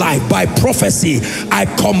in your life, by prophecy, I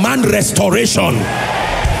command restoration.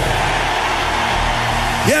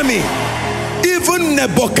 Hear me. Even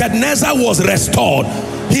Nebuchadnezzar was restored.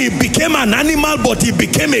 He became an animal, but he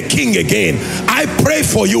became a king again. I pray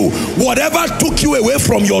for you. Whatever took you away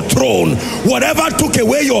from your throne, whatever took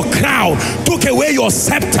away your crown, took away your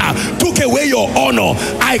scepter, took away your honor,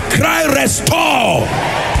 I cry restore.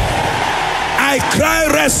 I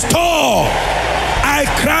cry restore. I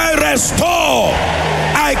cry restore.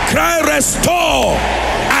 I cry restore.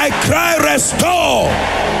 I cry restore.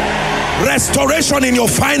 Restoration in your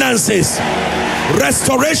finances,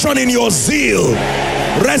 restoration in your zeal,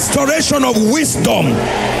 restoration of wisdom,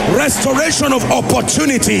 restoration of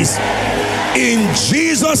opportunities. In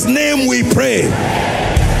Jesus' name we pray.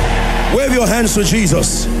 Wave your hands to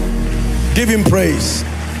Jesus. Give him praise.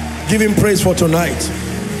 Give him praise for tonight.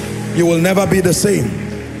 You will never be the same.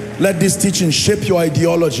 Let this teaching shape your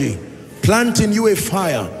ideology, plant in you a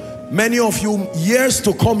fire. Many of you, years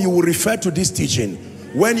to come, you will refer to this teaching.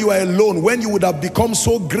 When you are alone, when you would have become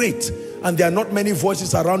so great and there are not many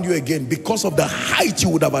voices around you again, because of the height you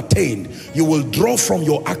would have attained, you will draw from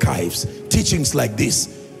your archives teachings like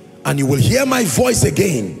this, and you will hear my voice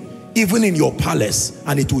again, even in your palace,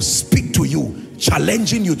 and it will speak to you,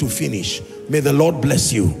 challenging you to finish. May the Lord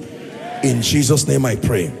bless you. In Jesus' name I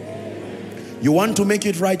pray. You want to make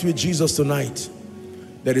it right with Jesus tonight?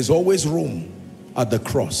 There is always room at the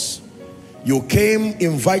cross. You came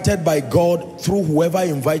invited by God through whoever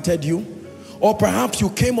invited you, or perhaps you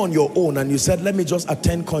came on your own and you said, let me just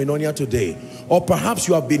attend Koinonia today. Or perhaps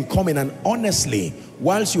you have been coming, and honestly,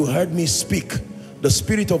 whilst you heard me speak, the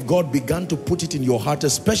Spirit of God began to put it in your heart,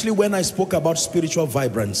 especially when I spoke about spiritual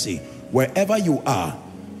vibrancy. Wherever you are,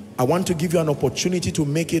 I want to give you an opportunity to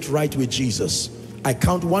make it right with Jesus. I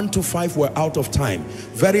count 1 to 5, we're out of time.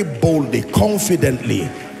 Very boldly, confidently,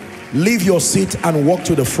 leave your seat and walk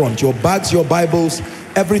to the front. Your bags, your Bibles,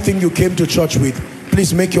 everything you came to church with,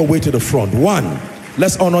 please make your way to the front. 1,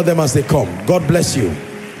 let's honor them as they come. God bless you.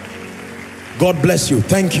 God bless you.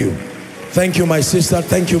 Thank you. Thank you, my sister.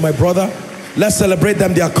 Thank you, my brother. Let's celebrate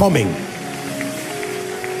them. They are coming.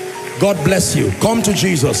 God bless you. Come to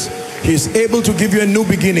Jesus. He's able to give you a new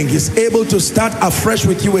beginning. He's able to start afresh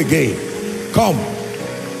with you again. Come.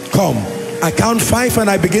 Come. I count 5 and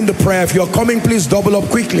I begin the prayer. If you're coming, please double up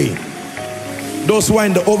quickly. Those who are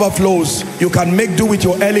in the overflows, you can make do with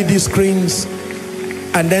your LED screens.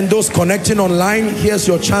 And then those connecting online, here's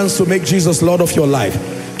your chance to make Jesus Lord of your life.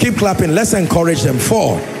 Keep clapping. Let's encourage them.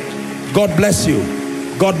 4. God bless you.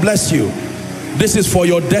 God bless you. This is for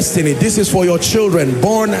your destiny. This is for your children,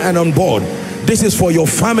 born and unborn. This is for your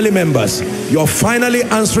family members. You're finally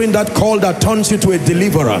answering that call that turns you to a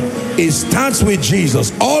deliverer. It starts with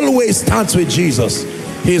Jesus. Always starts with Jesus.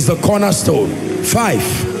 He is the cornerstone.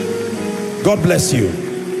 5. God bless you.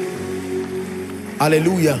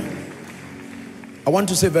 Hallelujah. I want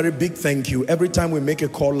to say a very big thank you. Every time we make a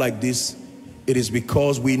call like this, it is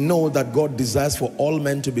because we know that God desires for all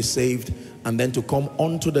men to be saved and then to come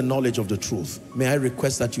onto the knowledge of the truth. May I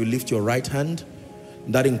request that you lift your right hand?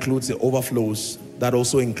 That includes the overflows. That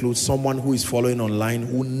also includes someone who is following online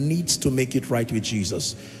who needs to make it right with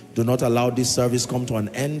Jesus. Do not allow this service come to an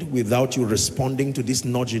end without you responding to this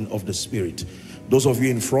nudging of the Spirit. Those of you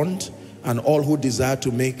in front and all who desire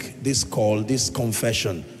to make this call, this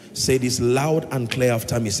confession, say this loud and clear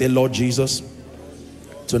after me. Say, Lord Jesus,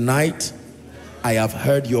 tonight I have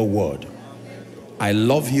heard your word. I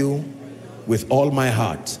love you with all my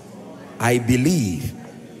heart. I believe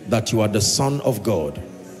that you are the Son of God.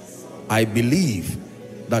 I believe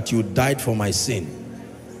that you died for my sin.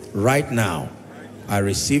 Right now, I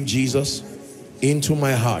receive Jesus into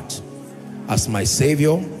my heart as my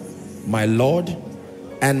Savior, my Lord,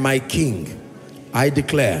 and my King. I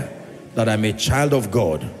declare that I'm a child of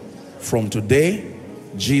God. From today,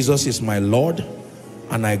 Jesus is my Lord,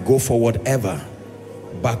 and I go forward ever,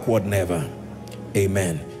 backward never.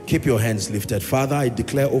 Amen. Keep your hands lifted. Father, I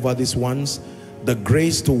declare over these ones the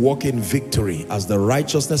grace to walk in victory as the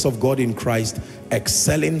righteousness of God in Christ,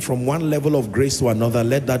 excelling from one level of grace to another.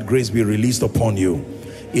 Let that grace be released upon you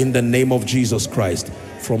in the name of Jesus Christ.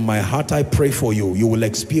 From my heart I pray for you. You will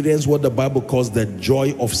experience what the Bible calls the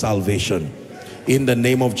joy of salvation in the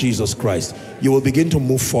name of Jesus Christ. You will begin to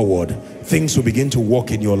move forward. Things will begin to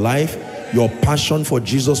work in your life. Your passion for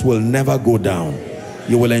Jesus will never go down.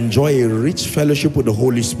 You will enjoy a rich fellowship with the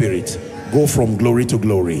Holy Spirit. Go from glory to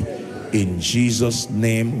glory. In Jesus'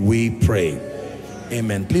 name we pray.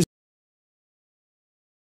 Amen. Please